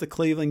lost the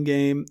Cleveland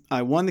game.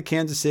 I won the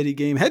Kansas City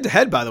game head to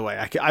head. By the way,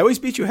 I always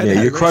beat you head to head.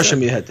 Yeah, you're crushing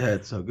me head to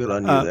head. So good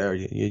on you there.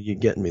 You're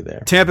getting me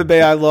there. Tampa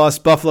Bay, I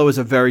lost. Buffalo is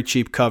a very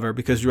cheap cover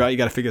because you're right. You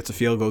got to figure it's a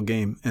field goal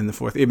game in the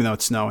fourth, even though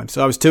it's snowing.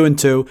 So I was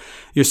 2-2.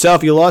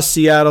 Yourself, you lost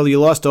Seattle.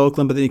 You lost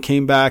Oakland, but then you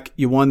came back.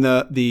 You won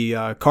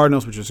the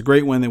Cardinals, which was a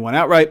great win. They won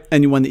outright,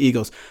 and you won the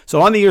Eagles. So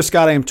on the year,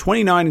 Scott, I am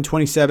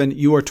 29-27.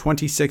 You are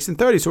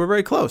 26-30. So we're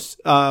very close.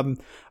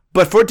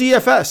 But for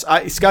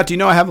DFS, Scott, do you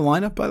know I have a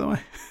lineup, by the way?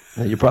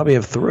 You probably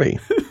have 3.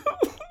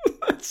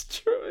 That's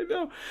true. I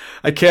know.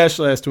 I cashed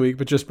last week,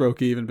 but just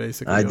broke even,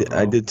 basically.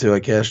 I did too. I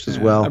cashed as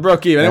well. I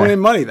broke even. I didn't win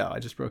any money, though. I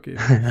just broke even.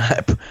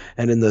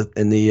 And in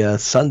the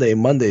Sunday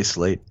Monday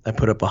slate, I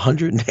put up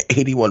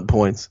 181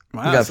 points.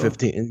 Wow, you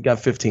got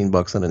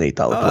 $15 on an $8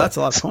 play. That's a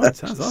lot of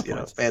points. That's a lot of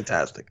points.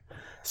 Fantastic.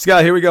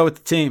 Scott, here we go with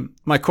the team.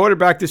 My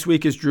quarterback this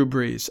week is Drew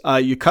Brees.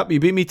 You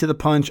beat me to the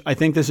punch. I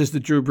think this is the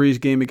Drew Brees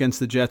game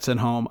against the Jets at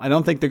home. I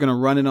don't think they're going to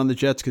run it on the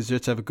Jets because the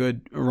Jets have a good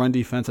run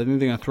defense. I think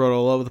they're going to throw it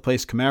all over the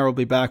place. Kamara will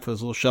be back for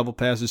those little shovel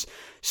passes.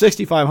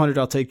 6,500,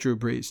 I'll take Drew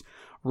Brees.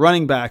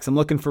 Running backs, I'm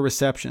looking for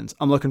receptions.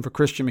 I'm looking for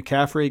Christian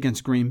McCaffrey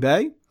against Green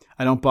Bay.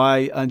 I don't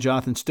buy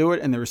Jonathan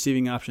Stewart, and the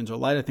receiving options are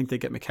light. I think they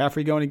get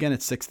McCaffrey going again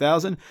at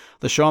 6,000.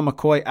 LaShawn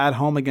McCoy at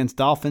home against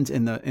Dolphins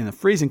in the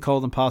freezing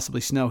cold and possibly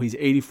snow. He's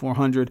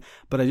 8,400,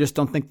 but I just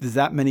don't think there's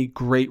that many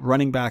great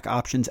running back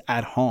options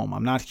at home.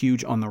 I'm not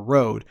huge on the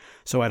road.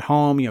 So at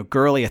home,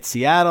 Gurley at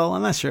Seattle,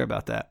 I'm not sure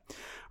about that.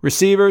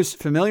 Receivers,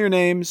 familiar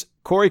names,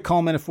 Corey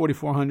Coleman at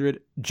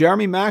 4,400,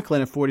 Jeremy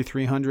Maclin at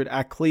 4,300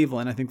 at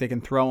Cleveland. I think they can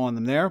throw on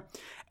them there.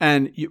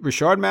 And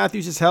Rashard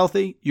Matthews is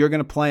healthy. You're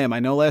going to play him.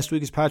 I know last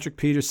week is Patrick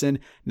Peterson.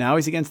 Now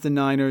he's against the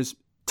Niners.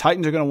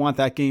 Titans are going to want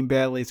that game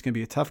badly. It's going to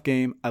be a tough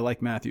game. I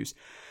like Matthews.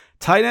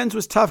 Tight ends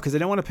was tough because I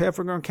didn't want to pay up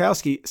for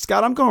Gronkowski.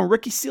 Scott, I'm going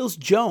Ricky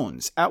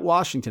Seals-Jones at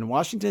Washington.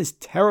 Washington is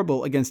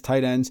terrible against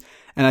tight ends,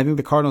 and I think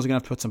the Cardinals are going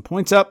to have to put some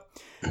points up.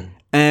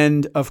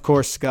 And, of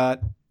course,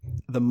 Scott,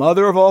 the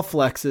mother of all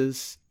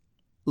flexes,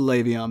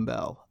 Le'Veon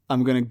Bell.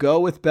 I'm going to go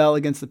with Bell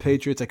against the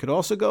Patriots. I could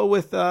also go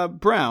with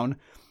Brown.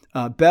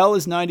 Bell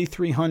is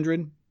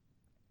 9,300.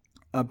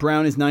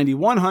 Brown is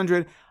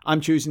 9,100. I'm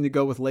choosing to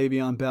go with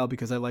Le'Veon Bell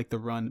because I like the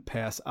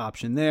run-pass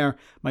option there.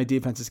 My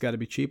defense has got to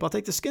be cheap. I'll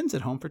take the Skins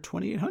at home for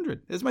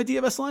 2,800. There's my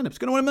DFS lineup. It's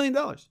going to win $1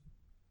 million.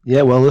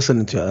 Yeah, well,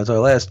 listen, that's our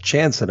last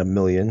chance at $1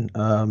 million,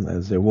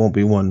 as there won't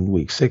be one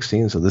week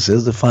 16. So this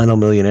is the final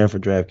millionaire for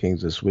DraftKings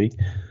this week.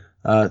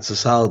 It's a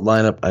solid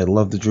lineup. I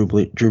love the Drew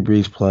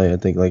Brees play. I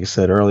think, like I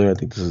said earlier, I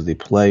think this is the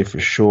play for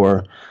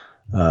sure.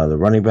 The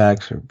running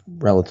backs are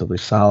relatively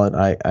solid.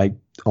 I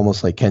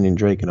almost like Kenyon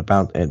Drake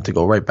and to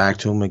go right back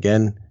to him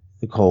again.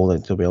 Nicole,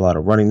 there'll be a lot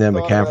of running there.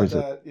 McCaffrey's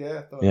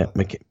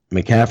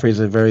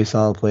a very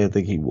solid play. I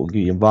think he will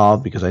be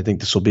involved because I think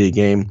this will be a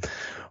game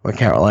where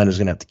Carolina's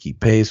going to have to keep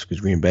pace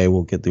because Green Bay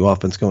will get the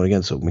offense going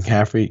again. So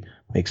McCaffrey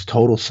makes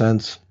total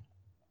sense.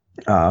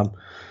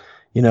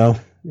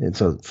 And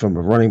so from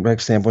a running back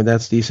standpoint,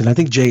 that's decent. I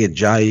think Jay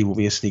Ajayi will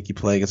be a sneaky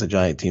play against a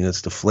Giant team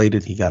that's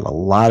deflated. He got a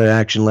lot of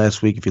action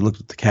last week. If you looked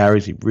at the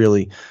carries, he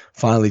really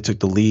finally took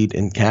the lead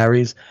in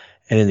carries.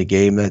 And in the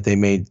game that they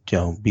made,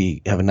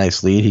 have a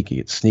nice lead, he could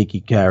get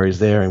sneaky carries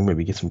there and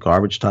maybe get some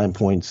garbage time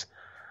points.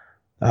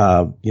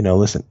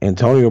 Listen,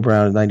 Antonio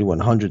Brown at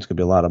 9,100 is going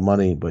to be a lot of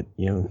money, but,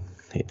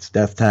 it's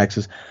death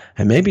taxes.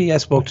 And maybe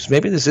this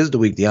is the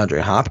week DeAndre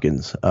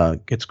Hopkins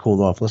gets cooled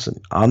off. Listen,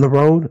 on the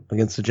road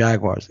against the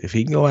Jaguars, if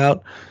he can go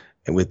out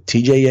and with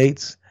TJ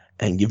Yates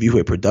and give you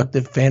a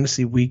productive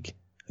fantasy week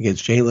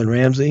against Jalen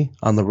Ramsey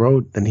on the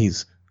road, then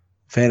he's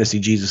fantasy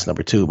Jesus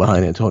number 2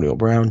 behind Antonio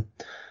Brown.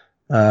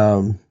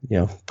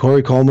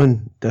 Corey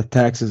Coleman, death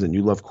taxes, and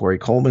you love Corey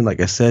Coleman.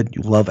 Like I said,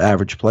 you love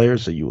average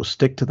players, so you will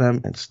stick to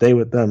them and stay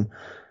with them,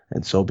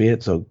 and so be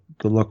it. So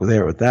good luck with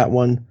that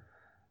one.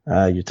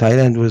 Your tight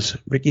end was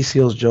Ricky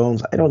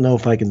Seals-Jones. I don't know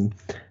if I can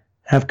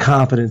have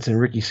confidence in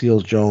Ricky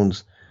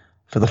Seals-Jones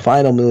for the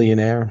final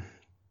millionaire.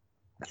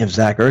 If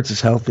Zach Ertz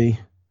is healthy,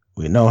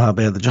 we know how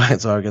bad the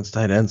Giants are against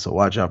tight ends, so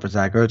watch out for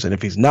Zach Ertz. And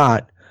if he's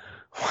not,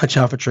 watch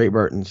out for Trey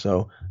Burton.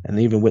 So, and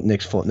even with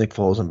Nick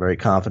Foles, I'm very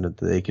confident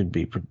that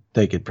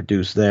they could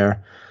produce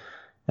there.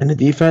 And the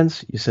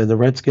defense, you said the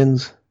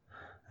Redskins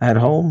at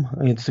home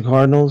against the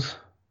Cardinals,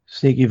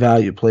 sneaky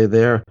value play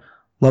there.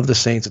 Love the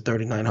Saints at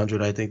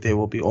 3,900. I think they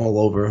will be all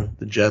over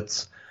the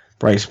Jets.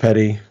 Bryce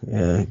Petty,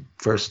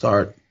 first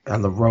start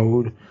on the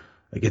road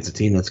against a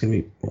team that's going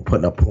to be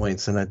putting up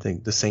points. And I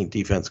think the Saint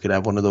defense could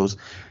have one of those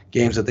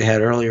games that they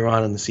had earlier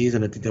on in the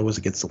season. I think that was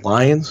against the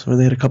Lions, where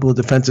they had a couple of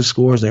defensive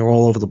scores. They were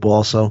all over the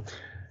ball. So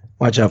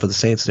watch out for the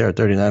Saints there at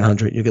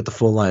 3,900. You get the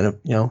full lineup,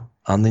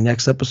 on the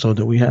next episode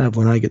that we have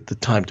when I get the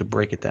time to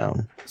break it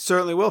down.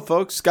 Certainly will,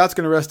 folks. Scott's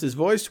going to rest his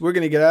voice. We're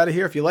going to get out of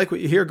here. If you like what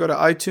you hear, go to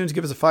iTunes,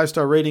 give us a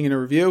 5-star rating and a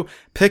review.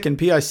 Pickin,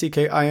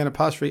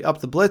 Pickin up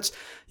the blitz.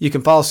 You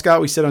can follow Scott,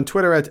 we said, on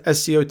Twitter at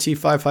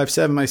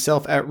SCOT557,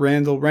 myself at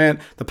Randall Rant,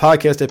 the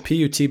podcast at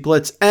PUT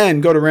Blitz,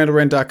 and go to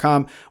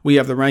randallrant.com. We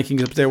have the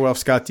rankings up there. We'll have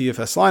Scott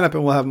DFS lineup,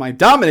 and we'll have my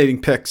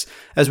dominating picks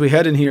as we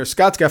head in here.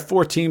 Scott's got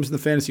 4 teams in the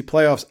fantasy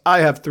playoffs. I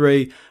have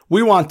 3.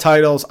 We want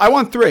titles. I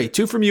want 3.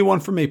 2 from you, 1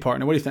 from me,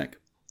 partner. What do you think?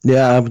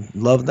 Yeah, I would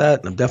love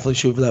that. I'm definitely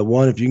shooting for that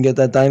one. If you can get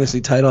that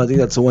dynasty title, I think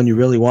that's the one you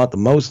really want the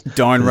most.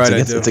 Darn right,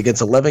 I do. It's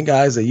against 11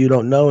 guys that you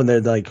don't know, and they're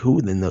like, who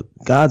in the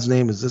God's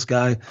name is this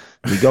guy?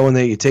 You go in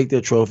there, you take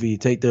their trophy, you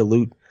take their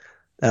loot.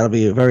 That'll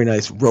be a very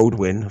nice road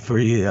win for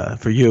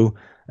you.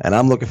 And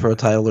I'm looking for a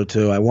title or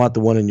 2. I want the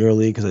one in your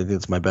league because I think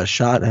it's my best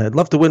shot. And I'd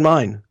love to win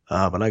mine,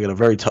 but I got a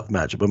very tough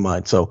matchup in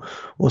mine. So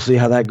we'll see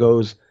how that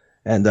goes.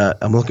 And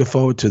I'm looking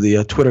forward to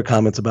the Twitter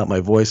comments about my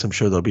voice. I'm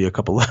sure there'll be a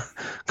couple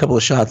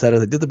of shots at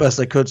it. I did the best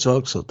I could,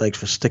 so thanks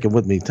for sticking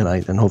with me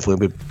tonight, and hopefully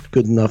it'll be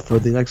good enough for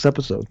the next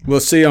episode. We'll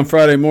see you on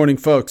Friday morning,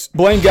 folks.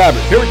 Blaine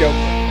Gabbert, here we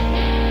go.